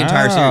 I read the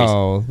entire series.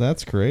 Wow,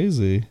 that's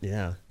crazy.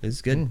 Yeah,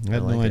 it's good. I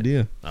had no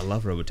idea. I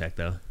love Robotech,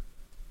 though.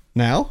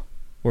 Now?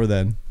 Or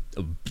then?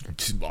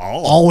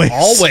 Always.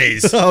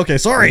 Always. Okay,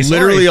 sorry.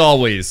 Literally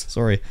always.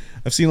 Sorry.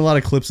 I've seen a lot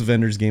of clips of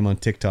Ender's Game on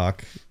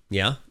TikTok.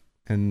 Yeah?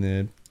 And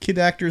the kid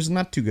actor's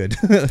not too good.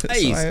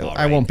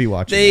 I won't be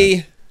watching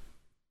that.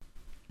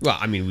 Well,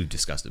 I mean, we've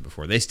discussed it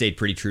before. They stayed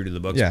pretty true to the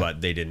books,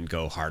 but they didn't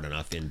go hard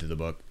enough into the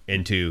book,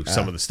 into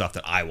some of the stuff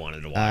that I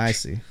wanted to watch. I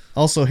see.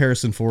 Also,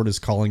 Harrison Ford is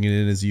calling it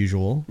in as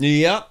usual.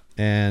 Yeah.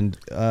 And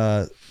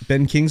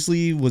Ben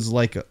Kingsley was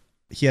like,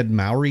 he had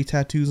Maori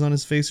tattoos on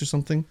his face or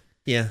something.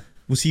 Yeah.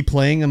 Was he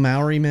playing a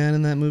Maori man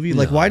in that movie?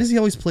 Like, why does he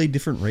always play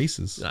different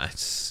races?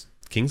 It's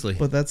Kingsley.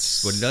 But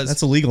that's what he does.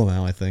 That's illegal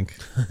now, I think.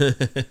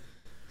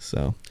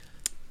 So,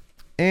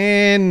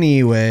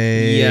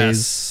 anyways.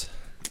 Yes.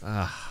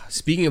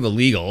 Speaking of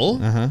illegal,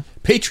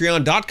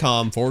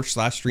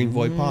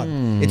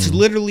 patreon.com/StreamVoidPod. It's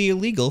literally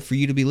illegal for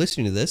you to be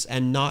listening to this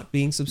and not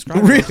being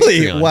subscribed.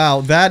 Really?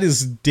 Wow, that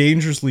is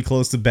dangerously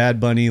close to Bad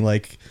Bunny.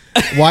 Like,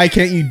 why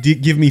can't you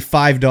give me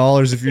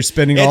 $5 if you're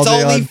spending all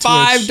day on Twitch? It's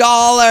only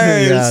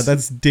 $5. Yeah,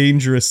 that's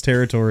dangerous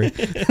territory.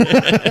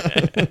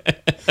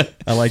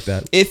 I like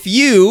that. If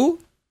you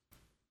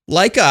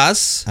like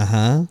us,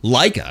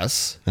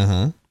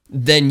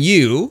 then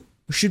you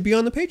should be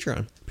on the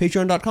Patreon.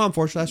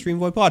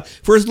 Patreon.com/StreamVoidPod.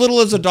 For as little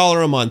as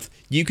 $1 a month,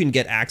 you can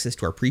get access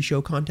to our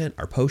pre-show content,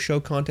 our post-show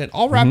content,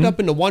 all wrapped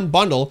up into one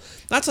bundle.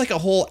 That's like a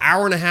whole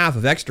hour and a half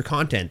of extra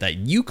content that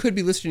you could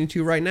be listening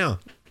to right now.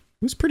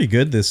 It was pretty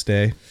good this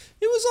day.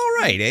 It was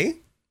all right, eh?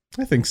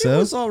 I think so. It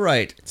was all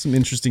right. Some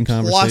interesting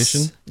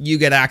conversation. Plus, you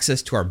get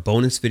access to our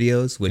bonus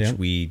videos, which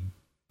we...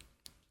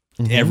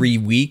 Every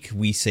week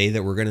we say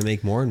that we're going to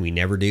make more and we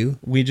never do.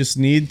 We just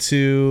need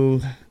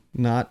to...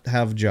 not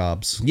have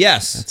jobs.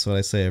 Yes. That's what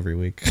I say every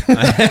week.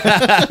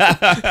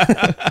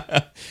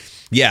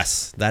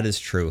 Yes, that is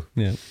true.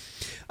 Yeah.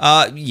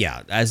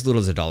 Yeah, as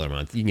little as $1 a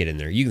month, you can get in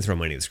there. You can throw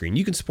money at the screen.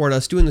 You can support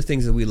us doing the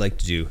things that we like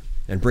to do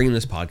and bringing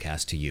this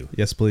podcast to you.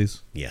 Yes,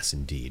 please. Yes,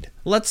 indeed.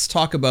 Let's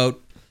talk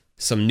about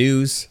some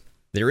news.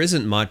 There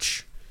isn't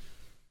much.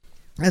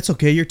 That's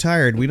okay. You're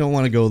tired. We don't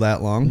want to go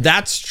that long.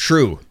 That's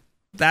true.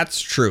 That's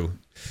true.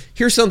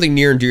 Here's something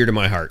near and dear to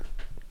my heart.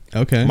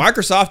 Okay.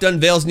 Microsoft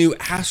unveils new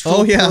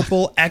Astral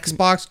Purple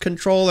Xbox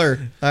controller.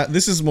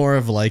 This is more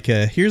of like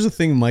here's a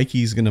thing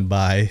Mikey's going to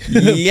buy.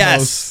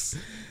 Yes.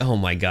 Oh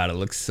my God, it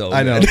looks so good.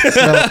 I know.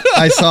 So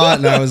I saw it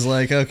and I was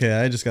like, okay,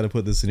 I just got to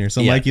put this in here.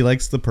 So Mikey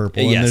likes the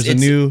purple and there's a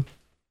new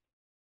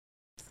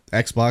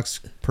Xbox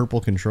purple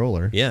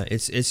controller. Yeah,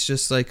 it's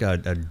just like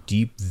a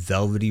deep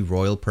velvety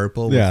royal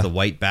purple with the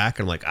white back.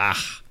 And I'm like,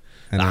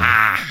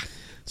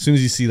 As soon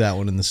as you see that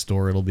one in the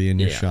store, it'll be in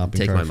your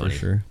shopping cart for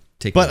sure.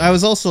 But I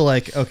was also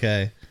like,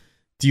 okay,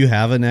 do you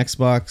have an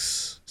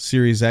Xbox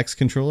Series X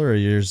controller or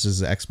yours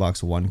is an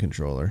Xbox One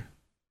controller?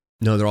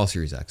 No, they're all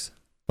Series X.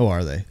 Oh,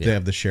 are they? Yeah. They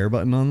have the share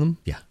button on them?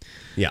 Yeah.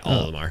 Yeah,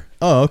 all of them are.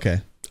 Oh, okay.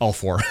 All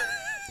 4.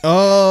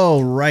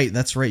 Oh, right.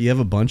 That's right. You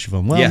have a bunch of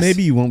them. Well,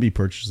 maybe you won't be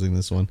purchasing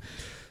this one.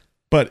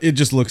 But it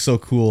just looks so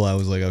cool. I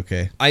was like,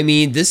 okay. I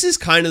mean, this is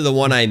kind of the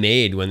one I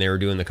made when they were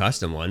doing the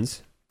custom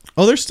ones.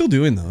 Oh, they're still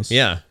doing those.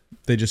 Yeah.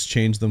 They just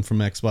changed them from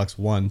Xbox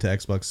One to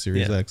Xbox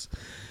Series X.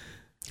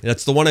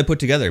 That's the one I put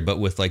together, but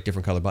with like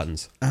different color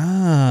buttons.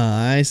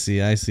 I see.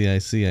 Yeah,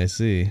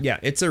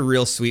 it's a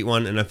real sweet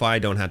one, and if I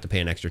don't have to pay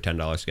an extra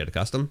 $10 to get a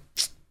custom,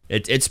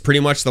 it's pretty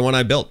much the one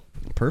I built.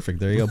 Perfect.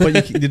 There you go.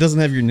 But it doesn't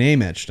have your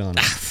name etched on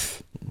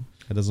it.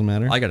 It doesn't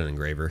matter. I got an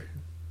engraver.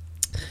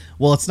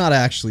 Well, it's not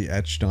actually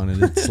etched on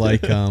it. It's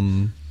like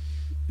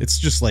it's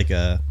just like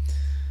a,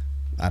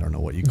 I don't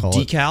know what you call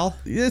decal? it. Decal?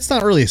 It's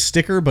not really a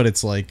sticker, but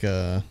it's like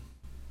how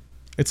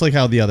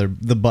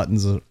the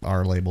buttons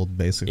are labeled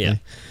basically. Yeah.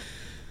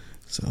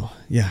 So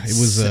yeah, it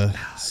was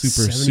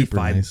super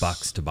nice.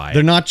 $75 to buy it.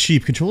 They're not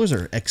cheap. Controllers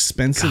are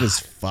expensive as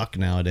fuck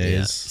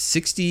nowadays.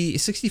 Yeah.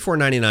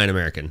 $64.99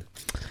 American.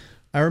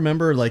 I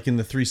remember like in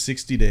the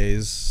 360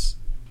 days,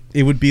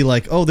 it would be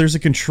like, oh, there's a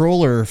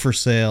controller for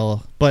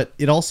sale, but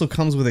it also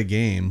comes with a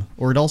game,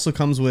 or it also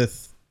comes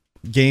with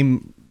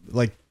game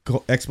like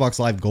Xbox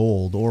Live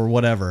Gold or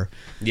whatever.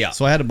 Yeah.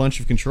 So I had a bunch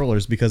of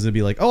controllers because it'd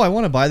be like, oh, I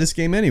want to buy this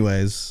game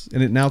anyways,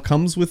 and it now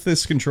comes with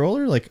this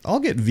controller. Like, I'll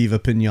get Viva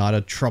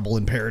Pinata Trouble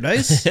in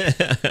Paradise.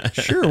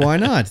 Sure, why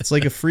not? It's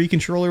like a free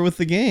controller with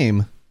the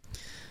game.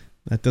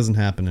 That doesn't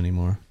happen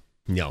anymore.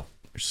 No.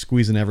 They're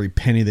squeezing every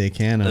penny they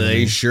can.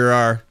 They sure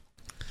are.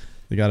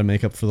 They got to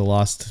make up for the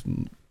lost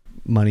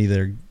money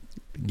they're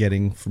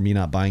getting for me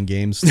not buying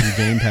games through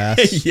Game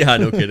Pass. Yeah,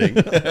 no kidding.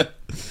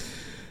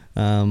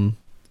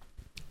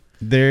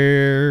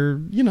 They're,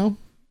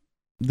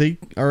 they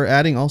are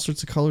adding all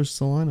sorts of colors to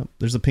the lineup.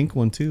 There's a pink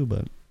one too,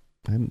 but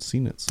I haven't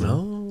seen it,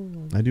 so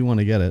I do want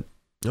to get it.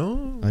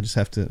 Oh. I just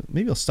have to.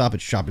 Maybe I'll stop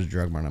at Shoppers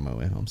Drug Mart on my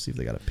way home, see if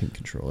they got a pink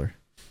controller.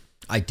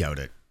 I doubt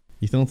it.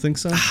 You don't think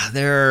so?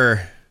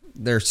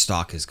 Their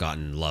stock has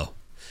gotten low.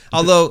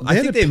 Although I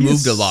think they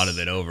moved a lot of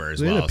it over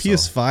as well. They had a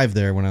PS5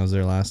 there when I was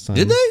there last time.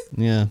 Did they?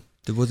 Yeah.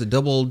 Was it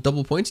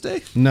double points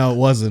day? No, it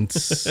wasn't.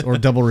 Or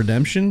double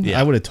redemption. Yeah.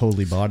 I would have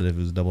totally bought it if it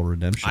was double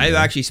redemption. I've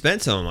actually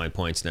spent some of my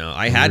points now.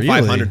 I had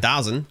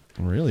 500,000.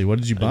 Really? What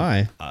did you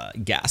buy?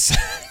 Gas.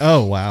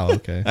 Oh wow.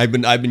 Okay. I've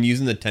been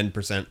using the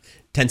 10%,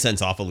 10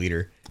 cents off a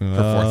liter for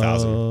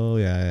 4,000. Oh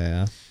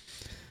yeah.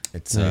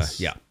 It's nice.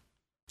 yeah.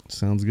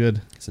 Sounds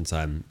good. Since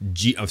I'm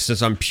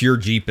pure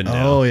Jeeping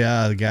now. Oh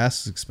yeah, the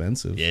gas is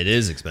expensive. It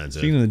is expensive.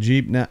 Speaking of the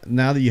Jeep,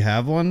 now that you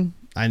have one,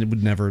 I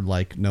would never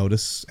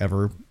notice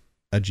ever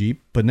a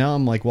Jeep, but now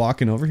I'm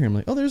walking over here. I'm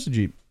like, oh, there's a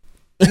Jeep.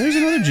 And there's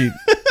another Jeep,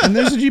 and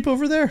there's a Jeep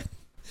over there.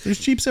 There's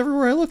Jeeps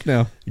everywhere I look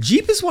now.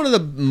 Jeep is one of the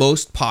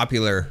most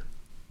popular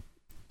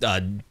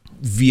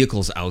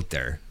vehicles out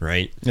there,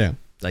 right? Yeah.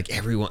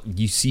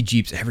 You see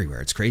Jeeps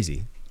everywhere. It's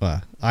crazy.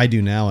 I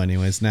do now,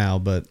 anyways.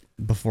 But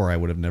before I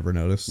would have never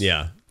noticed.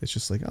 Yeah. It's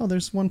just oh,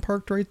 there's one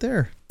parked right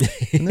there,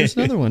 and there's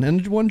another one,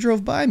 and one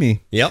drove by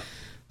me. Yep.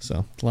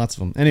 So lots of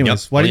them.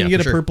 Anyways, why didn't you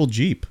get a purple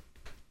Jeep?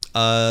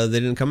 They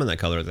didn't come in that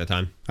color at that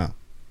time. Oh.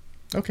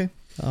 Okay.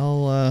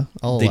 I'll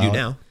They do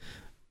now.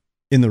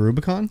 In the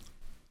Rubicon?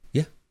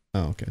 Yeah.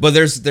 Oh, okay. But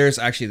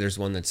there's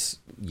one that's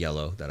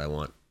yellow that I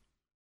want.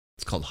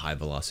 It's called High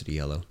Velocity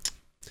Yellow.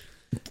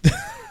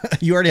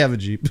 You already have a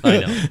Jeep. I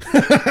know.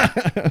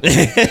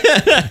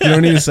 You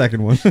don't need a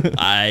second one.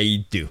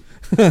 I do.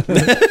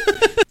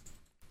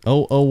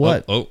 Oh,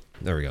 what? Oh,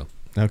 there we go.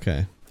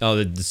 Okay.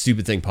 Oh, the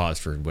stupid thing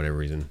paused for whatever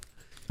reason.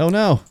 Oh,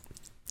 no.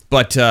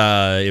 But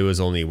it was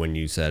only when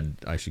you said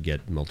I should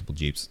get multiple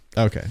Jeeps.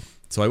 Okay.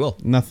 So I will.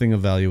 Nothing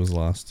of value was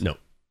lost. No.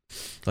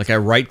 I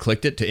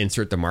right-clicked it to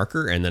insert the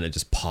marker, and then it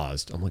just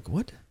paused. I'm like,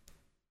 what?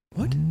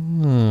 What?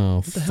 Oh,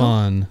 what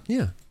fun.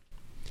 Yeah.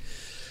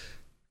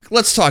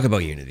 Let's talk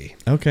about Unity.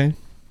 Okay.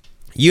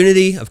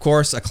 Unity, of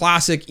course, a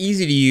classic,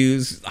 easy to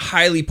use,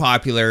 highly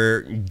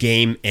popular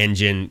game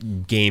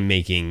engine,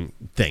 game-making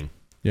thing.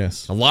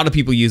 Yes. A lot of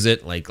people use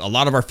it. A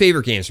lot of our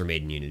favorite games are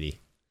made in Unity.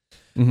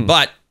 Mm-hmm.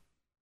 But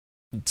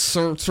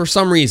for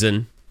some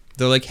reason,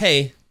 they're like,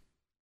 hey,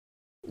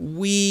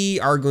 we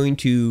are going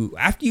to,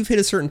 after you've hit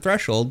a certain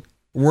threshold,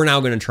 we're now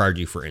going to charge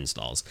you for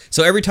installs.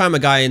 So every time a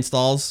guy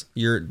installs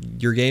your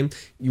game,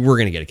 we're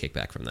going to get a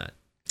kickback from that.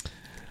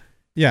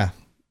 Yeah.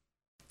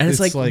 And it's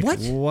like, what?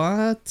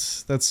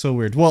 What? That's so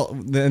weird. Well,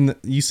 then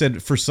you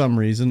said for some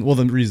reason. Well,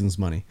 the reason's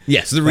money.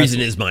 Yes, the reason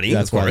is money.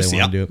 That's why they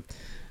want to do it.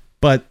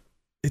 But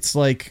it's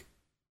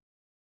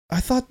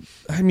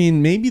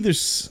maybe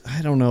there's,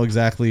 I don't know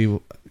exactly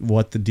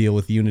what the deal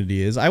with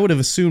Unity is. I would have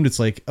assumed it's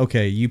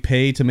okay, you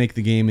pay to make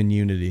the game in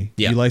Unity.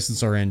 Yeah. You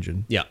license our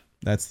engine. Yeah.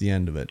 That's the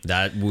end of it.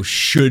 That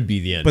should be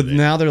the end of it. But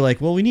now they're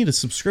well, we need a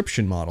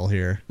subscription model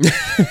here.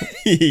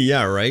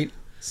 Yeah, right?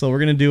 So we're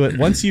going to do it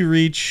once you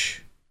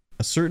reach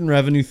a certain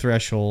revenue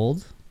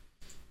threshold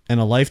and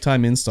a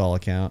lifetime install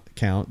count,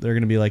 they're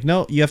going to be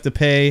no, you have to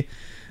pay.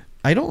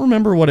 I don't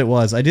remember what it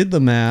was. I did the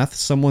math.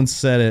 Someone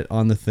said it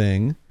on the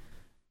thing.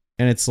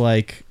 And it's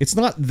it's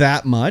not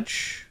that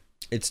much.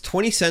 It's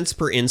 20 cents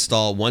per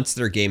install once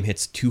their game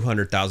hits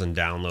 200,000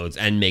 downloads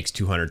and makes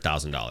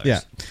 $200,000.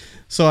 Yeah.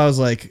 So I was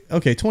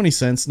okay, 20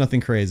 cents,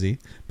 nothing crazy.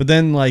 But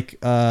then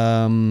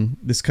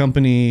this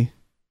company,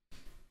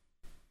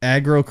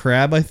 Aggro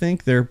Crab, I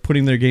think, they're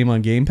putting their game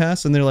on Game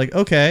Pass. And they're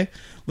okay,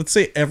 let's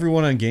say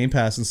everyone on Game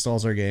Pass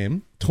installs our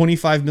game.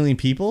 25 million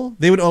people.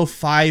 They would owe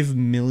 $5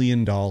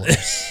 million.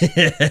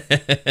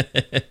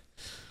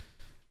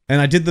 And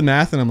I did the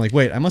math, and I'm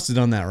wait, I must have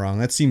done that wrong.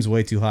 That seems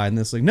way too high. And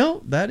it's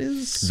no,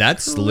 that's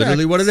correct.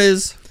 Literally what it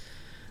is.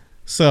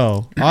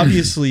 So,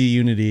 obviously,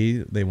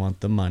 Unity, they want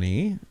the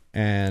money.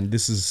 And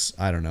this is,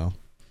 I don't know.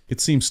 It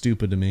seems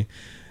stupid to me.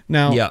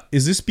 Now,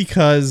 Is this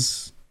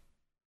because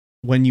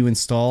when you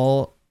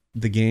install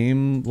the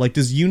game,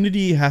 does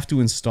Unity have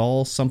to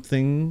install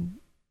something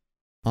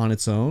on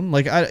its own?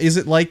 Is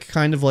it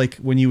kind of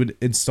when you would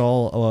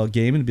install a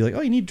game and be oh,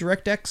 you need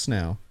DirectX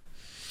now?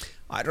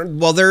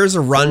 Well, there is a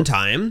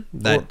runtime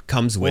that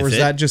comes with it. Or is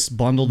that just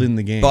bundled in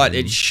the game? But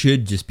it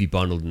should just be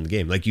bundled in the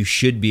game. You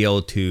should be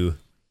able to.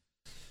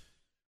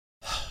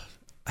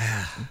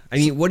 I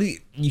mean,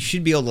 you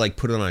should be able to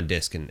put it on a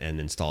disc and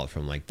install it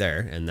from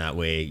there, and that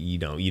way you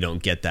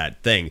don't get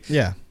that thing.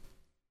 Yeah.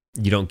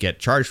 You don't get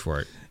charged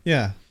for it.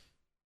 Yeah.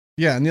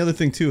 Yeah, and the other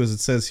thing too is it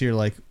says here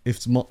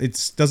if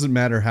it doesn't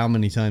matter how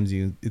many times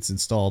it's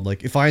installed.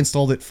 If I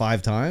installed it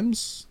 5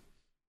 times,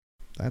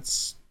 I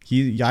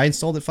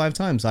installed it 5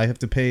 times. I have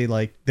to pay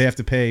they have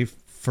to pay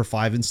for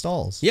 5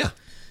 installs. Yeah.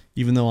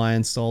 Even though I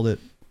installed it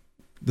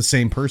the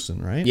same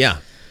person, right? Yeah.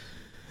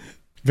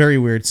 Very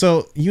weird.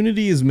 So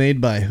Unity is made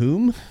by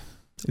whom?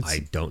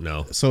 I don't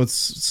know. So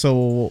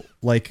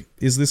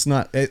is this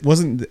not? It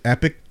wasn't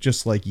Epic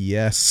just like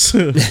yes,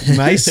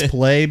 nice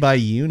play by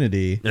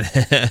Unity?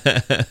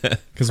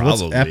 Because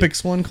what's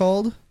Epic's one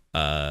called?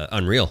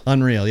 Unreal.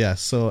 Unreal, yeah.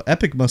 So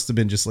Epic must have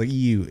been just like,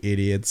 you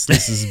idiots,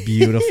 this is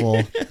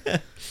beautiful.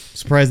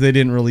 Surprised they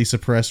didn't release a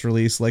press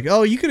release like,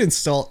 oh, you can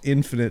install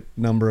infinite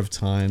number of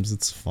times.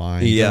 It's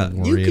fine. Yeah, don't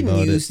worry you can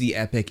about use it. the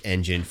Epic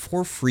engine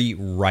for free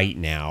right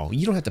now.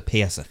 You don't have to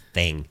pay us a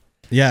thing.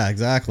 Yeah,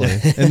 exactly.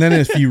 And then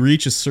if you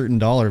reach a certain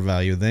dollar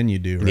value, then you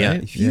do, right?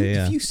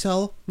 Yeah, if you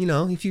sell,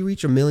 if you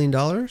reach $1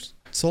 million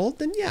sold,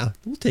 then yeah,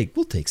 we'll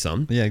take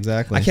some. Yeah,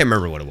 exactly. I can't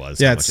remember what it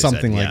was. Yeah, it's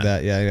something like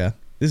that. Yeah.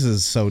 This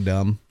is so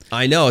dumb.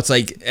 I know. It's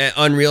like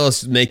Unreal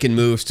is making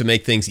moves to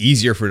make things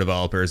easier for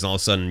developers, and all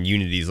of a sudden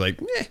Unity's like,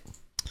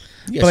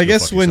 But I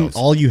guess when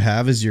all you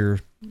have is your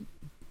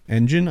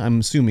engine, I'm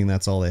assuming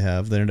that's all they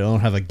have. They don't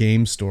have a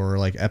game store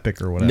like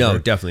Epic or whatever. No,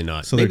 definitely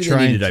not. So Maybe they're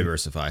trying to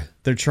diversify.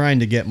 They're trying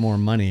to get more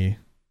money.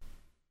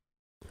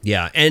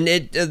 Yeah, and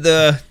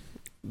the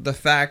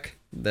fact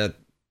that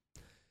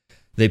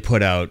they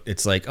put out,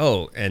 it's like,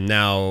 oh, and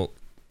now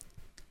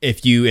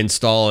if you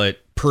install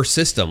it per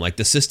system, like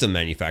the system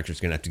manufacturer's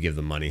gonna have to give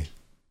them money.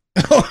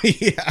 Oh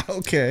yeah,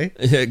 okay.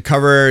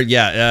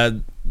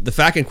 The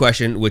fact in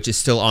question, which is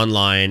still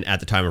online at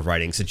the time of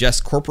writing,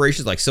 suggests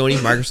corporations like Sony,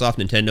 Microsoft,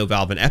 Nintendo,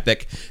 Valve, and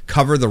Epic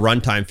cover the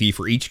runtime fee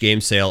for each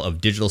game sale of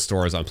digital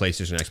stores on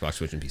PlayStation, Xbox,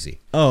 Switch, and PC.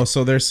 Oh,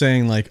 so they're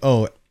saying like,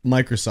 oh,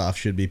 Microsoft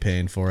should be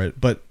paying for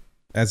it, but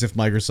as if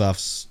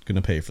Microsoft's going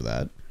to pay for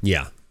that.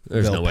 Yeah.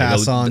 There's They'll no way.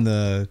 pass on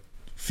the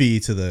fee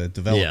to the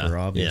developer,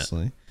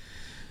 obviously.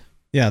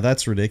 Yeah,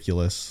 that's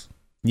ridiculous.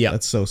 Yeah.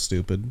 That's so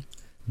stupid.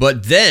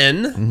 But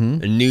then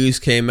news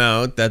came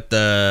out that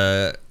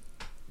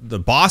the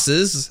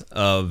bosses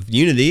of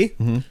Unity,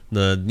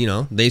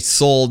 they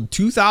sold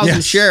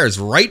 2,000 shares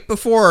right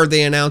before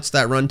they announced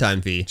that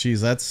runtime fee.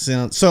 Jeez, that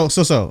sounds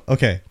so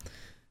okay.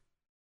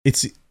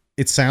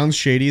 It sounds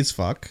shady as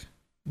fuck,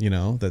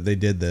 that they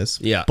did this.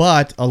 Yeah.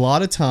 But a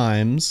lot of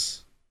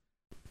times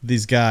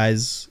these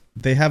guys,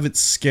 they have it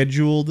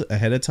scheduled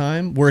ahead of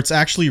time where it's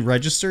actually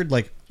registered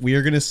like we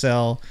are going to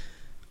sell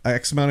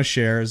X amount of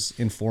shares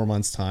in 4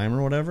 months' time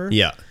or whatever.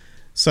 Yeah.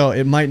 So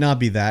it might not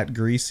be that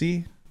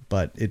greasy,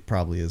 but it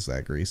probably is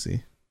that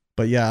greasy.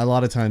 But yeah, a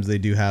lot of times they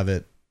do have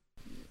it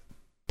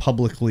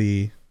public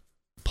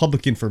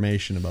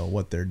information about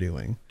what they're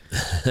doing.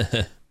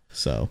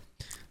 So,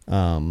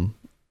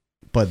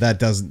 but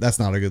that's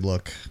not a good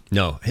look.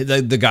 No,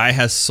 the guy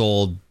has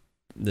sold,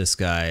 this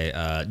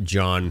guy,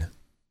 John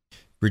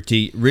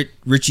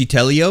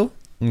Riccitello,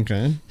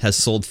 okay, has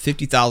sold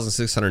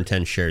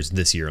 50,610 shares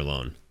this year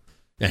alone.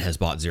 And has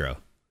bought 0.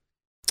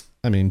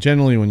 I mean,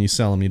 generally when you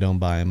sell them, you don't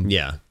buy them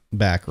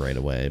back right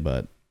away,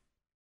 but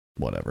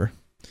whatever.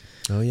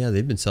 Oh, yeah.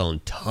 They've been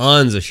selling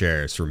tons of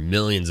shares for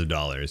millions of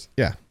dollars.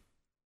 Yeah.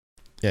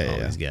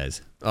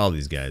 All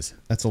these guys.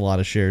 That's a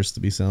lot of shares to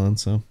be selling,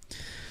 so.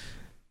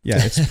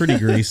 Yeah, it's pretty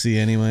greasy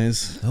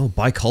anyways. Oh,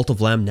 buy Cult of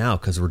Lamb now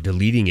because we're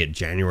deleting it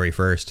January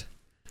 1st.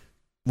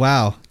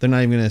 Wow. They're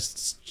not even going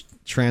to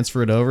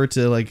transfer it over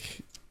to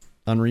like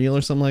Unreal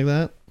or something like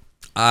that?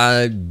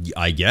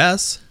 I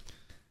guess.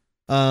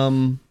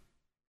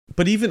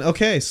 But even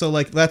okay, so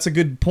like that's a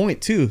good point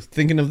too.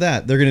 Thinking of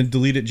that, they're gonna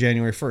delete it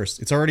January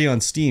 1st. It's already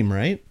on Steam,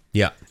 right?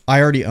 Yeah.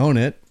 I already own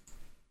it.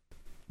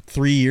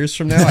 3 years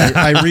from now,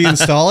 I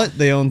reinstall it.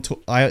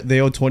 They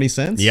owe 20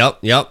 cents.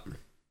 Yep.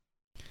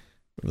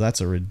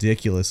 That's a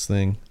ridiculous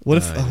thing. What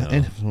if?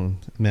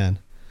 Man.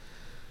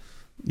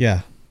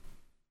 Yeah.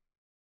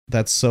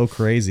 That's so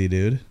crazy,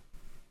 dude.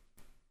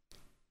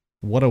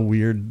 What a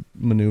weird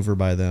maneuver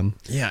by them.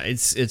 Yeah,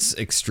 it's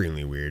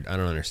extremely weird. I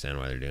don't understand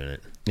why they're doing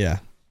it. Yeah.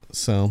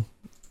 So,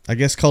 I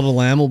guess Cult of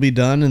Lamb will be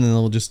done, and then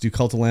they'll just do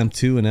Cult of Lamb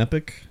 2 in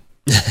Epic.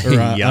 Or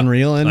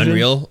Unreal Engine.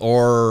 Unreal,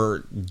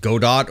 or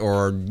Godot,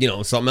 or,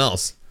 something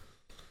else.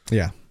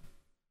 Yeah.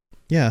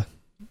 Yeah.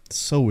 It's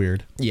so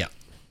weird. Yeah.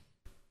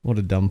 What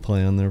a dumb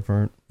play on their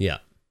part. Yeah.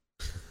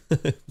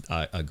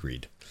 I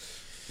agreed.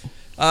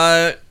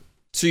 So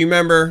you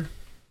remember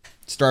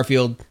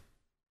Starfield?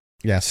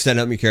 Yes. Set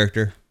up your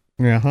character.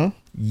 Uh-huh.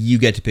 You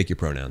get to pick your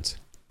pronouns.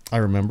 I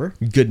remember.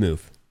 Good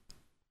move.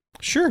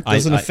 Sure.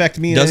 Doesn't affect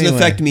me. Doesn't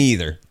affect me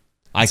either.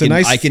 I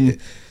can.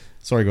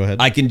 Sorry, go ahead.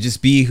 I can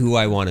just be who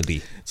I want to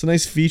be. It's a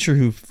nice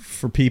feature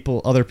for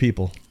other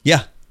people.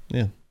 Yeah.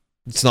 Yeah.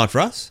 It's not for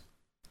us.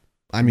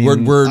 I mean,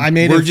 I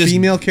made a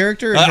female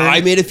character. I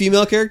made a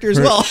female character as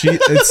well.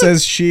 It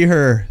says she,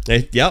 her.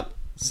 Yep.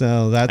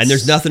 So that's. And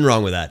there's nothing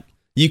wrong with that.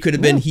 You could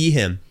have been he,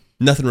 him.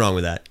 Nothing wrong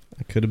with that.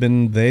 It could have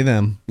been they,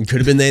 them. It could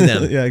have been they,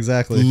 them. Yeah,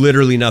 exactly.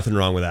 Literally nothing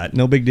wrong with that.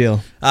 No big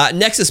deal.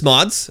 Nexus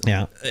mods.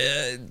 Yeah.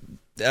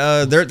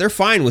 They're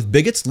fine with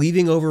bigots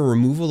leaving over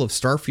removal of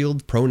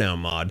Starfield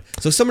pronoun mod.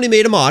 So somebody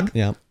made a mod.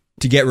 Yeah.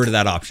 To get rid of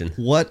that option.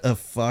 What a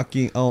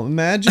fucking... Oh,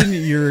 imagine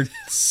you're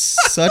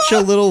such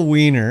a little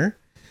wiener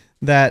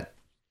that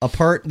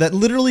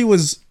literally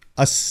was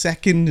a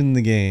second in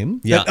the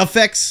game. Yeah. That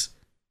affects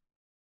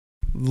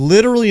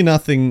Literally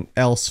nothing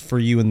else for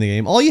you in the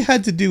game. All you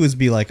had to do is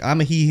be like,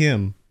 I'm a he,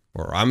 him.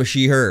 Or I'm a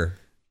she, her.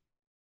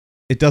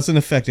 It doesn't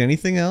affect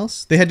anything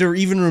else. They had to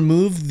even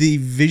remove the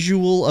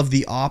visual of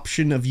the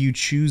option of you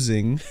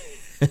choosing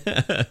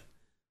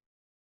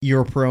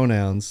your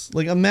pronouns.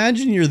 Like,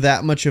 imagine you're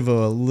that much of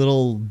a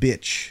little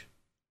bitch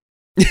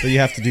that you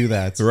have to do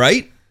that.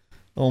 Right?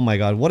 Oh my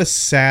God, what a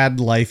sad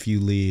life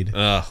you lead.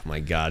 Oh my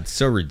God,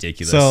 so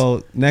ridiculous.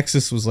 So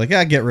Nexus was like,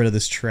 get rid of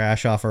this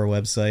trash off our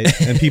website.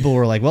 And people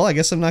were like, well, I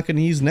guess I'm not going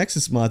to use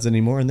Nexus mods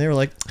anymore. And they were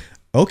like,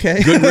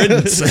 okay. Good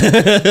riddance.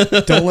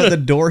 Don't let the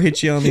door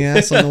hit you on the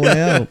ass on the way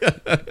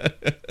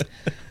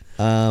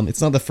out.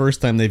 It's not the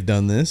first time they've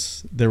done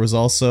this. There was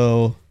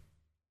also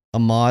a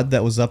mod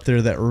that was up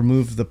there that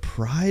removed the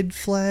pride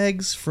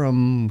flags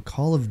from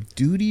Call of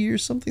Duty or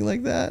something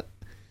like that.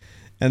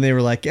 And they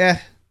were like,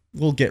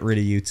 we'll get rid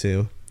of you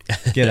too.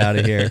 Get out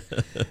of here.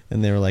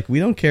 And they were like, we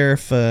don't care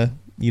if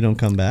you don't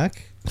come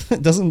back.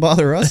 It doesn't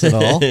bother us at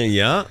all.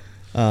 Yeah.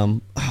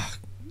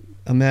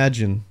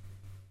 Imagine.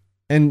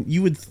 And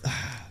you would,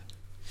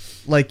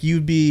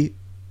 you'd be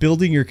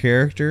building your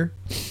character.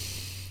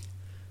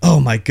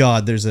 Oh my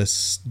God, there's a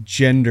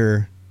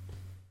gender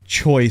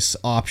choice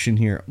option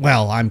here.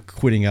 Well, I'm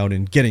quitting out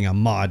and getting a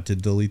mod to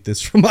delete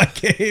this from my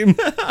game.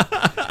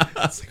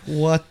 It's like,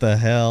 what the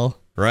hell?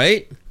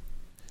 Right?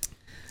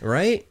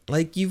 Right?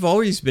 Like, you've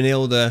always been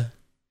able to...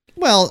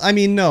 Well, I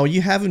mean, no,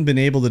 you haven't been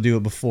able to do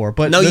it before.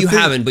 But no, you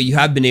haven't, but you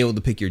have been able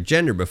to pick your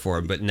gender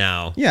before, but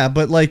now... Yeah,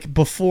 but like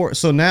before...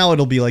 So now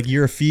it'll be like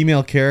you're a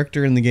female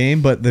character in the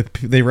game, but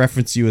they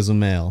reference you as a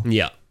male.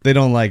 Yeah. They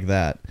don't like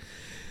that.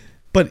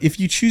 But if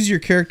you choose your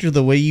character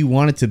the way you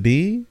want it to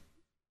be,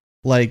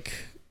 like...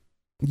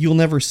 You'll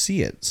never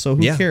see it, so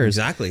who cares?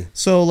 Exactly.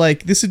 So,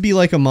 like, this would be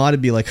like a mod.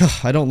 It'd be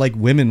like, I don't like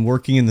women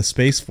working in the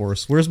Space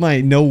Force. Where's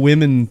my no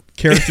women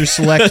character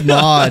select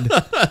mod?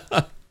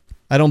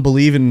 I don't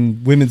believe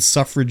in women's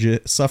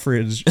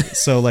suffrage.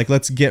 So, like,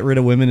 let's get rid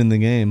of women in the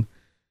game.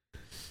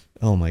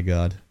 Oh my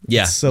God.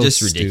 Yeah, it's so just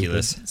stupid.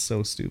 ridiculous. It's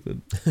so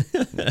stupid.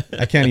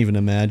 I can't even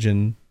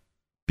imagine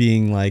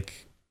being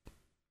like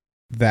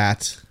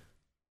that,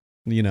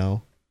 you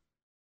know.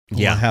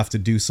 Yeah, I have to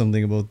do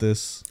something about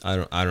this. I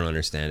don't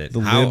understand it. The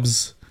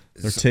libs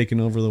are taking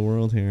over the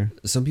world here.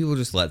 Some people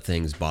just let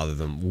things bother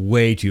them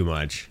way too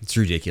much. It's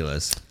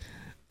ridiculous.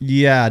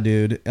 Yeah,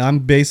 dude. I'm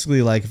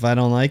basically like, if I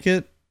don't like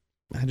it,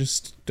 I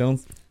just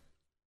don't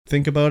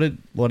think about it,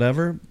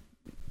 whatever.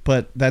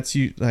 But that's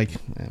you, like,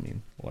 I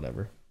mean,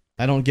 whatever.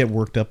 I don't get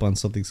worked up on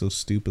something so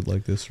stupid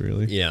like this,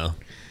 really. Yeah.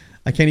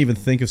 I can't even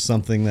think of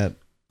something that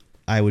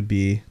I would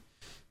be...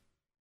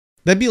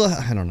 That'd be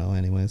like, I don't know,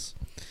 anyways.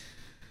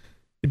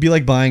 It'd be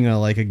like buying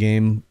a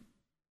game,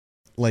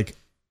 like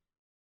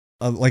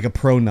a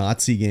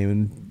pro-Nazi game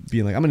and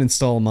being like, I'm gonna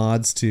install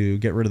mods to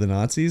get rid of the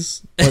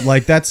Nazis. But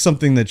like that's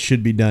something that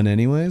should be done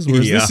anyways.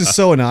 Whereas this is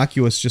so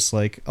innocuous, just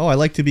like, oh, I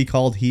like to be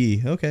called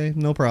he. Okay,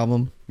 no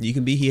problem. You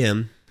can be he,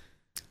 him.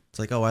 It's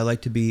like, oh, I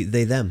like to be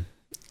they, them.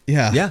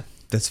 Yeah. Yeah,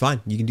 that's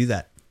fine. You can do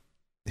that.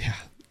 Yeah.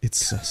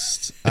 It's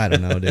just, I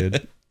don't know,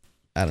 dude.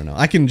 I don't know.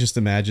 I can just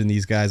imagine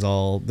these guys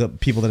the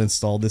people that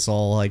installed this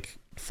all like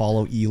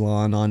follow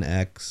Elon on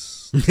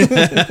X.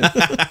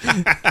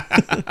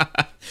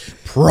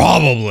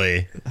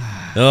 Probably.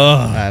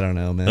 I don't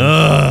know,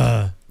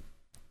 man.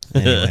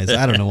 Anyways,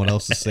 I don't know what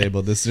else to say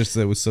about this. Just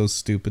that it was so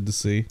stupid to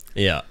see.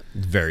 Yeah,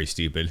 very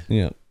stupid.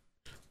 Yeah.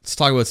 Let's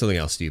talk about something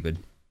else stupid.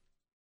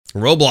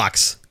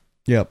 Roblox.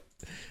 Yep.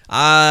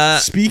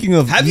 Speaking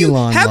of have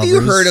Elon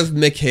you heard of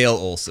Mikhail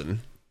Olsen,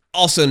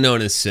 also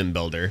known as Sim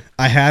Builder?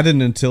 I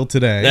hadn't until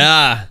today.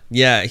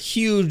 Yeah,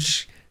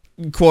 huge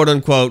quote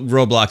unquote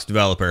Roblox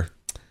developer.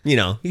 You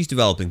know, he's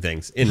developing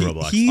things in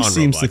Roblox. He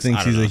seems to think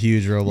he's a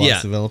huge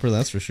Roblox developer,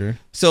 that's for sure.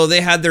 So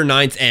they had their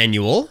 9th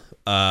annual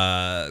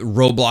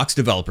Roblox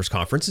Developers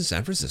Conference in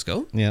San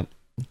Francisco. Yep.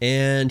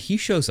 And he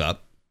shows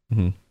up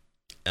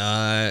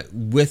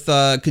with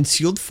a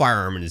concealed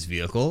firearm in his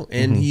vehicle,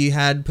 and he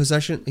had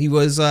possession. He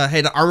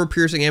had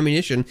armor-piercing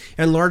ammunition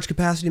and large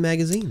capacity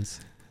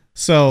magazines.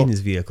 In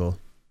his vehicle.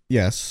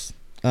 Yes.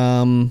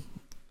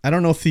 I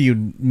don't know if he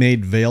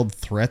made veiled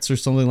threats or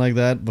something like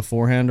that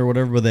beforehand or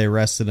whatever, but they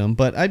arrested him.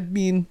 But I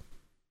mean,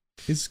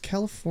 is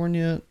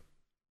California?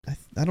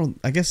 I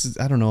don't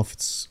know if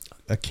it's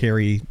a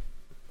carry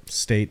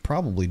state.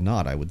 Probably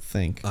not. I would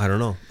think. I don't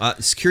know.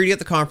 Security at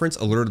the conference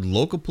alerted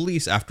local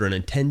police after an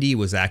attendee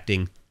was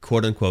acting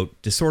 "quote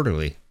unquote"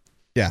 disorderly.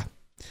 Yeah.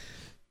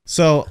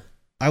 So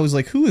I was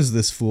like, "Who is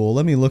this fool?"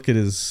 Let me look at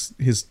his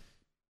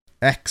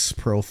X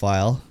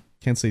profile.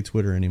 Can't say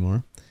Twitter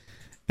anymore.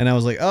 And I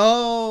was like,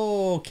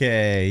 oh,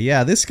 okay.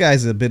 Yeah, this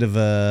guy's a bit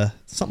of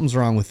something's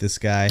wrong with this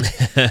guy.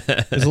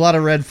 There's a lot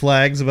of red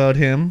flags about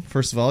him.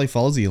 First of all, he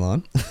follows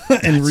Elon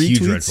and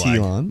retweets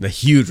Elon. A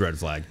huge red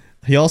flag.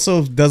 He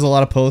also does a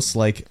lot of posts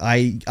like,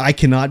 I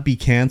cannot be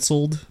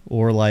canceled,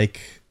 or like,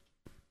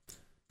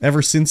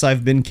 ever since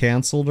I've been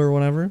canceled or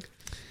whatever.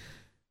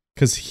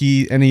 Because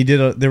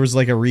there was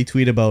like a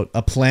retweet about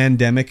a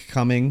plandemic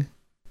coming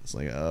It's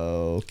like,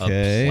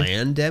 okay. A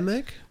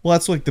pandemic? Well,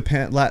 that's like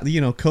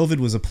COVID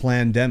was a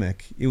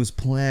pandemic. It was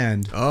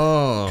planned.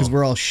 Oh. Because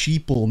we're all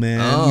sheeple, man.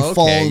 Oh, you okay.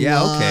 fall in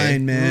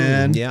line,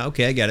 man. Yeah,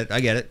 okay, I get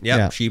it.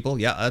 Yeah, sheeple.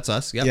 Yeah, that's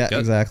us. Yep, yeah, good.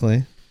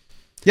 Exactly.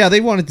 Yeah,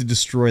 they wanted to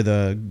destroy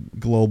the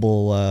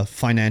global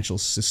financial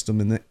system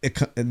and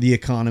the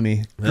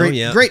economy.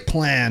 Great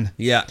plan.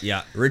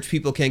 Yeah. Rich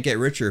people can't get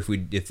richer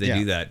if they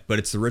do that. But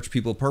it's the rich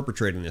people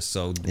perpetrating this.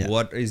 So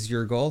what is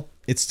your goal?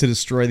 It's to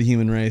destroy the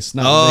human race.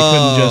 No, they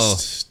couldn't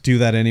just do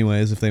that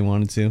anyways if they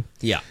wanted to.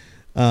 Yeah.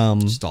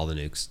 Just all the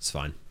nukes. It's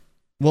fine.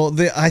 Well,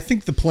 I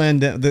think the plan,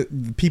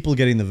 the people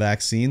getting the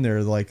vaccine,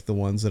 they're like the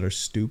ones that are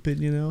stupid,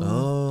 you know?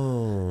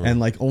 Oh. And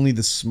like only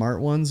the smart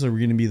ones are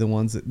going to be the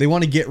ones that they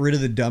want to get rid of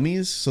the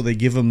dummies. So they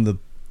give them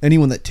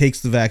anyone that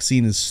takes the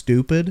vaccine is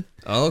stupid.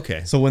 Oh,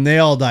 okay. So when they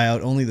all die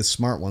out, only the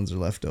smart ones are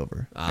left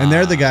over. And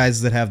they're the guys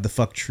that have the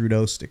fuck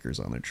Trudeau stickers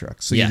on their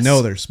trucks. So you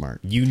know they're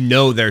smart. You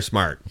know they're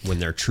smart when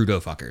they're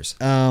Trudeau fuckers.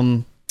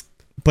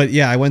 But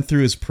yeah, I went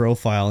through his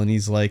profile and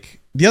he's like,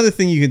 the other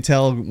thing you can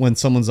tell when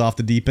someone's off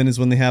the deep end is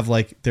when they have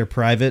like their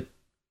private,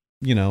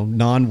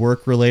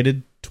 non-work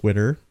related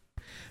Twitter,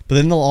 but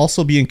then they'll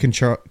also be in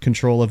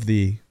control of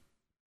the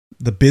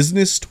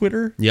business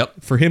Twitter.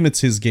 Yep. For him, it's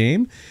his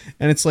game.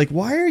 And it's like,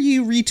 why are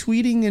you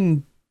retweeting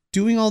and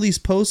doing all these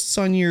posts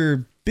on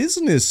your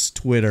business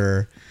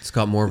Twitter? It's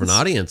got more of an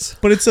audience.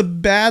 But it's a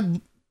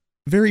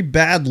very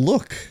bad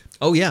look.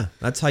 Oh yeah.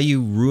 That's how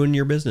you ruin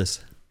your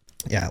business.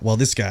 Yeah, well,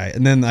 this guy,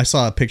 and then I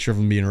saw a picture of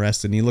him being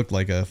arrested, and he looked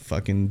like a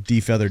fucking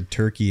defeathered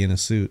turkey in a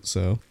suit.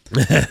 So,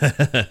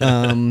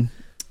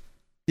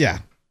 yeah,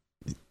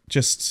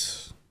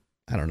 just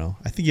I don't know.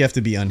 I think you have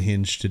to be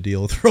unhinged to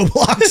deal with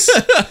Roblox.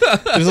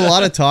 There's a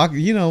lot of talk.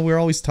 We're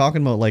always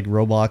talking about like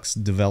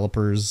Roblox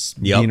developers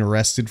being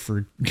arrested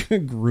for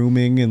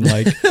grooming and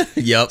like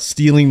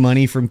stealing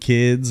money from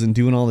kids and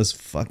doing all this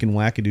fucking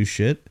wackadoo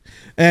shit.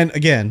 And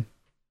again,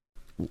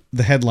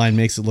 the headline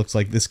makes it look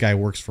like this guy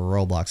works for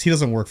Roblox. He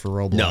doesn't work for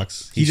Roblox.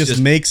 No, he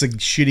just makes a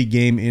shitty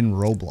game in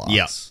Roblox.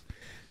 Yeah.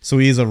 So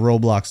he is a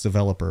Roblox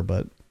developer,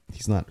 but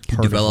he's not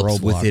part of Roblox. He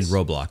develops within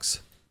Roblox.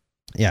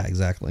 Yeah,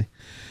 exactly.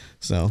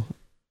 So,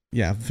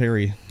 yeah,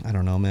 I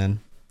don't know,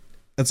 man.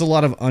 That's a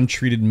lot of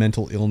untreated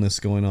mental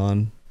illness going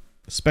on,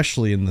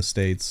 especially in the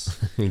States.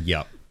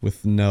 Yep.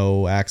 With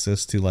no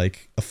access to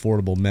like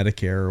affordable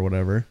Medicare or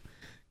whatever.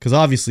 Because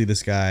obviously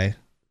this guy,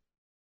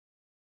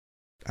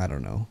 I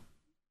don't know,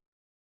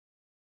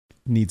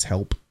 needs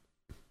help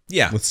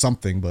with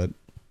something, but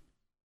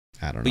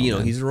I don't know.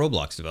 But he's a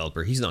Roblox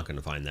developer. He's not going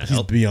to find that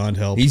help. He's beyond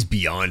help. He's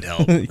beyond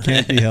help. He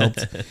can't be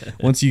helped.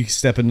 Once you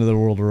step into the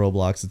world of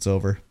Roblox, it's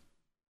over.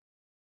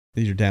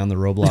 You're down the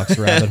Roblox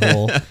rabbit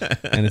hole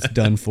and it's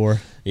done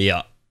for.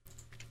 Yeah.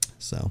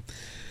 So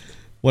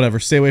whatever,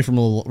 stay away from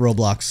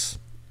Roblox.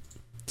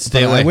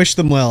 Stay away. I wish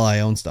them well. I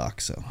own stock,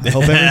 so I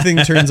hope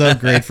everything turns out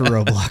great for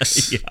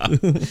Roblox.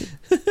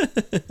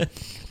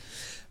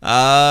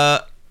 Yeah.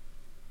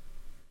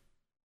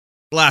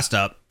 Last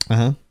up.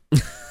 The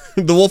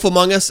Wolf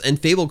Among Us and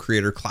Fable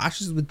creator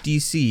clashes with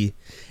DC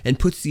and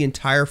puts the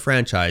entire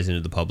franchise into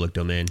the public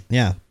domain.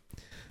 Yeah.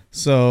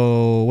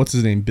 So, what's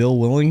his name? Bill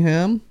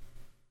Willingham?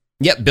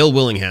 Yep, Bill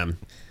Willingham.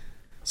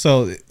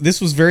 So,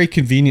 this was very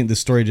convenient. This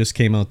story just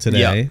came out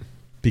today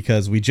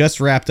because we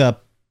just wrapped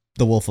up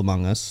The Wolf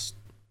Among Us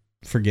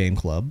for Game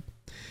Club.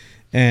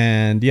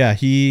 And yeah,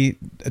 he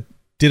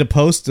did a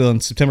post on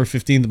September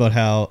 15th about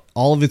how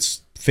all of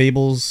its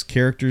Fables,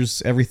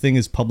 characters, everything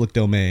is public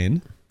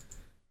domain.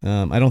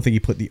 I don't think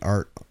he put the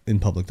art in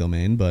public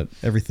domain, but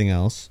everything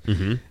else.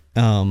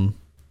 Mm-hmm.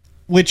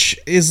 Which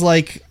is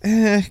like,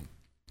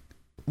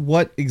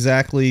 what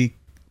exactly?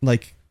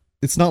 Like,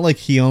 it's not like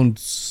he owned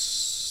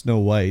Snow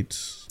White.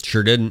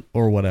 Sure didn't.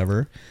 Or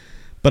whatever.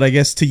 But I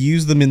guess to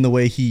use them in the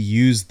way he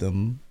used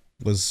them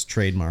was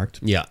trademarked.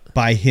 Yeah.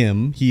 By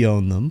him. He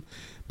owned them.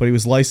 But he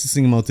was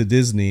licensing them out to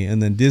Disney,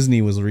 and then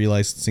Disney was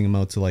relicensing them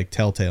out to like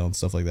Telltale and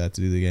stuff like that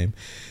to do the game.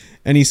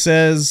 And he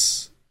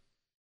says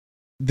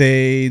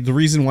the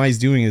reason why he's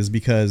doing it is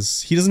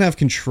because he doesn't have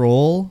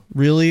control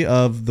really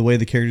of the way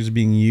the characters are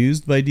being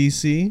used by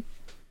DC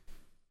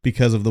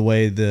because of the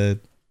way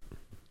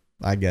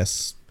I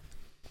guess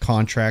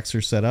contracts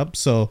are set up.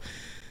 So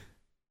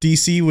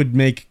DC would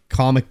make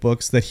comic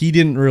books that he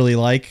didn't really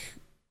like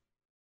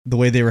the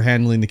way they were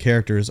handling the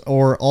characters,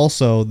 or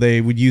also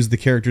they would use the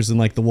characters in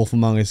like the Wolf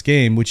Among Us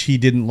game, which he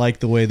didn't like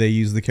the way they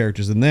used the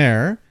characters in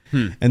there.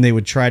 And they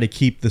would try to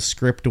keep the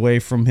script away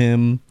from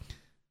him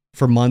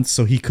for months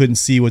so he couldn't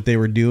see what they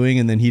were doing,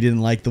 and then he didn't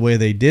like the way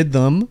they did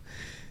them.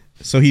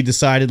 So he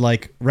decided,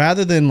 like,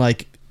 rather than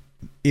like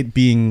it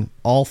being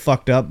all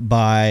fucked up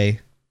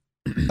by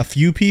a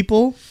few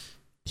people,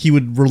 he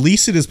would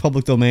release it as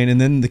public domain,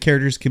 and then the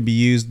characters could be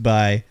used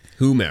by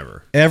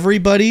whomever,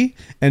 everybody,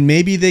 and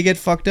maybe they get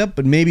fucked up,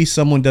 but maybe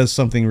someone does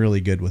something really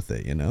good with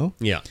it,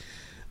 Yeah.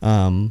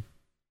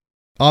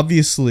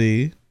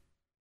 Obviously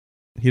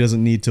he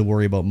doesn't need to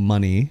worry about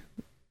money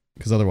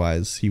because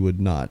otherwise he would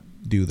not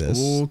do this.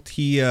 Well,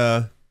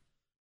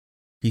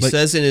 He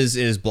says in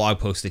his blog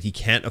post that he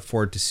can't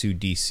afford to sue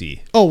DC.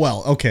 Oh,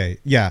 well, okay.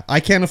 Yeah, I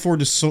can't afford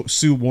to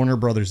sue Warner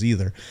Brothers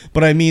either.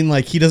 But I mean,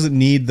 like, he doesn't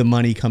need the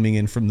money coming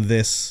in from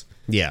this.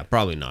 Yeah,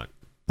 probably not.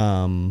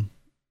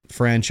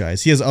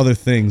 Franchise. He has other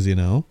things, you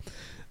know.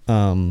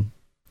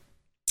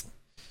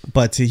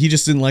 But he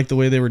just didn't like the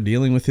way they were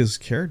dealing with his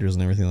characters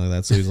and everything like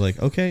that. So he's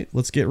like, okay,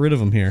 let's get rid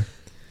of him here.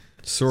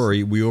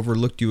 Sorry, we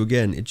overlooked you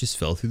again. It just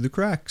fell through the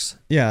cracks.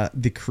 Yeah,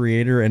 the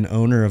creator and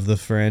owner of the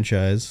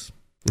franchise.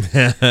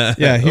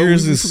 Yeah,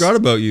 here's we forgot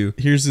about you.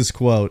 Here's this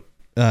quote.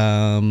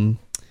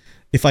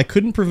 If I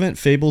couldn't prevent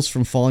Fables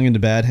from falling into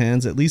bad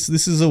hands, at least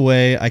this is a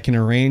way I can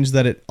arrange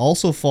that it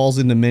also falls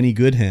into many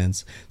good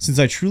hands. Since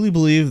I truly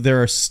believe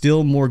there are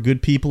still more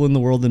good people in the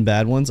world than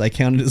bad ones, I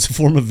count it as a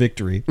form of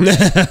victory.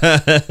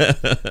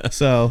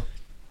 So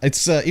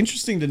it's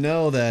interesting to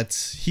know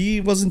that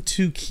he wasn't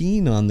too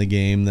keen on the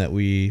game that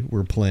we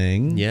were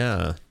playing.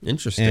 Yeah,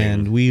 interesting.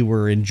 And we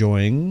were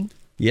enjoying.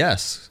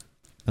 Yes,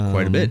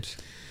 quite a bit.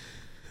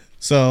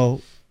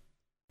 So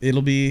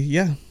it'll be,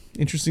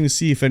 interesting to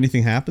see if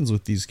anything happens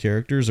with these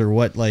characters or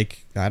what,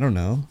 like, I don't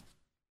know,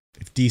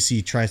 if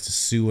DC tries to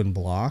sue and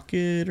block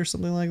it or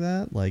something like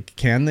that. Like,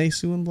 can they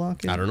sue and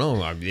block it? I don't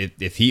know.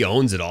 If he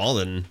owns it all,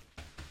 then...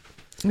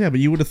 Yeah, but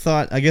you would have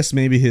thought, I guess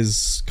maybe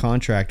his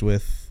contract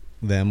with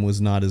them was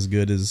not as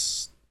good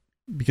as...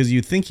 Because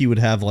you'd think he would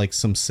have, like,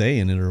 some say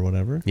in it or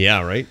whatever.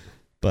 Yeah, right?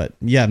 But,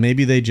 yeah,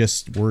 maybe they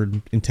just were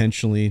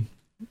intentionally...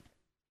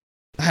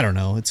 I don't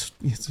know. It's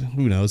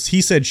who knows?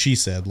 He said, she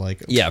said,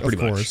 like, yeah, of pretty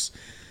course.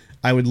 Much.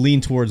 I would lean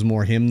towards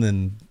more him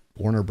than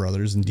Warner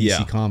Brothers and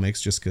DC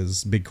Comics just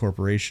because big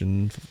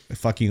corporation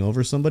fucking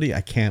over somebody.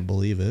 I can't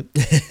believe it.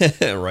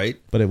 Right.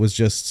 But it was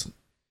just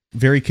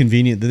very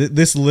convenient.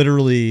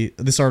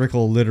 This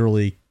article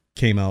literally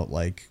came out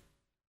like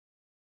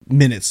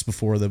minutes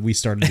before that we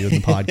started doing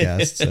the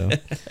podcast. So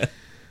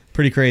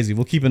pretty crazy.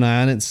 We'll keep an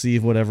eye on it and see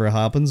if whatever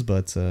happens,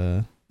 but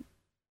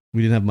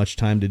we didn't have much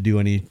time to do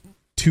any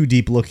too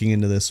deep looking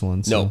into this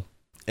one. So. No.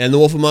 And The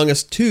Wolf Among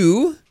Us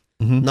 2...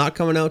 not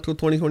coming out till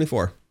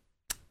 2024.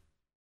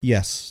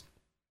 Yes.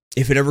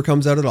 If it ever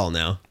comes out at all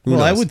now. Who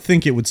knows? I would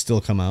think it would still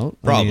come out.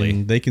 Probably. I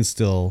mean, they can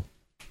still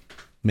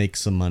make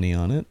some money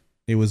on it.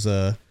 It was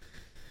a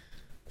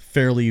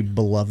fairly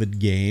beloved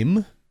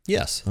game.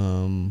 Yes.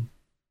 And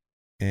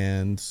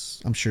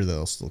I'm sure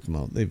they'll still come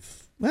out.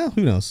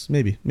 Who knows?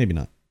 Maybe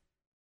not.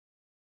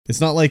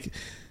 It's not like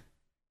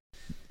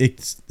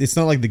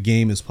the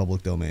game is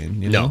public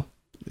domain, you know? No.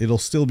 It'll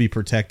still be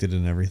protected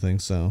and everything,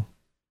 so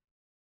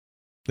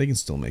they can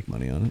still make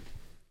money on it.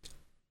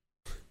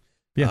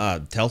 Yeah.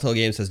 Telltale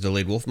Games has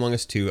delayed Wolf Among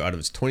Us 2 out of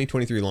its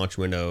 2023 launch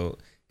window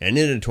and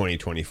into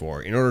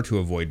 2024 in order to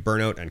avoid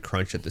burnout and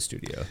crunch at the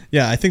studio.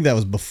 Yeah, I think that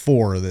was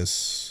before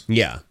this.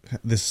 Yeah.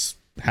 This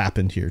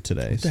happened here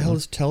today. What the hell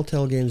is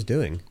Telltale Games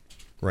doing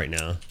right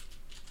now?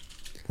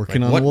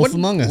 Working on Wolf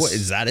Among Us.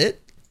 Is that it?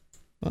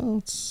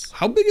 Well,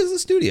 how big is the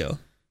studio?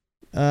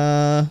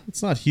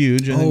 It's not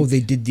huge.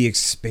 They did the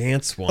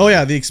Expanse one. Oh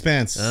yeah, the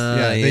Expanse.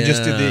 They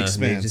just did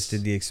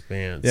the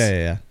Expanse.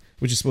 Yeah.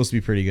 Which is supposed to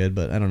be pretty good,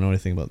 but I don't know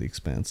anything about the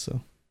Expanse,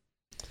 so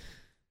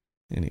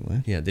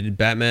anyway. Yeah, they did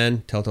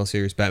Batman, Telltale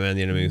series, Batman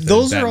the Enemy Within.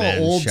 Those are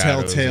Batman, all old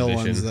Shadows Telltale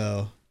Edition. ones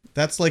though.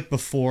 That's like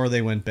before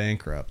they went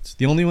bankrupt.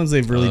 The only ones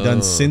they've really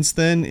done since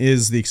then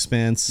is the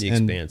Expanse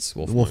and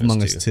Wolf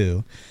Among Us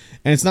 2.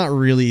 And it's not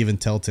really even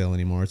Telltale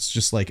anymore. It's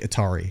just like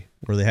Atari,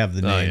 where they have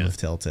the name of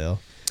Telltale.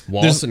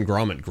 Wallace and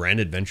Gromit: Grand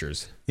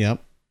Adventures.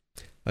 Yep.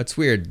 That's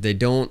weird. They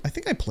don't... I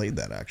think I played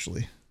that,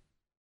 actually.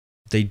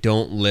 They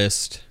don't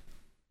list...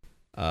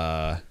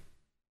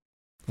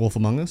 Wolf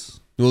Among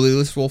Us? Well, they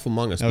list Wolf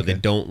Among Us, but they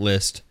don't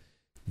list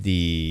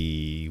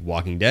the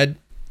Walking Dead.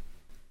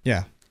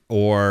 Yeah.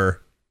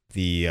 Or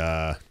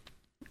the...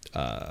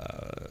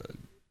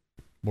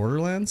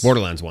 Borderlands?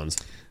 Borderlands ones.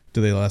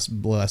 Do they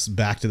list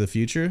Back to the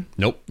Future?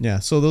 Nope. Yeah,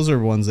 so those are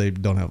ones they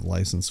don't have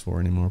license for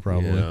anymore,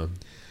 probably. Yeah.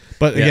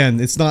 But again,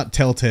 it's not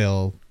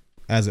Telltale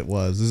as it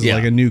was. This is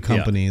like a new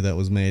company that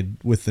was made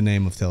with the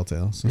name of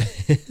Telltale. So.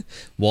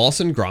 Wallace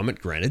and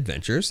Gromit: Grand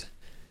Adventures,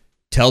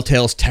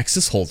 Telltale's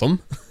Texas Hold'em.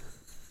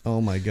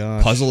 Oh my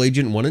gosh. Puzzle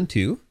Agent 1 and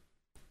 2.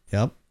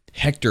 Yep.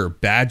 Hector: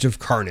 Badge of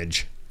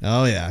Carnage.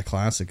 Oh yeah,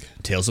 classic.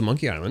 Tales of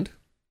Monkey Island.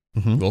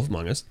 Wolf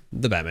Among Us.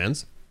 The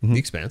Batmans. The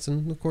Expanse,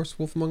 and of course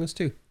Wolf Among Us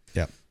 2.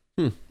 Yep.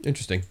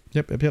 Interesting.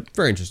 Yep.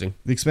 Very interesting.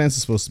 The Expanse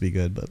is supposed to be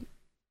good, but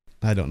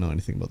I don't know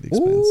anything about The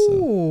Expanse. So.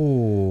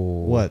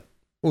 What?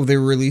 Oh, they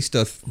released a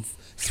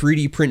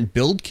 3D print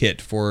build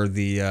kit for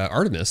the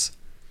Artemis.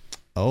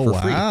 Oh,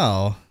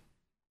 wow.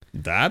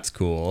 Free. That's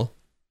cool.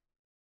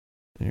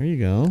 There you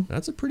go.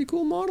 That's a pretty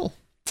cool model.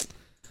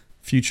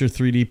 Future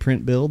 3D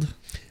print build?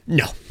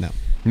 No.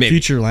 Maybe.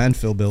 Future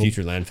landfill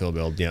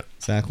build. Yeah.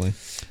 Exactly.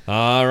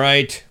 All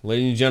right,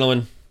 ladies and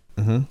gentlemen.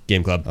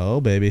 Game Club.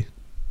 Oh, baby.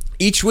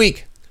 Each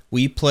week,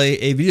 we play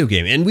a video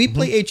game. And we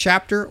play a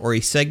chapter or a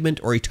segment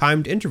or a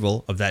timed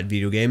interval of that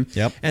video game.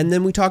 Yep. And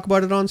then we talk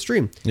about it on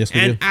stream. Yes, we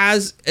and do.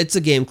 as it's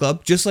a game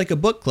club, just like a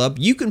book club,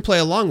 you can play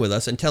along with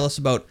us and tell us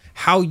about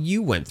how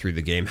you went through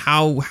the game,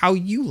 how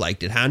you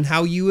liked it, and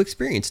how you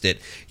experienced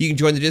it. You can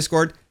join the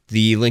Discord.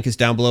 The link is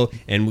down below,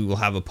 and we will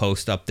have a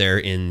post up there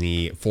in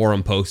the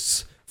forum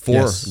posts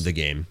for the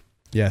game.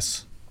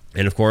 Yes.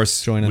 And of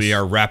course, Join us. we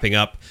are wrapping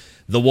up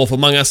The Wolf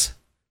Among Us,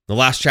 the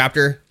last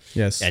chapter.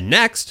 Yes. And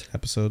next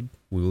episode,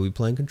 we will be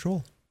playing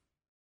Control.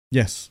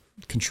 Yes.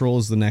 Control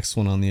is the next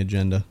one on the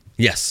agenda.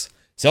 Yes.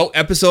 So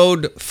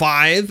episode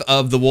 5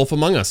 of The Wolf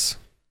Among Us.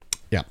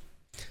 Yeah.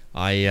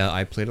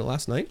 I played it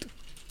last night.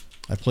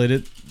 I played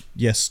it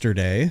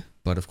yesterday.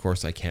 But of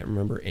course, I can't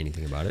remember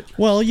anything about it.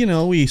 Well,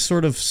 we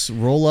sort of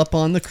roll up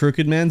on the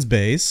Crooked Man's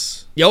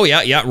base. Oh,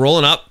 yeah,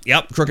 rolling up.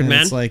 Yep, Crooked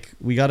Man. It's like,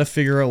 we got to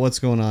figure out what's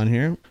going on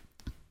here.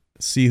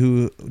 See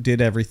who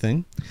did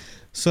everything.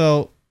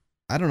 So,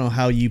 I don't know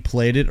how you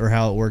played it or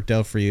how it worked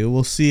out for you.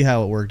 We'll see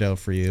how it worked out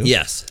for you.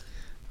 Yes.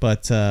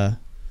 But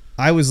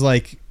I was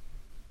like,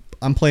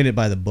 I'm playing it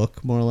by the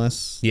book, more or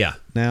less. Yeah.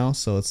 Now,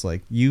 so it's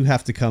like, you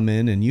have to come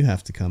in and you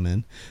have to come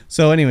in.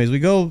 So anyways, we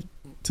go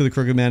to the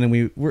Crooked Man,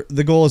 and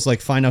the goal is like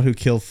find out who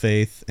killed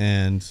Faith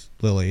and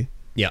Lily.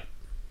 Yeah.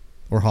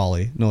 Or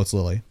Holly. No, it's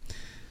Lily.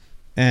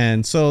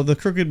 And so the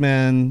Crooked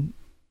Man,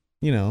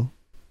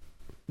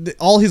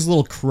 all his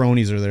little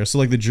cronies are there. So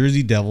like the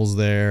Jersey Devil's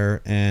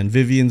there, and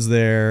Vivian's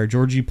there,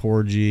 Georgie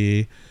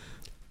Porgy,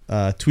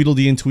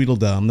 Tweedledee and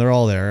Tweedledum. They're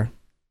all there.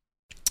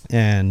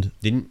 And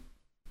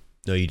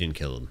No, you didn't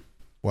kill him.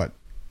 What?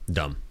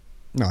 Dumb.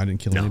 No, I didn't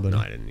kill anybody. No,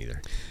 I didn't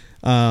either.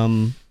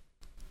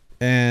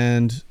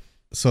 And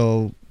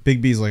so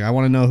Big B's like, I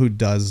want to know who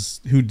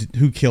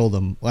killed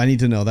him. I need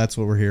to know. That's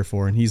what we're here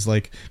for. And he's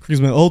like,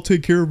 I'll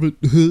take care of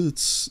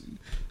it.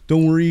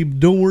 Don't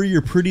worry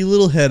your pretty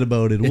little head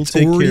about it. We'll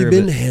take care of it. It's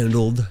already been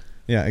handled.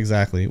 Yeah,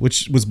 exactly.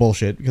 Which was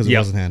bullshit because it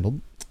wasn't handled.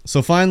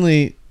 So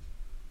finally,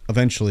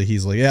 eventually,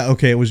 he's like, yeah,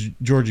 okay, it was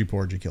Georgie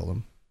Porgy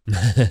killed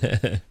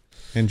him.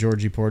 And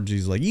Georgie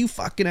Porgy's like, you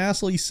fucking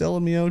asshole, you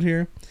selling me out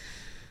here?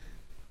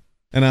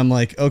 And I'm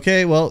like,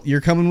 okay, well,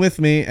 you're coming with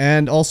me,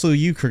 and also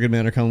you, Crooked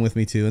Man, are coming with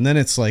me too. And then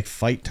it's like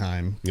fight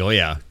time. Oh,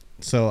 yeah.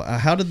 So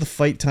how did the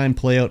fight time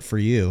play out for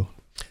you?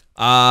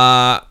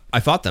 I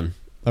fought them.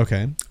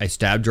 Okay. I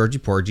stabbed Georgie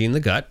Porgy in the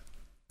gut.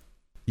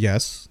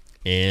 Yes.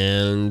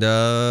 And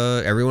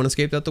everyone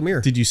escaped out the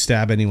mirror. Did you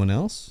stab anyone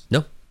else?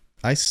 No.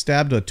 I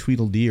stabbed a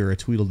Tweedledee or a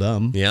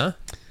Tweedledum. Yeah?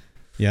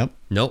 Yep.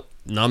 Nope,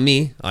 not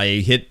me. I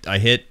hit.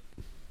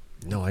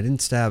 No, I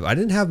didn't stab. I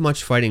didn't have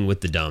much fighting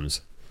with the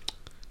Dums.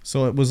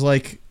 So it was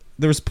like,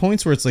 there was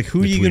points where it's like,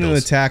 who are you going to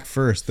attack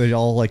first? They'd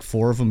all like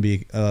 4 of them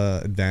be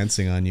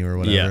advancing on you or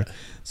whatever. Yeah.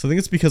 So I think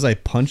it's because I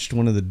punched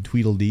one of the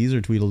Tweedledees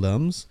or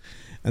Tweedledums,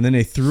 and then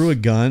they threw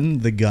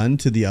the gun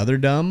to the other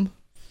Dum,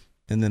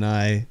 and then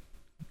I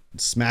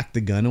smacked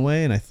the gun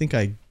away, and I think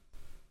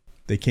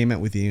they came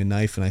out with a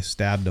knife and I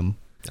stabbed them.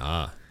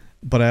 Ah.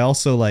 But I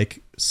also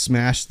like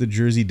smashed the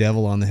Jersey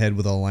Devil on the head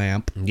with a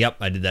lamp. Yep,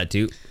 I did that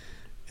too.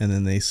 And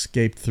then they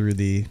escaped through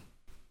the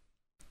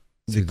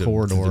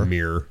corridor. Through the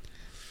mirror.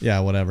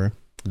 Yeah, whatever.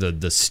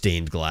 The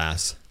stained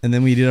glass. And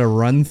then we did a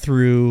run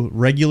through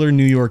regular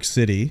New York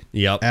City.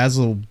 Yep. As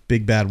a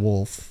big bad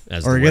wolf.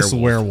 As or the I guess a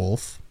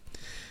werewolf.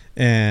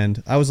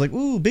 And I was like,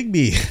 ooh, Big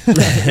B.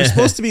 You're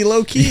supposed to be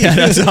low key. Yeah,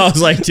 that's what I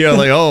was like too. I was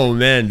like, oh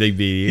man, Big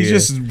B. He's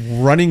just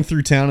running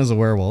through town as a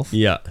werewolf.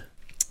 Yeah.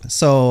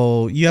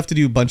 So you have to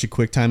do a bunch of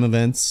quick time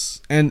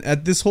events. And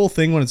at this whole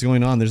thing, when it's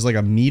going on, there's like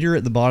a meter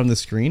at the bottom of the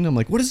screen. I'm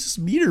like, what does this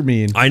meter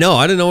mean? I know.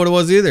 I didn't know what it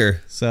was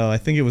either. So I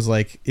think it was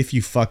like, if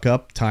you fuck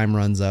up, time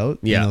runs out.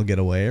 Yeah. And they'll get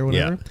away or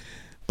whatever. Yeah.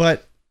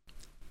 But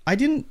I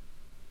didn't.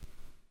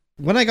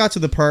 When I got to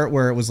the part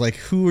where it was like,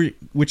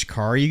 which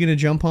car are you going to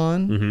jump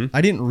on? Mm-hmm.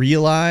 I didn't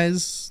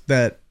realize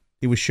that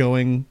it was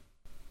showing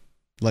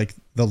like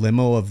the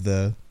limo of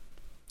the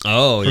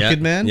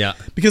Crooked Man. Yeah.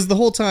 Because the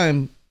whole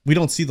time, we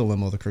don't see the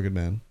limo of the Crooked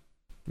Man.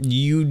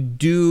 You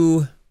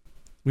do.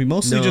 We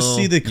mostly just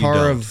see the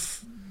car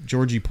of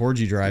Georgie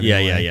Porgy driving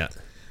away. Yeah.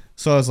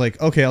 So I was like,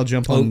 okay, I'll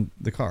jump on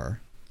the car.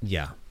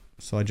 Yeah.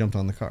 So I jumped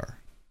on the car.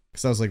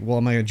 Because I was like, well,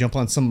 am I going to jump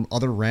on some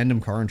other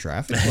random car in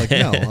traffic? Like,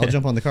 no, I'll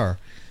jump on the car.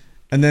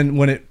 And then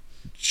when it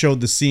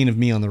showed the scene of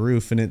me on the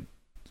roof and it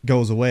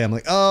goes away, I'm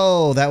like,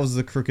 oh, that was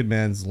the Crooked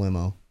Man's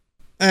limo.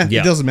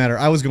 It doesn't matter.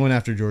 I was going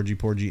after Georgie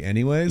Porgy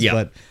anyways,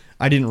 but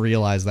I didn't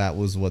realize that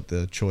was what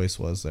the choice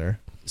was there.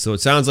 So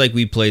it sounds like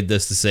we played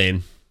this the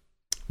same.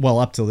 Well,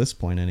 up till this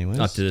point anyways.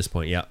 Up to this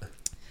point, yeah.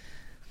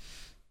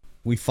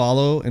 We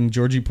follow, and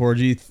Georgie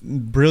Porgy,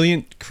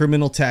 brilliant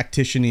criminal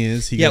tactician he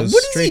is. He goes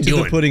straight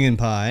to the pudding and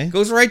pie.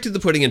 Goes right to the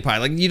pudding and pie.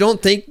 Like, you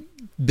don't think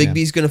Big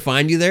B's going to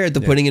find you there at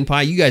the pudding and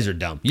pie? You guys are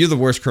dumb. You're the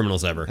worst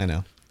criminals ever. I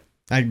know.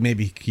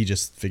 Maybe he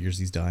just figures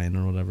he's dying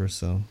or whatever,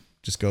 so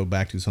just go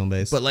back to his home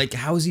base. But, like,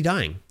 how is he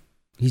dying?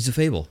 He's a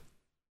fable.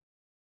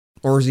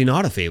 Or is he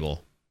not a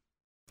fable?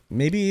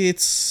 Maybe I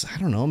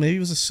don't know. Maybe it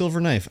was a silver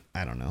knife.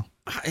 I don't know.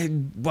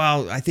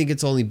 I think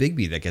it's only Big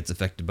B that gets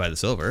affected by the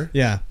silver.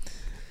 Yeah.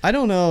 I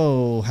don't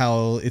know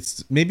how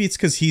maybe it's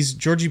because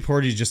Georgie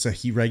Porgy's just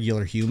a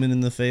regular human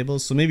in the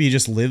Fables, so maybe he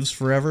just lives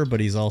forever, but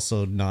he's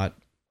also not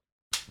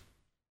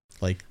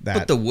like that.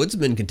 But the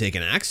woodsman can take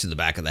an axe to the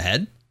back of the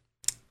head.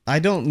 I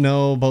don't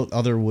know about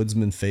other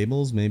woodsman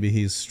fables. Maybe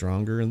he's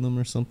stronger in them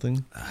or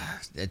something.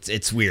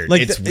 It's weird.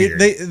 Like it's weird.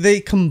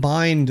 They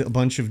combined a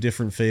bunch of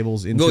different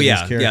fables into these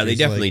characters. Yeah, they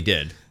definitely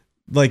did.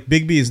 Like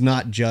Bigby is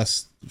not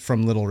just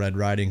from Little Red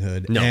Riding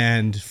Hood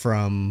and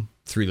from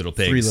Three Little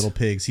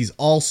Pigs. He's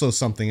also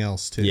something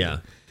else too.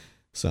 Yeah.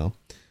 So,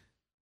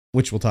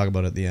 which we'll talk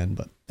about at the end.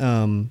 But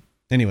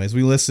anyways,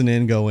 we listen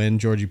in, go in.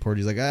 Georgie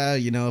Porgy's like,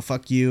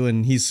 fuck you.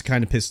 And he's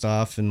kind of pissed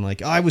off and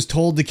like, I was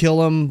told to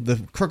kill him.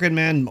 The crooked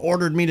man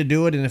ordered me to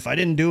do it. And if I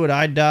didn't do it,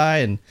 I'd die.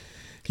 And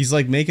he's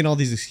like making all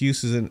these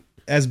excuses. And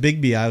as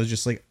Bigby, I was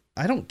just like,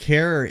 I don't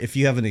care if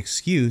you have an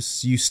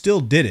excuse. You still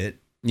did it.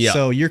 Yeah.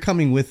 So you're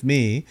coming with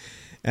me.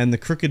 And the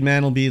crooked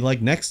man will be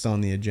like next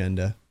on the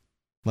agenda.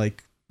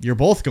 Like, you're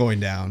both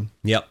going down.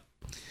 Yep.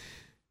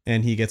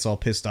 And he gets all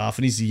pissed off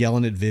and he's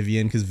yelling at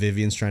Vivian because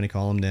Vivian's trying to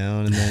calm him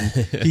down. And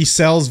then he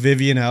sells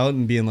Vivian out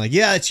and being like,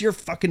 yeah, it's your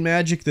fucking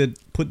magic that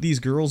put these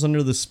girls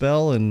under the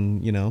spell.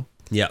 And,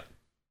 Yep.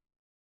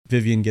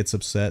 Vivian gets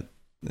upset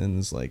and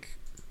is like,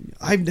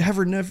 I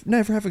never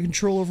have a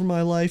control over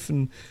my life.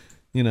 And,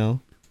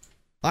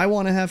 I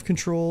want to have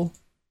control.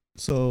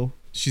 So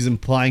she's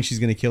implying she's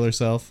going to kill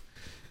herself.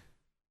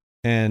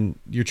 And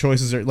your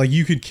choices are like,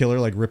 you could kill her,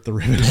 like rip the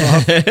ribbon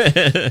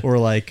off or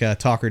like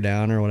talk her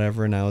down or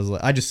whatever. And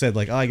I just said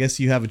like, I guess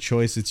you have a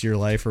choice. It's your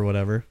life or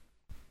whatever.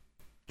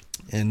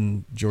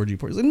 And Georgie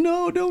Porgy's like,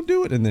 no, don't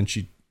do it. And then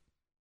she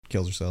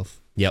kills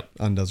herself. Yep.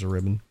 Undoes her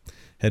ribbon.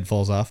 Head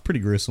falls off. Pretty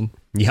gruesome.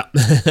 Yep.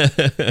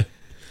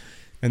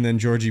 And then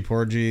Georgie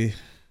Porgy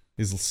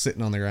is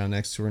sitting on the ground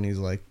next to her. And he's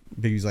like,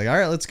 Bigby's like, all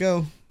right, let's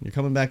go. You're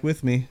coming back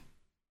with me.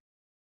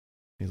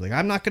 He's like,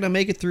 I'm not going to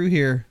make it through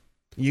here.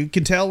 You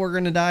can tell we're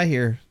going to die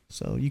here.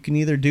 So you can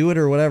either do it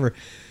or whatever.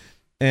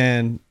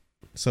 And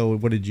so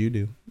what did you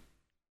do?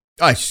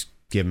 I just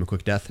gave him a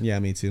quick death. Yeah,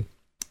 me too.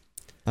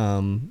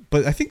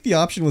 But I think the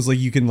option was like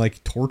you can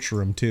like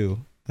torture him too.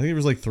 I think there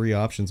was like 3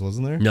 options,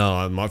 wasn't there?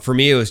 No, for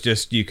me it was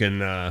just you can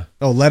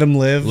let him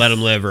live. Let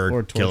him live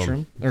or kill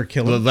him. Or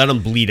kill him. Let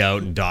him bleed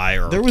out and die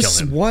or there was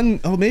kill him.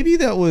 one maybe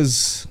that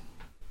was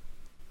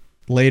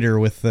later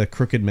with the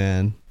Crooked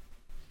Man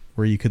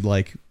where you could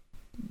like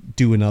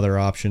do another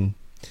option.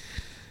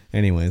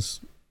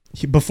 Anyways,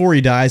 before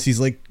he dies, he's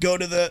like, go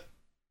to the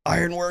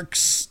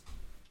Ironworks.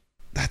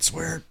 That's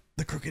where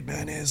the Crooked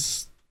Man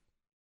is.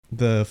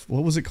 What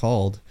was it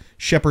called?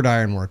 Shepherd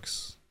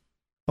Ironworks.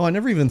 Oh, I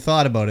never even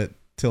thought about it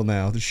till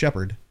now. The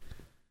Shepherd.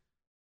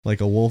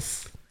 Like a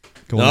wolf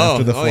going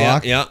after the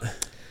flock. Yeah.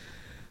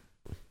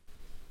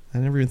 I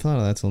never even thought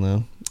of that till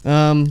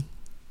now.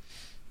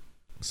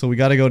 So we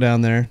got to go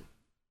down there,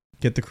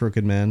 get the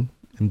Crooked Man,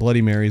 and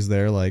Bloody Mary's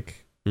there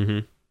like...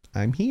 Mm-hmm.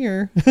 I'm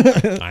here.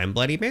 I'm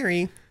Bloody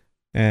Mary.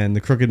 And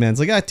the Crooked Man's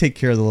like, I take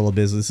care of the little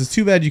business. It's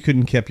too bad you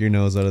couldn't keep your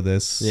nose out of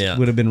this. Yeah.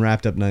 Would have been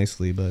wrapped up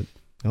nicely, but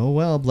oh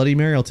well, Bloody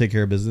Mary will take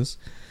care of business.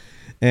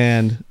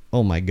 And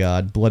oh my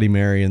God, Bloody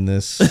Mary in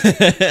this.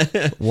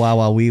 Wah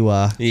wah wee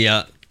wah.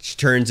 Yeah. She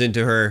turns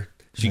into her.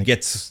 She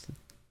gets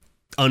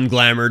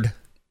unglamored.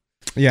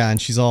 Yeah,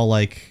 and she's all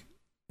like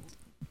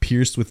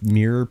pierced with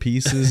mirror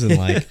pieces and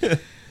like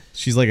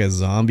she's like a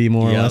zombie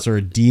more or less, or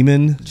a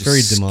demon. It's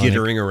very demonic.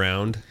 Skittering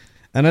around.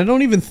 And I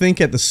don't even think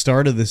at the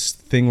start of this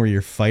thing where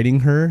you're fighting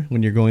her,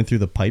 when you're going through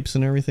the pipes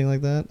and everything like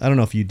that, I don't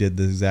know if you did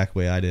the exact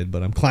way I did,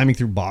 but I'm climbing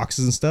through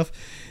boxes and stuff,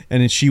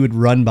 and then she would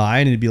run by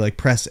and it'd be like,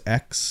 press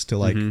X to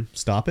like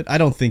stop it. I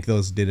don't think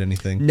those did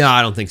anything. No,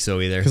 I don't think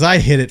so either. Because I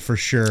hit it for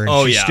sure.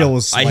 And she still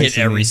was slicing I hit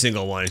every me.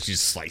 single one. And she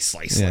just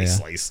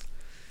slice.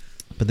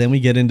 But then we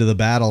get into the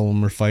battle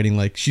and we're fighting,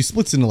 like, she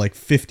splits into like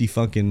 50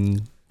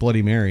 fucking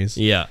Bloody Marys.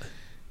 Yeah.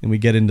 And we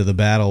get into the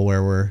battle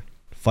where we're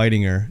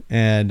fighting her,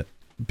 and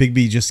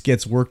Bigby just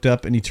gets worked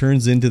up and he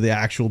turns into the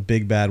actual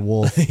big bad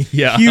wolf.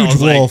 Yeah. Huge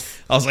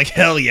wolf. I was like,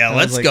 hell yeah,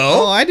 let's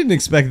go. Oh, I didn't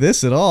expect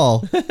this at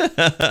all.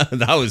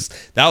 That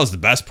was the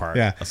best part.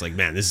 Yeah. I was like,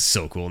 man, this is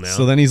so cool now.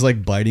 So then he's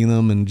like biting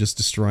them and just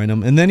destroying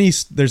them. And then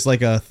there's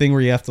like a thing where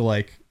you have to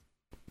like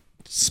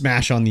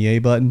smash on the A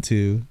button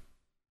to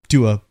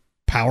do a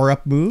power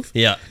up move.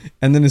 Yeah.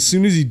 And then as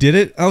soon as he did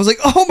it, I was like,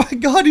 oh my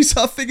God, he's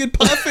huffing and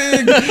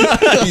puffing.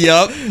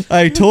 Yep.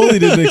 I totally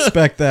didn't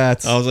expect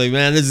that. I was like,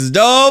 man, this is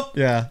dope.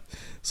 Yeah.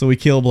 So we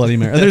kill Bloody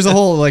Mary. There's a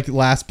whole like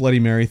last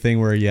Bloody Mary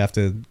thing where you have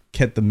to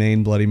get the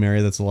main Bloody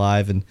Mary that's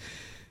alive, and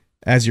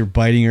as you're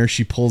biting her,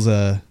 she pulls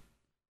a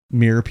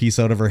mirror piece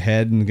out of her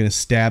head and gonna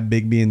stab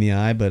Bigby in the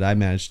eye, but I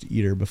managed to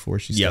eat her before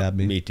she stabbed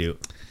me. Me too.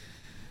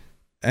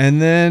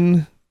 And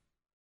then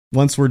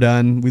once we're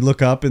done, we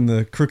look up and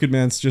the Crooked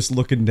Man's just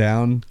looking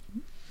down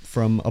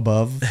from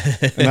above,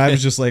 and I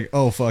was just like,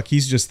 oh fuck,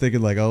 he's just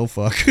thinking like, oh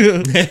fuck.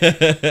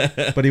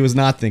 But he was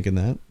not thinking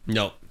that.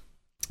 No.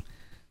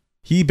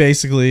 He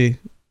basically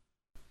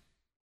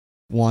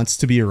wants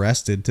to be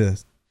arrested to,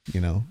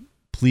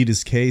 plead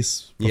his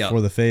case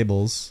before the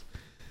Fables.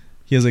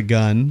 He has a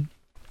gun,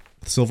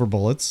 silver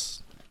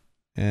bullets,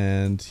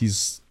 and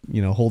he's,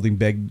 holding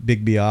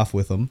Bigby off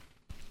with him.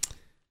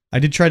 I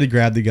did try to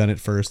grab the gun at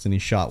first, and he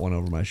shot one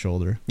over my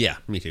shoulder. Yeah,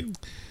 me too.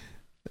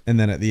 And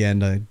then at the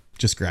end, I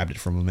just grabbed it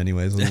from him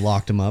anyways and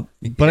locked him up.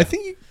 But I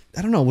think,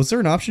 I don't know, was there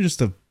an option just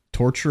to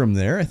torture him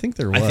there? I think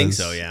there was. I think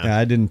so, yeah. Yeah,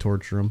 I didn't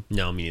torture him.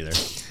 No, me neither.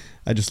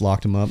 I just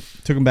locked him up.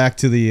 Took him back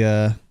to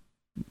the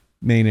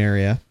main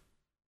area.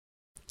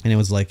 And it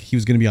was like he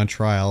was going to be on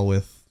trial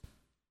with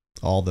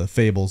all the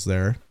fables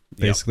there.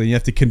 Basically, you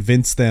have to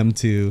convince them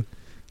to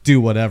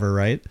do whatever,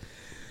 right?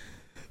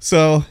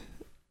 So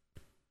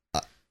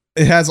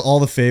it has all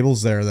the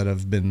fables there that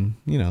have been,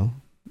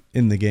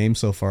 in the game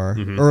so far.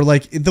 Mm-hmm. Or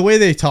like the way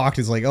they talked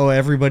is like, oh,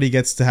 everybody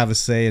gets to have a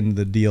say in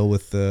the deal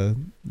with the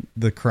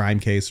crime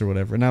case or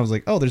whatever. And I was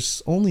like, oh,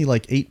 there's only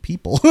like 8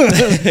 people.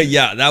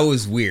 Yeah, that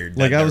was weird.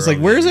 Like I was like,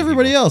 where's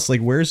everybody else?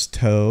 Like where's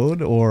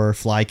Toad or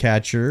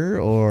Flycatcher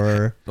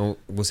or... Oh,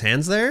 was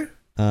Hans there?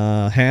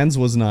 Hans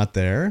was not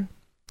there.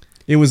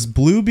 It was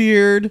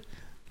Bluebeard,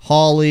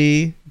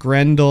 Holly,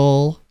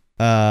 Grendel,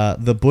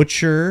 the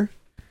Butcher,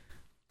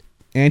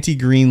 Auntie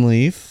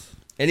Greenleaf.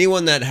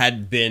 Anyone that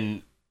had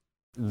been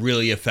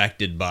really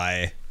affected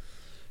by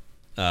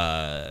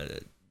the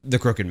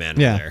Crooked Man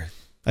was there.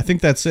 I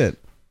think that's it.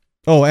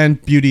 Oh,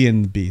 and Beauty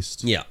and the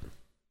Beast. Yeah.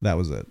 That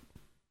was it.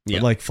 Yeah.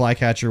 But like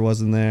Flycatcher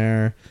wasn't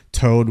there.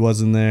 Toad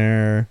wasn't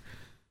there.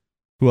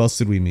 Who else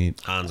did we meet?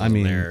 Hans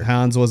wasn't there.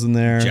 Hans wasn't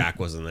there. Jack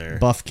wasn't there.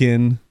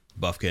 Buffkin,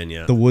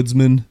 yeah. the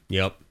Woodsman.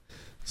 Yep.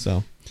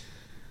 So,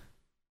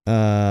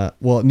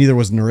 well, neither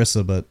was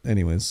Narissa, but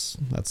anyways,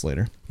 that's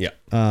later. Yeah.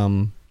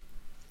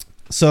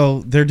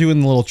 So they're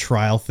doing the little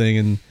trial thing,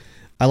 and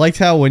I liked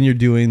how when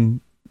you're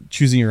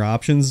choosing your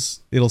options,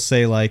 it'll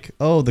say like,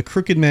 oh, the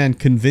Crooked Man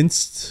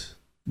convinced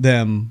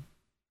them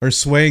or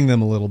swaying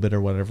them a little bit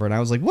or whatever. And I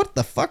was like, what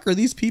the fuck are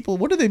these people?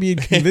 What are they being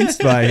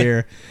convinced by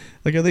here?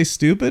 Like, are they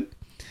stupid?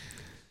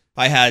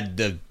 I had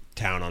the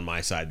town on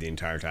my side the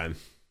entire time.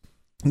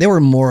 They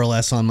were more or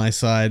less on my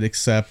side,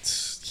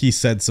 except he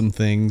said some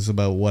things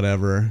about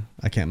whatever.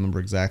 I can't remember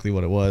exactly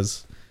what it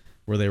was,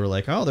 where they were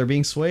like, oh, they're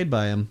being swayed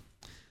by him.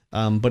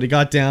 But it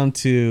got down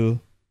to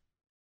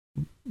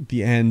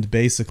the end,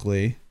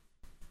 basically.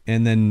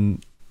 And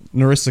then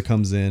Narissa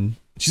comes in.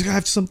 She's like, I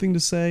have something to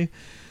say.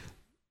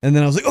 And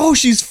then I was like, oh,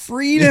 she's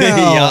free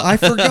now. Yeah. I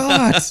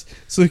forgot.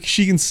 So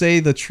she can say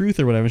the truth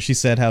or whatever. She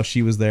said how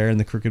she was there and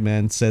the Crooked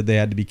Man said they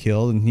had to be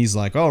killed. And he's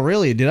like, oh,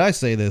 really? Did I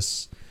say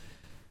this?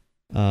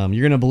 You're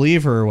going to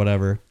believe her or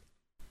whatever.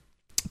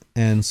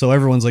 And so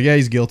everyone's like, yeah,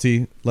 he's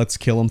guilty. Let's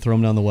kill him, throw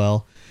him down the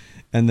well.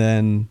 And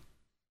then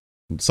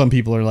some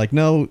people are like,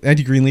 no.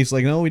 Auntie Greenleaf's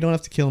like, no, we don't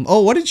have to kill him. Oh,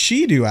 what did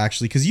she do,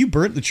 actually? Because you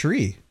burnt the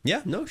tree.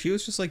 Yeah, no, she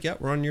was just like, yeah,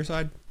 we're on your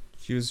side.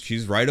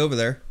 She's right over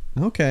there.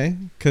 Okay,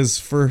 because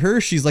for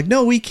her, she's like,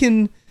 no, we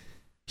can...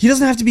 He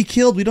doesn't have to be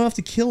killed. We don't have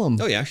to kill him.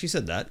 Oh, yeah, she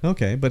said that.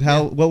 Okay, but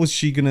how? Yeah. What was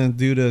she going to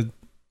do to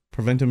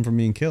prevent him from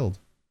being killed?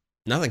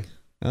 Nothing.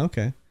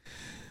 Okay.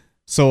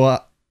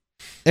 So,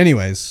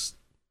 anyways,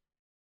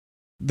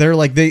 they're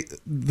like, the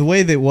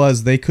way that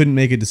was, they couldn't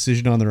make a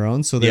decision on their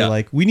own, so they're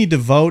like, we need to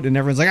vote, and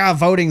everyone's like,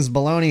 voting's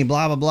baloney,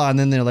 blah, blah, blah, and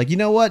then they're like, you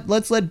know what?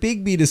 Let's let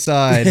Bigby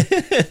decide.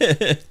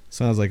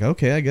 So I was like,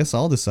 okay, I guess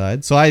I'll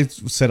decide. So I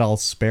said I'll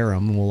spare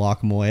him and we'll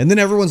lock him away. And then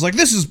everyone's like,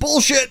 this is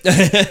bullshit.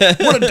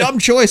 What a dumb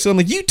choice. So I'm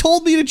like, you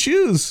told me to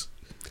choose.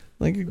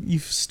 Like, you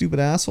stupid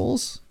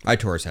assholes. I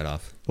tore his head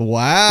off.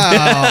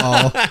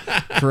 Wow.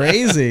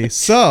 Crazy.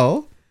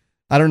 So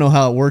I don't know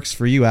how it works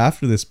for you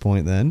after this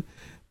point then,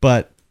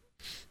 but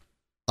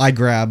I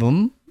grab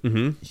him.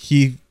 Mm-hmm.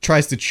 He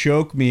tries to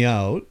choke me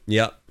out.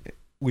 Yep.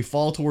 We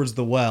fall towards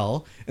the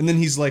well, and then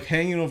he's like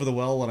hanging over the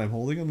well when I'm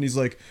holding him, and he's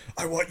like,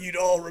 I want you to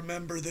all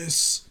remember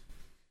this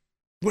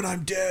when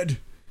I'm dead.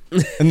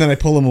 And then I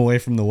pull him away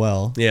from the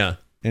well. Yeah.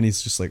 And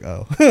he's just like,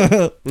 oh.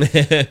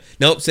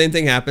 Nope, same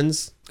thing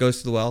happens. Goes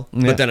to the well.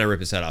 Yeah. But then I rip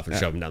his head off and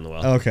shove him down the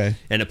well. Okay.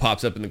 And it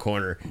pops up in the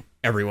corner.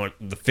 Everyone,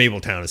 the Fable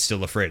Town is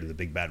still afraid of the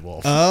big bad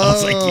wolf. Oh, I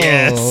was like,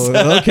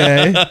 yes.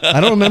 Okay. I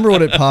don't remember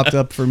what it popped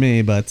up for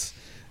me, but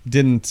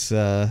didn't,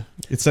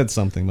 it said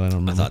something, but I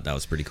don't remember. I thought that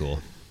was pretty cool.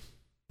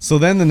 So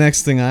then the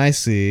next thing I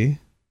see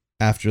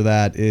after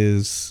that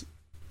is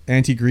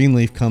Auntie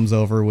Greenleaf comes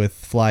over with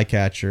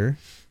Flycatcher,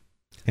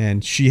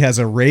 and she has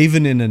a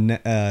raven in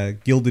a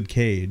gilded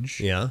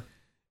cage. Yeah.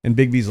 And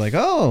Bigby's like,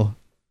 oh,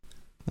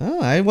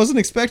 I wasn't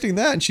expecting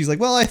that. And she's like,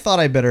 well, I thought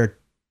I better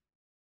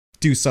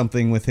do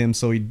something with him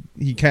so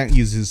he can't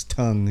use his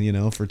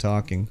tongue, for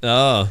talking.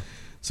 Oh.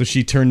 So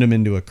she turned him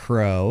into a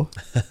crow,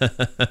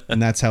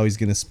 and that's how he's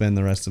going to spend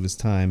the rest of his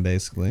time,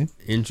 basically.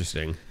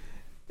 Interesting.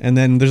 And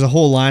then there's a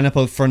whole lineup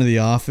out front of the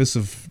office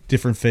of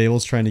different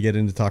fables trying to get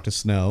in to talk to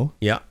Snow.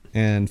 Yeah.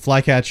 And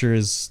Flycatcher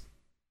is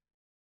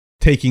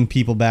taking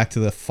people back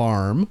to the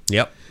farm.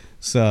 Yep.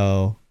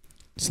 So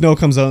Snow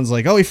comes out and is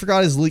like, oh, he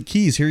forgot his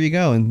keys. Here you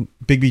go. And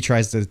Bigby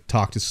tries to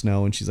talk to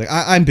Snow, and she's like,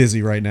 I'm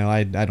busy right now.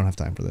 I don't have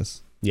time for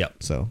this.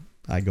 Yep. So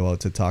I go out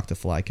to talk to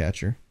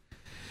Flycatcher.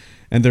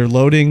 And they're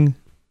loading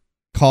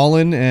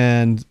Colin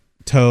and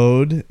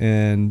Toad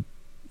and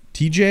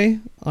TJ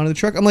onto the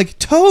truck. I'm like,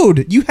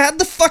 Toad, you had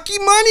the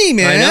fucking money,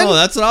 man. I know.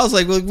 That's what I was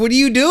like. What are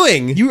you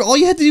doing? All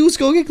you had to do was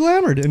go get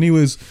glamored. And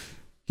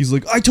he's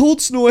like, I told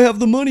Snow I have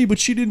the money, but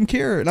she didn't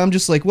care. And I'm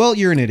just like, well,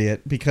 you're an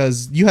idiot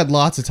because you had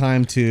lots of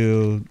time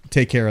to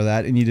take care of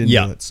that and you didn't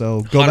do it.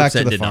 So go back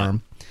to the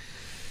farm.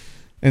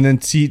 And then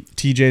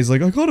TJ's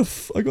like, I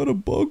got a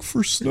bug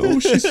for Snow,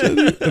 she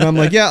said. And I'm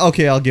like, yeah,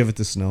 okay, I'll give it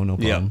to Snow, no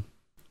problem. Yep.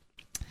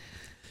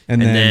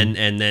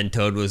 And then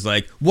Toad was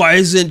like, why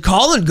isn't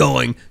Colin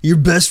going? Your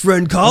best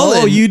friend Colin.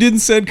 Oh, you didn't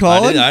send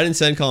Colin? I didn't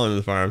send Colin to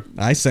the farm.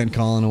 I sent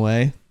Colin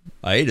away.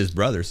 I ate his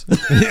brothers.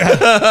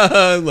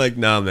 I'm like,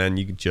 nah, man,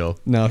 you can chill.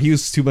 No, he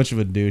was too much of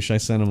a douche. I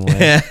sent him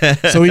away.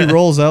 So he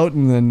rolls out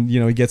and then,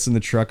 he gets in the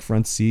truck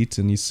front seat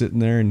and he's sitting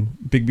there and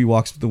Bigby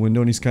walks up the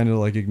window and he's kind of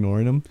like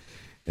ignoring him.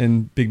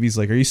 And Bigby's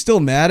like, are you still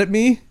mad at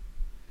me?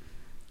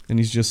 And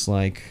he's just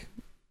like,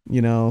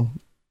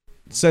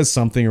 says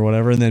something or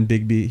whatever. And then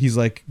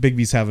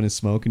Bigby's having his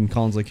smoke and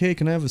Colin's like, hey,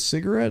 can I have a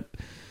cigarette?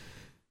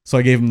 So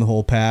I gave him the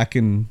whole pack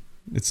and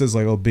it says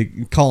like, oh,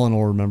 Colin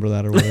will remember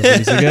that or whatever.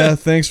 He's like, yeah,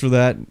 thanks for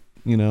that.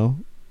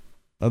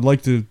 I'd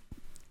like to,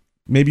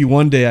 maybe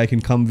one day I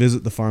can come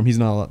visit the farm.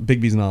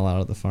 Bigby's not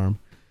allowed at the farm.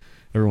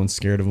 Everyone's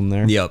scared of him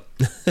there. Yep.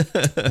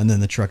 And then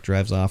the truck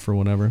drives off or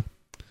whatever.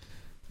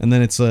 And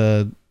then it's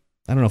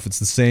I don't know if it's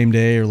the same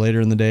day or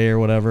later in the day or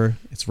whatever.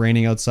 It's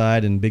raining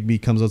outside and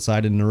Bigby comes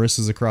outside and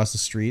Narissa's across the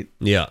street.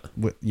 Yeah.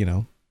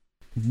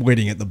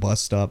 Waiting at the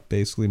bus stop,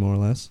 basically, more or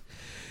less.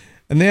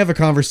 And they have a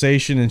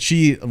conversation and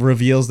she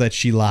reveals that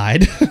she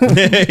lied.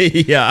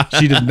 Yeah.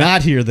 She did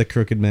not hear the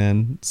crooked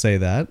man say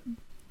that.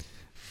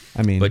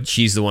 I mean, but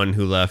she's the one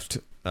who left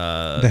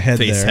the head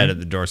at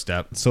the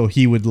doorstep. So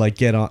he would like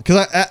get on.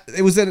 Because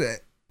it was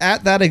at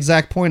that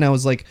exact point I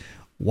was like,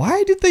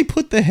 why did they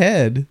put the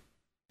head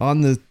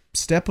on the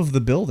step of the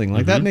building?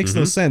 Like that makes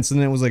no sense. And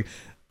then it was like,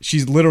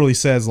 she literally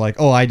says like,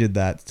 oh, I did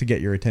that to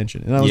get your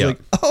attention. And I was like,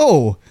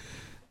 oh,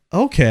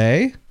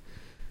 okay.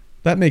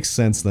 That makes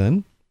sense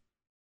then.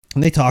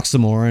 And they talk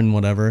some more and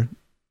whatever.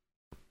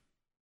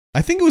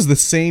 I think it was the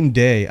same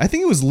day. I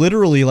think it was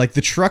literally like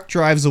the truck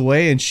drives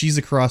away and she's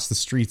across the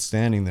street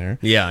standing there.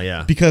 Yeah,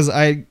 yeah. Because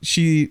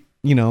she's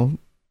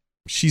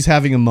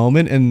having a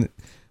moment and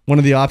one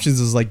of the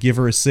options is like give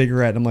her a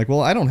cigarette. I'm like,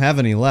 well, I don't have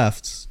any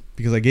left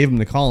because I gave him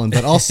to Colin,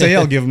 but I'll say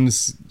I'll give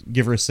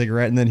her a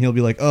cigarette and then he'll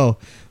be like, oh,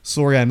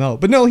 sorry, I'm out.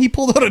 But no, he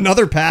pulled out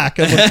another pack.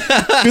 I'm like,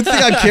 good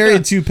thing I'm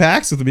carrying 2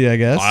 packs with me, I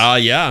guess.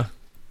 Yeah.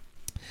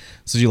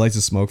 So she lights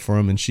a smoke for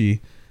him and she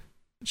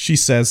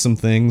says some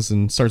things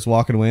and starts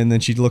walking away. And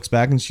then she looks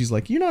back and she's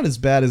like, you're not as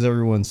bad as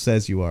everyone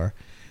says you are,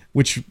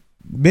 which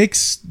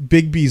makes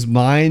Bigby's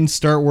mind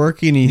start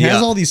working. He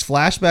has all these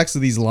flashbacks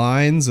of these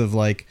lines of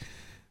like,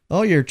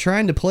 oh, you're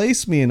trying to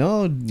place me, and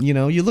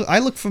I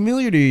look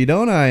familiar to you,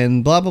 don't I?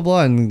 And blah blah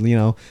blah, and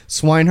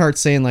Swinehart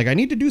saying like, I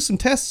need to do some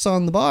tests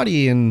on the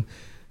body, and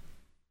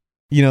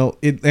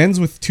it ends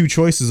with 2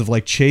 choices of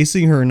like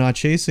chasing her or not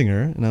chasing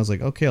her, and I was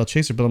like, okay, I'll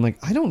chase her, but I'm like,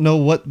 I don't know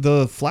what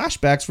the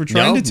flashbacks were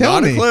trying to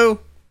tell me. Not a clue.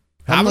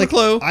 Have a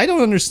clue. I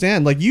don't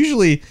understand. Like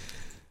usually,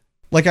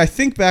 like I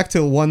think back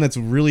to one that's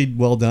really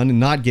well done and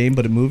not game,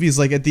 but a movie is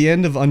like at the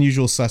end of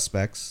Unusual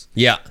Suspects.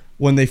 Yeah.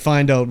 When they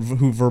find out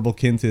who Verbal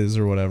Kint is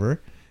or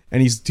whatever.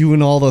 And he's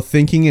doing all the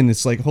thinking, and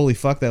it's like, holy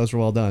fuck, that was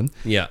well done.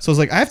 Yeah. So I was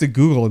like, I have to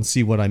Google and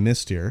see what I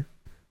missed here.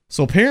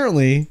 So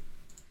apparently,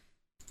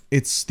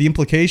 the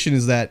implication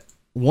is that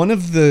one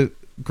of the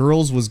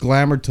girls was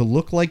glamored to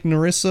look like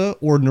Narissa,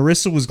 or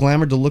Narissa was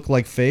glamored to look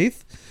like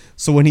Faith.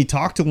 So when he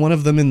talked to one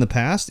of them in the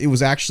past, it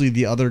was actually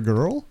the other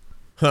girl.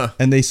 Huh.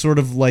 And they sort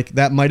of like,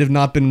 that might have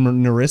not been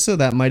Narissa,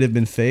 that might have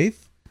been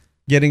Faith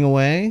getting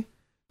away.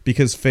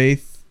 Because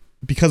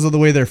of the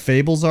way their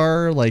fables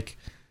are, like,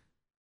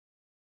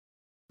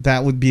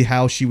 that would be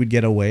how she would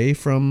get away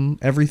from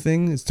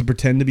everything, is to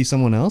pretend to be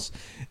someone else.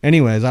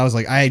 Anyways, I was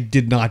like, I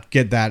did not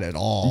get that at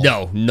all.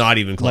 No, not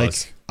even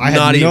close. Like, I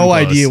had no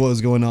idea what was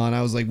going on.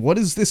 I was like, what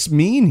does this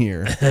mean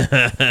here?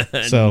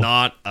 So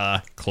not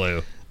a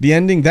clue. The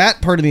ending,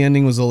 that part of the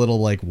ending was a little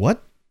like,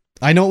 what?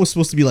 I know it was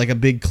supposed to be like a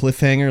big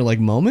cliffhanger like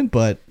moment,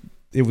 but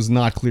it was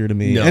not clear to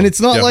me. No, and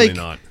it's not like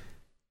not.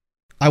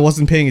 I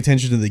wasn't paying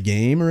attention to the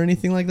game or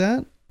anything like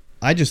that.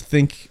 I just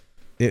think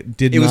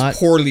it was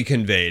poorly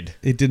conveyed.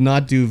 It did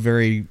not do a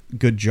very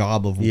good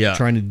job of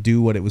trying to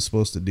do what it was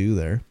supposed to do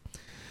there.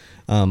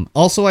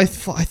 Also, I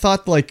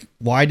thought, like,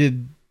 why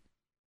did,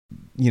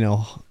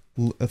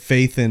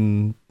 Faith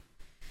and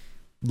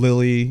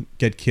Lily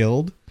get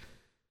killed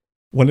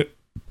when it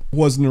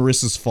was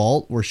Narissa's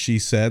fault, where she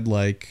said,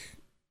 like,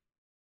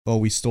 oh,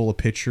 we stole a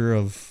picture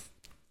of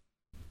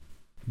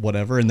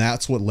whatever, and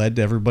that's what led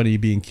to everybody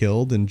being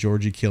killed and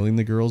Georgie killing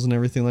the girls and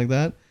everything like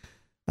that.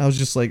 I was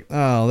just like,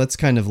 oh, that's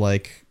kind of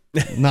like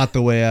not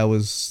the way I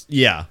was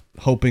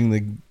hoping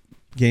the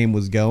game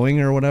was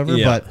going or whatever,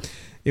 but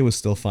it was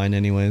still fine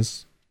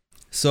anyways.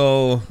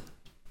 So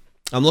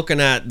I'm looking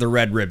at the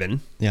red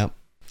ribbon. Yep.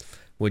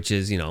 Which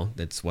is,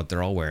 that's what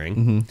they're all wearing.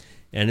 Mm-hmm.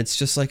 And it's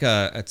just like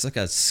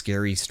a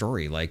scary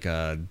story, like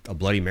a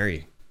Bloody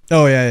Mary.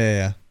 Oh,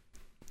 yeah.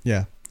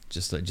 Yeah.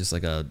 just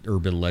like a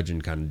urban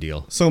legend kind of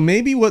deal. So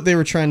maybe what they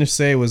were trying to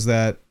say was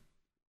that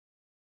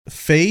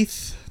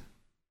Faith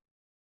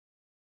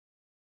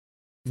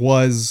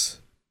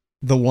was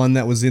the one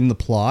that was in the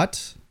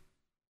plot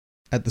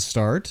at the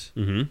start,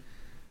 Mm-hmm.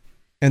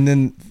 and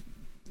then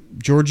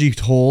Georgie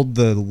told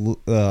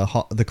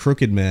the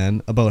crooked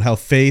man about how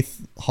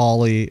Faith,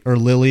 Holly, or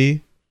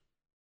Lily,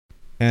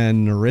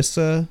 and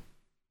Narissa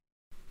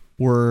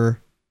were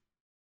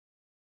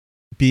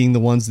being the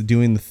ones that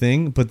doing the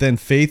thing, but then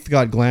Faith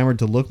got glamored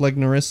to look like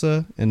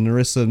Narissa, and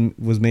Narissa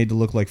was made to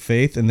look like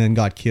Faith, and then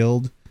got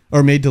killed,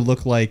 or made to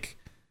look like,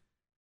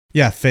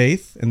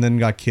 Faith, and then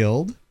got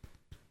killed.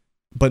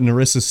 But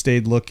Narissa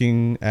stayed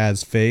looking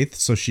as Faith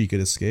so she could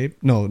escape.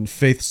 No,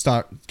 Faith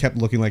kept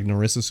looking like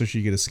Narissa so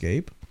she could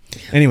escape.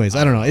 Anyways,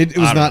 I don't know.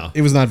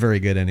 It was not very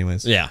good.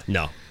 Anyways. Yeah.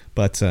 No.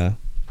 But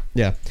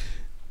yeah.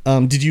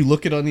 Did you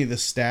look at any of the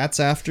stats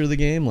after the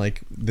game,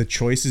 like the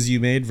choices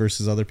you made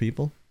versus other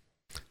people?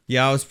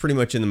 Yeah, I was pretty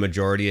much in the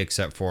majority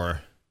except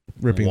for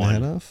ripping one. the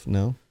head off.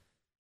 No.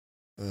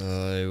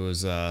 It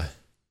was a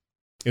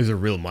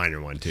real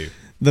minor one too.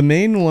 The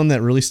main one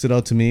that really stood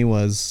out to me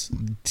was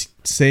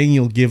saying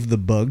you'll give the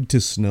bug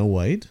to Snow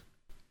White.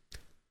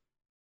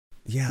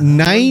 Yeah.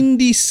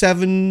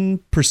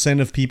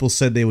 97% of people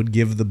said they would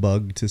give the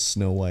bug to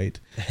Snow White.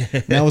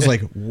 And I was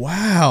like,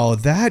 wow,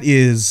 that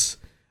is...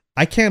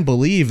 I can't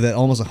believe that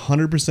almost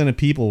 100% of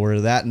people were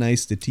that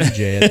nice to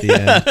TJ at the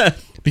end.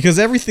 Because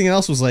everything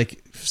else was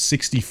like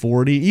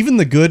 60-40. Even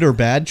the good or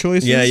bad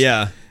choices.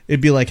 Yeah.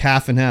 It'd be like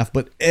half and half.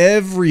 But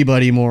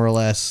everybody more or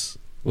less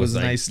was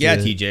like, nice yeah,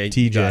 to TJ. TJ.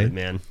 You got it,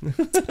 man.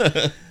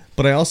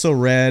 But I also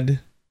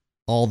read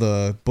all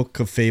the Book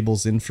of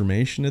Fables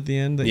information at the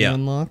end that you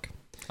unlock.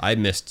 I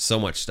missed so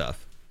much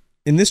stuff.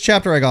 In this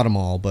chapter, I got them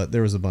all, but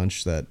there was a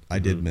bunch that I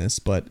did miss.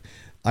 But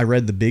I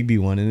read the Bigby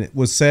one, and it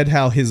was said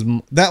how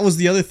that was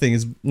the other thing,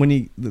 is when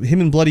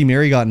him and Bloody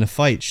Mary got in a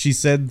fight, she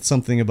said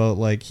something about,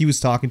 like, he was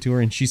talking to her,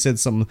 and she said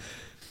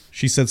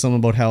something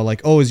about how,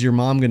 like, oh, is your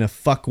mom gonna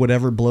fuck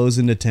whatever blows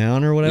into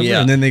town or whatever?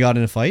 And then they got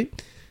in a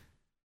fight,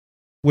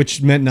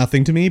 which meant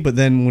nothing to me. But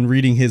then when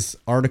reading his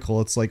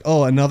article, it's like,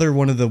 oh, another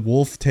one of the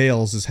wolf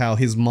tales is how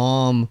his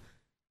mom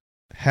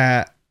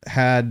had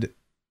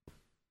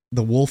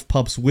the wolf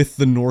pups with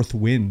the north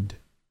wind.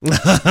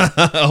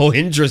 Oh,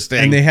 interesting.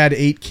 And they had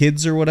 8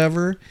 kids or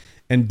whatever,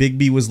 and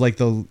Bigby was like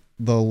the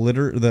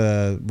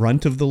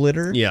runt of the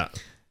litter. Yeah.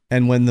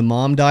 And when the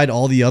mom died,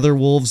 all the other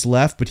wolves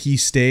left, but he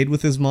stayed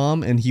with his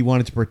mom, and he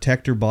wanted to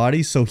protect her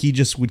body, so he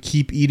just would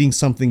keep eating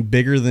something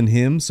bigger than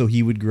him so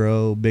he would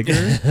grow bigger.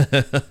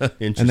 Interesting.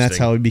 And that's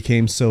how he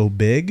became so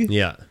big.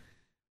 Yeah.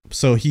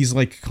 So he's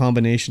like a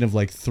combination of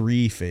like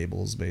 3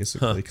 fables,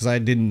 basically, because I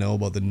didn't know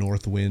about the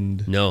North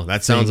Wind. No,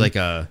 that sounds like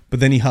a... But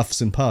then he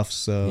huffs and puffs,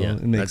 so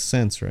it makes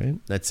sense,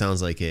 right? That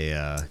sounds like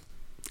a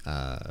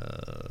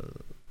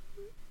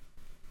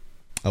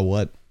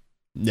what?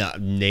 No,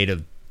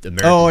 Native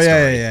American story.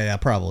 story. Yeah,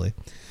 probably.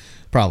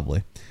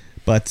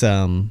 But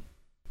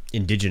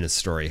indigenous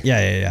story.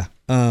 Yeah.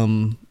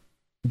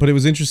 But it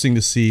was interesting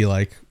to see,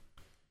 like,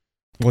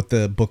 what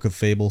the Book of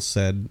Fables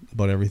said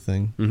about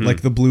everything. Mm-hmm.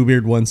 Like the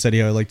Bluebeard one said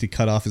he would like to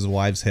cut off his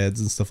wives' heads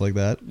and stuff like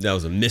that. That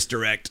was a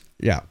misdirect.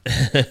 Yeah.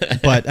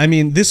 But I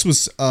mean, this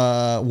was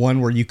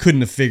one where you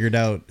couldn't have figured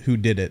out who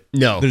did it.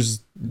 No.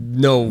 There's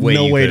no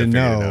way to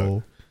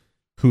know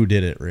who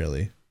did it,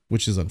 really,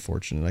 which is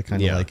unfortunate. I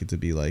kind of like it to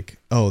be like,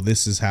 oh,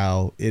 this is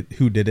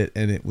who did it,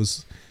 and it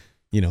was,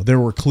 there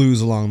were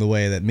clues along the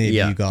way that maybe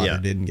you got or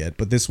didn't get.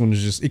 But this one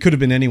was just, it could have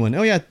been anyone.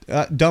 Oh yeah,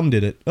 Dumb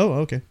did it. Oh,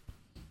 okay.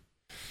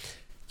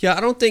 Yeah, I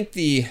don't think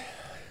the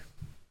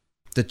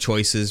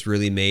choices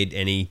really made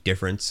any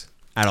difference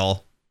at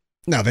all.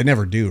 No, they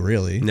never do,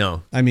 really.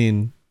 No. I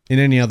mean, in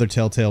any other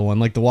Telltale one,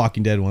 like the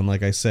Walking Dead one,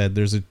 like I said,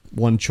 there's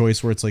one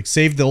choice where it's like,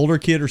 save the older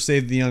kid or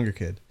save the younger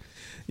kid.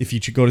 If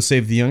you go to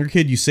save the younger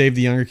kid, you save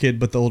the younger kid,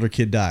 but the older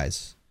kid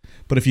dies.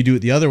 But if you do it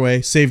the other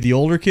way, save the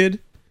older kid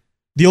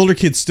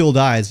still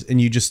dies, and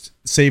you just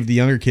save the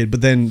younger kid, but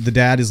then the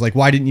dad is like,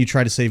 why didn't you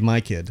try to save my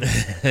kid?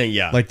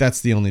 Yeah. Like,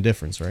 that's the only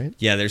difference, right?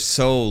 Yeah, there's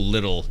so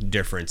little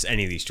difference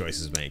any of these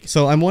choices make.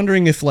 So I'm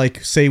wondering if,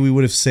 like, say we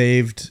would have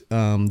saved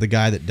the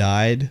guy that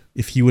died,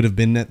 if he would have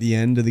been at the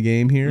end of the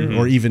game here,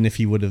 or even if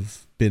he would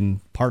have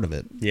been part of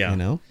it. Yeah.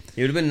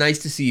 It would have been nice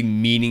to see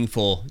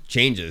meaningful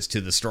changes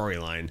to the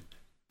storyline.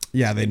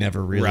 Yeah, they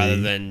never really.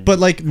 Rather than... But,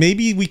 like,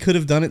 maybe we could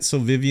have done it so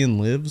Vivian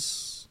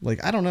lives.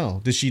 Like, I don't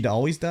know. Does she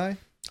always die?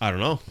 I don't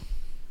know.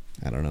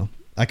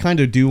 I kind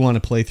of do want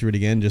to play through it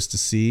again just to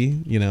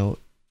see,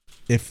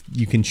 if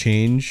you can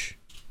change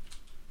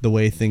the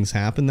way things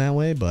happen that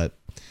way, but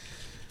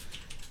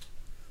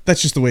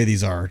that's just the way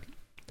these are.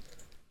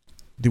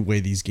 The way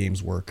these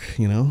games work,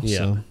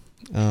 Yeah.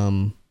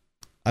 So,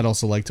 I'd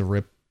also like to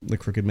rip the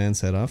Crooked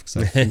Man's head off because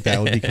I think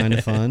that would be kind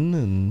of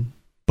fun.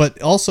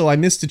 But also, I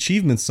missed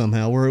achievements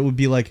somehow where it would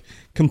be like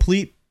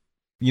complete,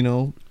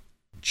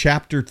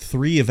 chapter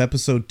 3 of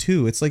episode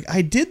 2. It's like,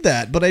 I did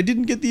that, but I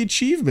didn't get the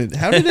achievement.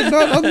 How did it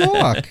not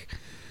unlock?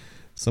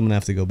 So I'm gonna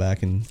have to go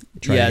back and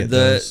try to get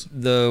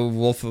the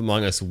Wolf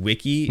Among Us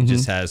wiki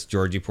just has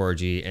Georgie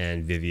Porgy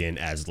and Vivian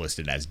as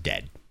listed as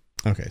dead.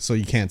 Okay, so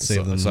you can't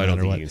save them. So I don't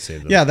think you can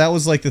save them. Yeah, that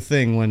was like the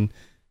thing when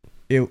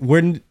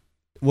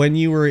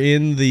you were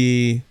in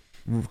the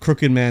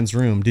Crooked Man's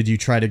room. Did you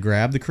try to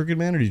grab the Crooked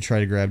Man or did you try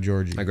to grab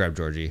Georgie? I grabbed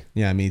Georgie.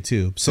 Yeah, me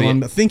too. So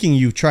I'm thinking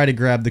you try to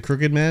grab the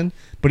Crooked Man,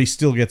 but he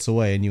still gets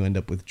away, and you end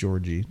up with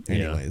Georgie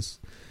anyways.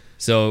 Yeah.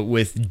 So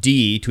with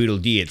D,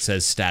 Tweedledee, it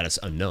says status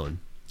unknown.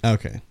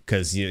 Okay.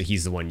 Because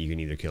he's the one you can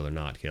either kill or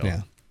not kill.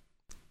 Yeah.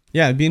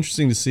 Yeah, it'd be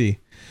interesting to see.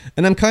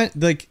 And I'm kind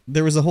of like,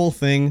 there was a whole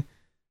thing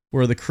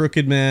where the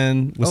Crooked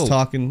Man was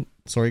talking.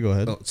 Sorry, go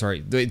ahead. Oh,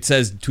 sorry. It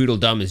says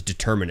Tweedledum is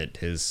determinate,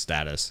 his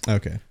status.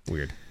 Okay.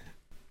 Weird.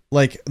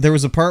 Like, there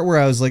was a part where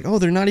I was like, oh,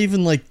 they're not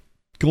even like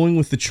going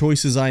with the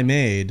choices I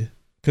made.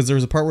 Because there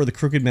was a part where the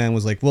Crooked Man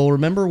was like, well,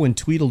 remember when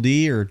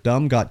Tweedledee or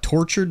Dumb got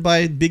tortured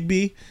by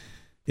Bigby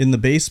in the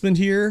basement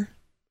here?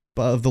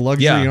 Of the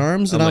luxury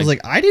arms, and I was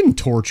like, I didn't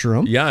torture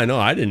him. Yeah, I know,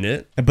 I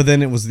didn't. But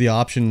then it was the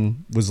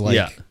option was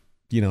like,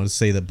 to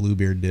say that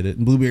Bluebeard did it,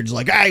 and Bluebeard's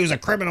like, he was a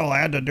criminal, I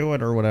had to do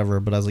it or whatever.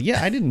 But I was like,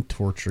 yeah, I didn't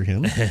torture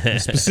him. I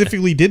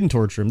specifically didn't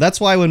torture him.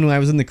 That's why when I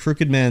was in the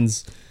Crooked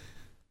Man's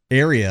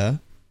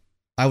area,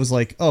 I was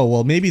like, oh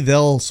well, maybe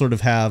they'll sort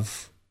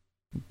of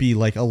be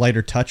like a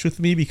lighter touch with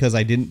me because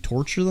I didn't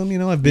torture them.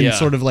 I've been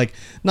sort of like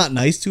not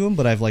nice to him,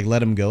 but I've like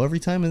let him go every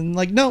time, and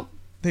like no,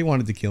 they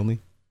wanted to kill me.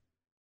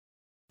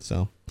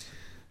 So,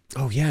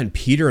 oh yeah, and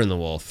Peter and the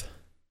Wolf.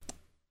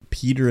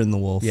 Peter and the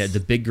Wolf. Yeah,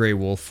 the big gray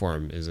wolf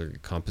form is a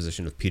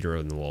composition of Peter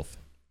and the Wolf.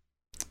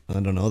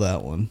 I don't know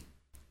that one.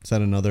 Is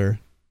that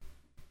another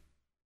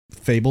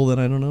fable that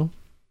I don't know?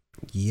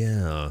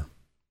 Yeah.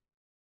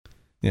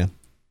 Yeah.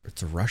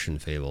 It's a Russian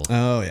fable.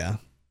 Oh yeah.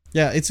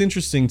 Yeah, it's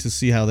interesting to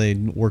see how they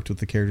worked with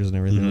the characters and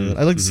everything.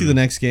 I'd like to see the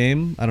next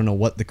game. I don't know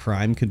what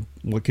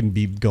what can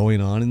be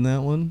going on in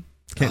that one.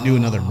 Can't do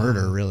another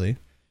murder really.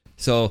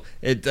 So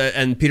it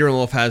and Peter and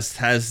Wolf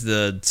has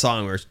the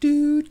song where it's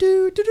do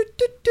do do do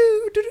do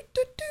do do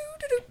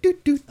do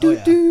do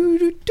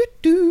do do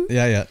do.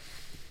 Yeah.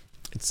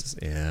 It's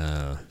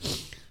yeah,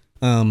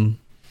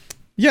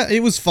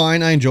 it was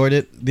fine. I enjoyed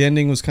it. The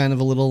ending was kind of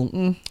a little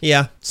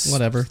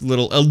whatever.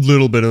 A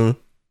little bit of.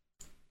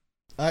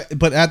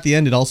 But at the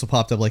end, it also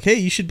popped up like, hey,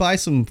 you should buy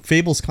some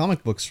Fables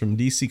comic books from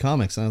DC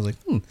Comics, and I was like,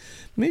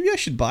 maybe I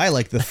should buy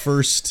like the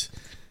first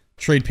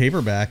trade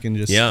paperback and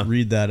just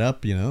read that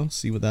up,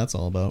 see what that's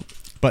all about.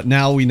 But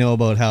now we know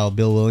about how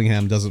Bill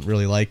Willingham doesn't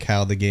really like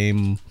how the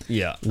game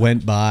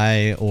went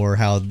by or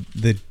how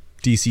the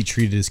DC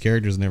treated his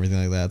characters and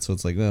everything like that. So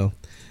it's like, no,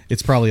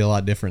 it's probably a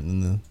lot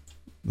different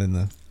than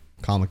the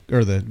comic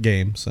or the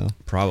game. So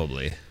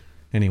probably.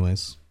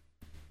 Anyways,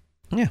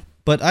 yeah.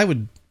 But I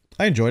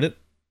enjoyed it.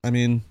 I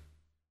mean,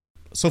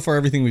 so far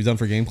everything we've done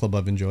for Game Club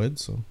I've enjoyed.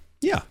 So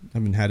yeah, I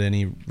haven't had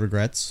any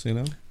regrets.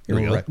 Here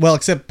we go. Well,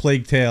 except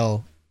Plague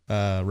Tale.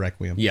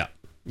 Requiem. Yeah.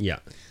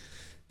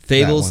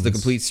 Fables, the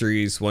complete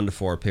series, 1 to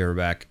 4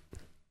 paperback.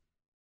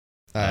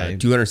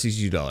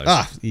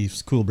 $262.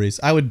 He's cool breeze.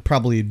 I would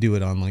probably do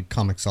it on like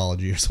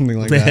Comixology or something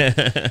like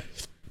that.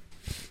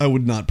 I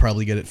would not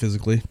probably get it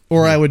physically,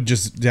 or I would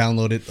just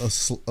download it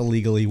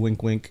illegally.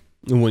 Wink, wink.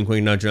 Wink,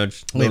 wink. Nudge,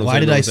 nudge. Wait,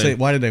 why did I say?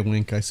 Why did I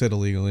wink? I said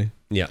illegally.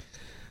 Yeah.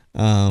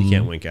 You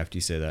can't wink after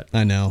you say that.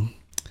 I know.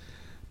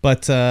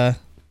 But the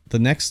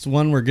next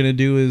one we're gonna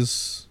do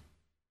is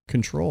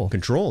Control.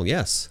 Control,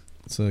 yes.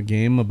 It's a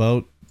game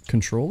about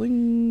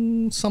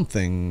controlling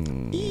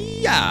something.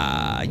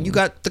 Yeah, you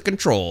got the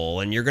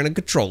control, and you're gonna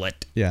control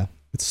it. Yeah,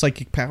 it's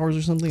psychic powers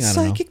or something. I don't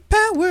know. Psychic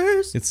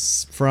powers.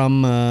 It's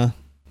from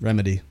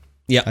Remedy.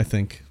 Yeah, I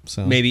think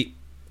so. Maybe,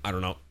 I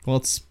don't know. Well,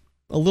 it's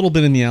a little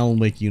bit in the Alan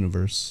Wake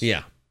universe.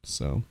 Yeah,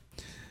 so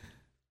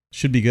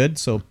should be good.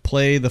 So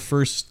play the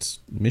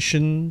first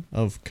mission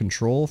of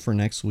Control for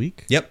next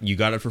week. Yep, you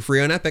got it for free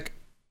on Epic.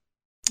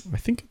 I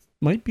think it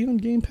might be on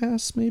Game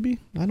Pass, maybe.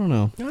 I don't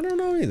know. I don't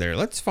know either.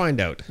 Let's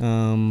find out.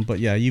 But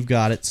yeah, you've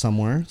got it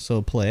somewhere,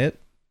 so play it.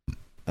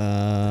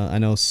 I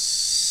know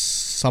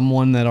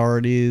someone that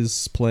already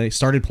is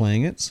started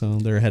playing it, so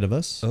they're ahead of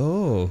us.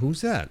 Oh,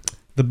 who's that?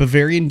 The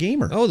Bavarian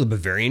Gamer. Oh, the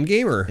Bavarian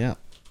Gamer. Yeah.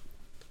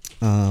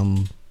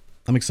 I'm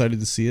excited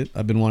to see it.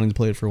 I've been wanting to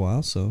play it for a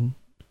while, so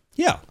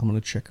yeah, I'm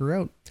gonna check her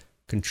out.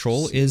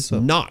 Control is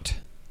not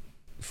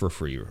for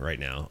free right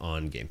now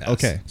on Game Pass.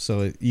 Okay,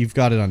 so you've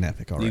got it on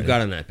Epic already. You've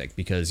got it on Epic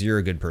because you're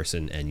a good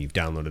person and you've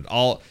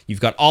downloaded you've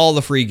got all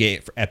the free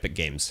for Epic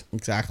games.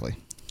 Exactly.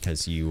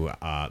 Because you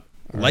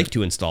like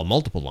to install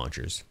multiple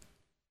launchers.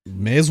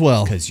 May as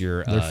well. Because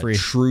you're a free.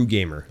 True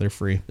gamer. They're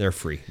free. They're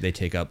free. They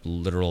take up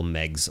literal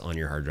megs on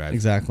your hard drive.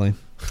 Exactly.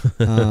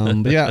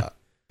 But yeah,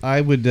 I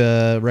would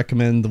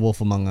recommend The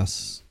Wolf Among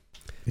Us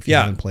if you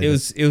haven't played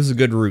it. It was a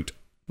good route.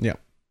 Yeah.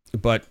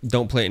 But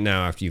don't play it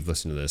now after you've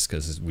listened to this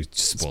because we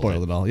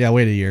spoiled it all. Yeah,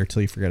 wait a year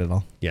till you forget it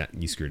all. Yeah,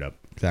 you screwed up.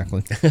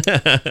 Exactly.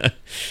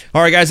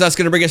 All right, guys, that's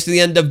going to bring us to the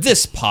end of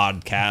this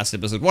podcast,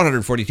 episode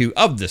 142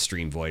 of the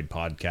Streamvoid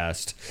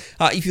podcast.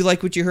 If you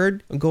like what you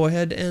heard, go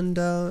ahead and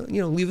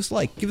leave us a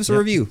like, give us a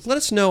review. Let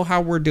us know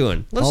how we're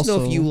doing. Let us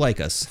know if you like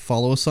us.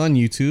 Follow us on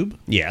YouTube.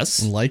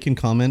 Yes. And like and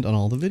comment on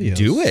all the videos.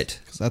 Do it.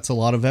 Because that's a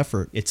lot of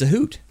effort. It's a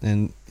hoot.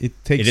 And it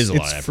is a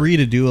lot of effort. It's free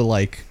to do a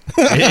like.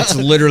 It's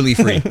literally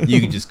free. You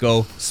can just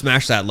go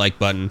smash that like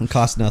button. It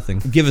costs nothing.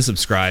 Give a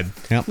subscribe.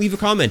 Yep. Leave a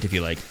comment if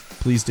you like.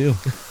 Please do.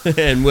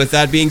 And with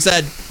that being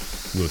said,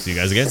 we'll see you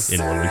guys again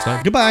in 1 week's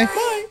time. Goodbye.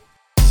 Bye.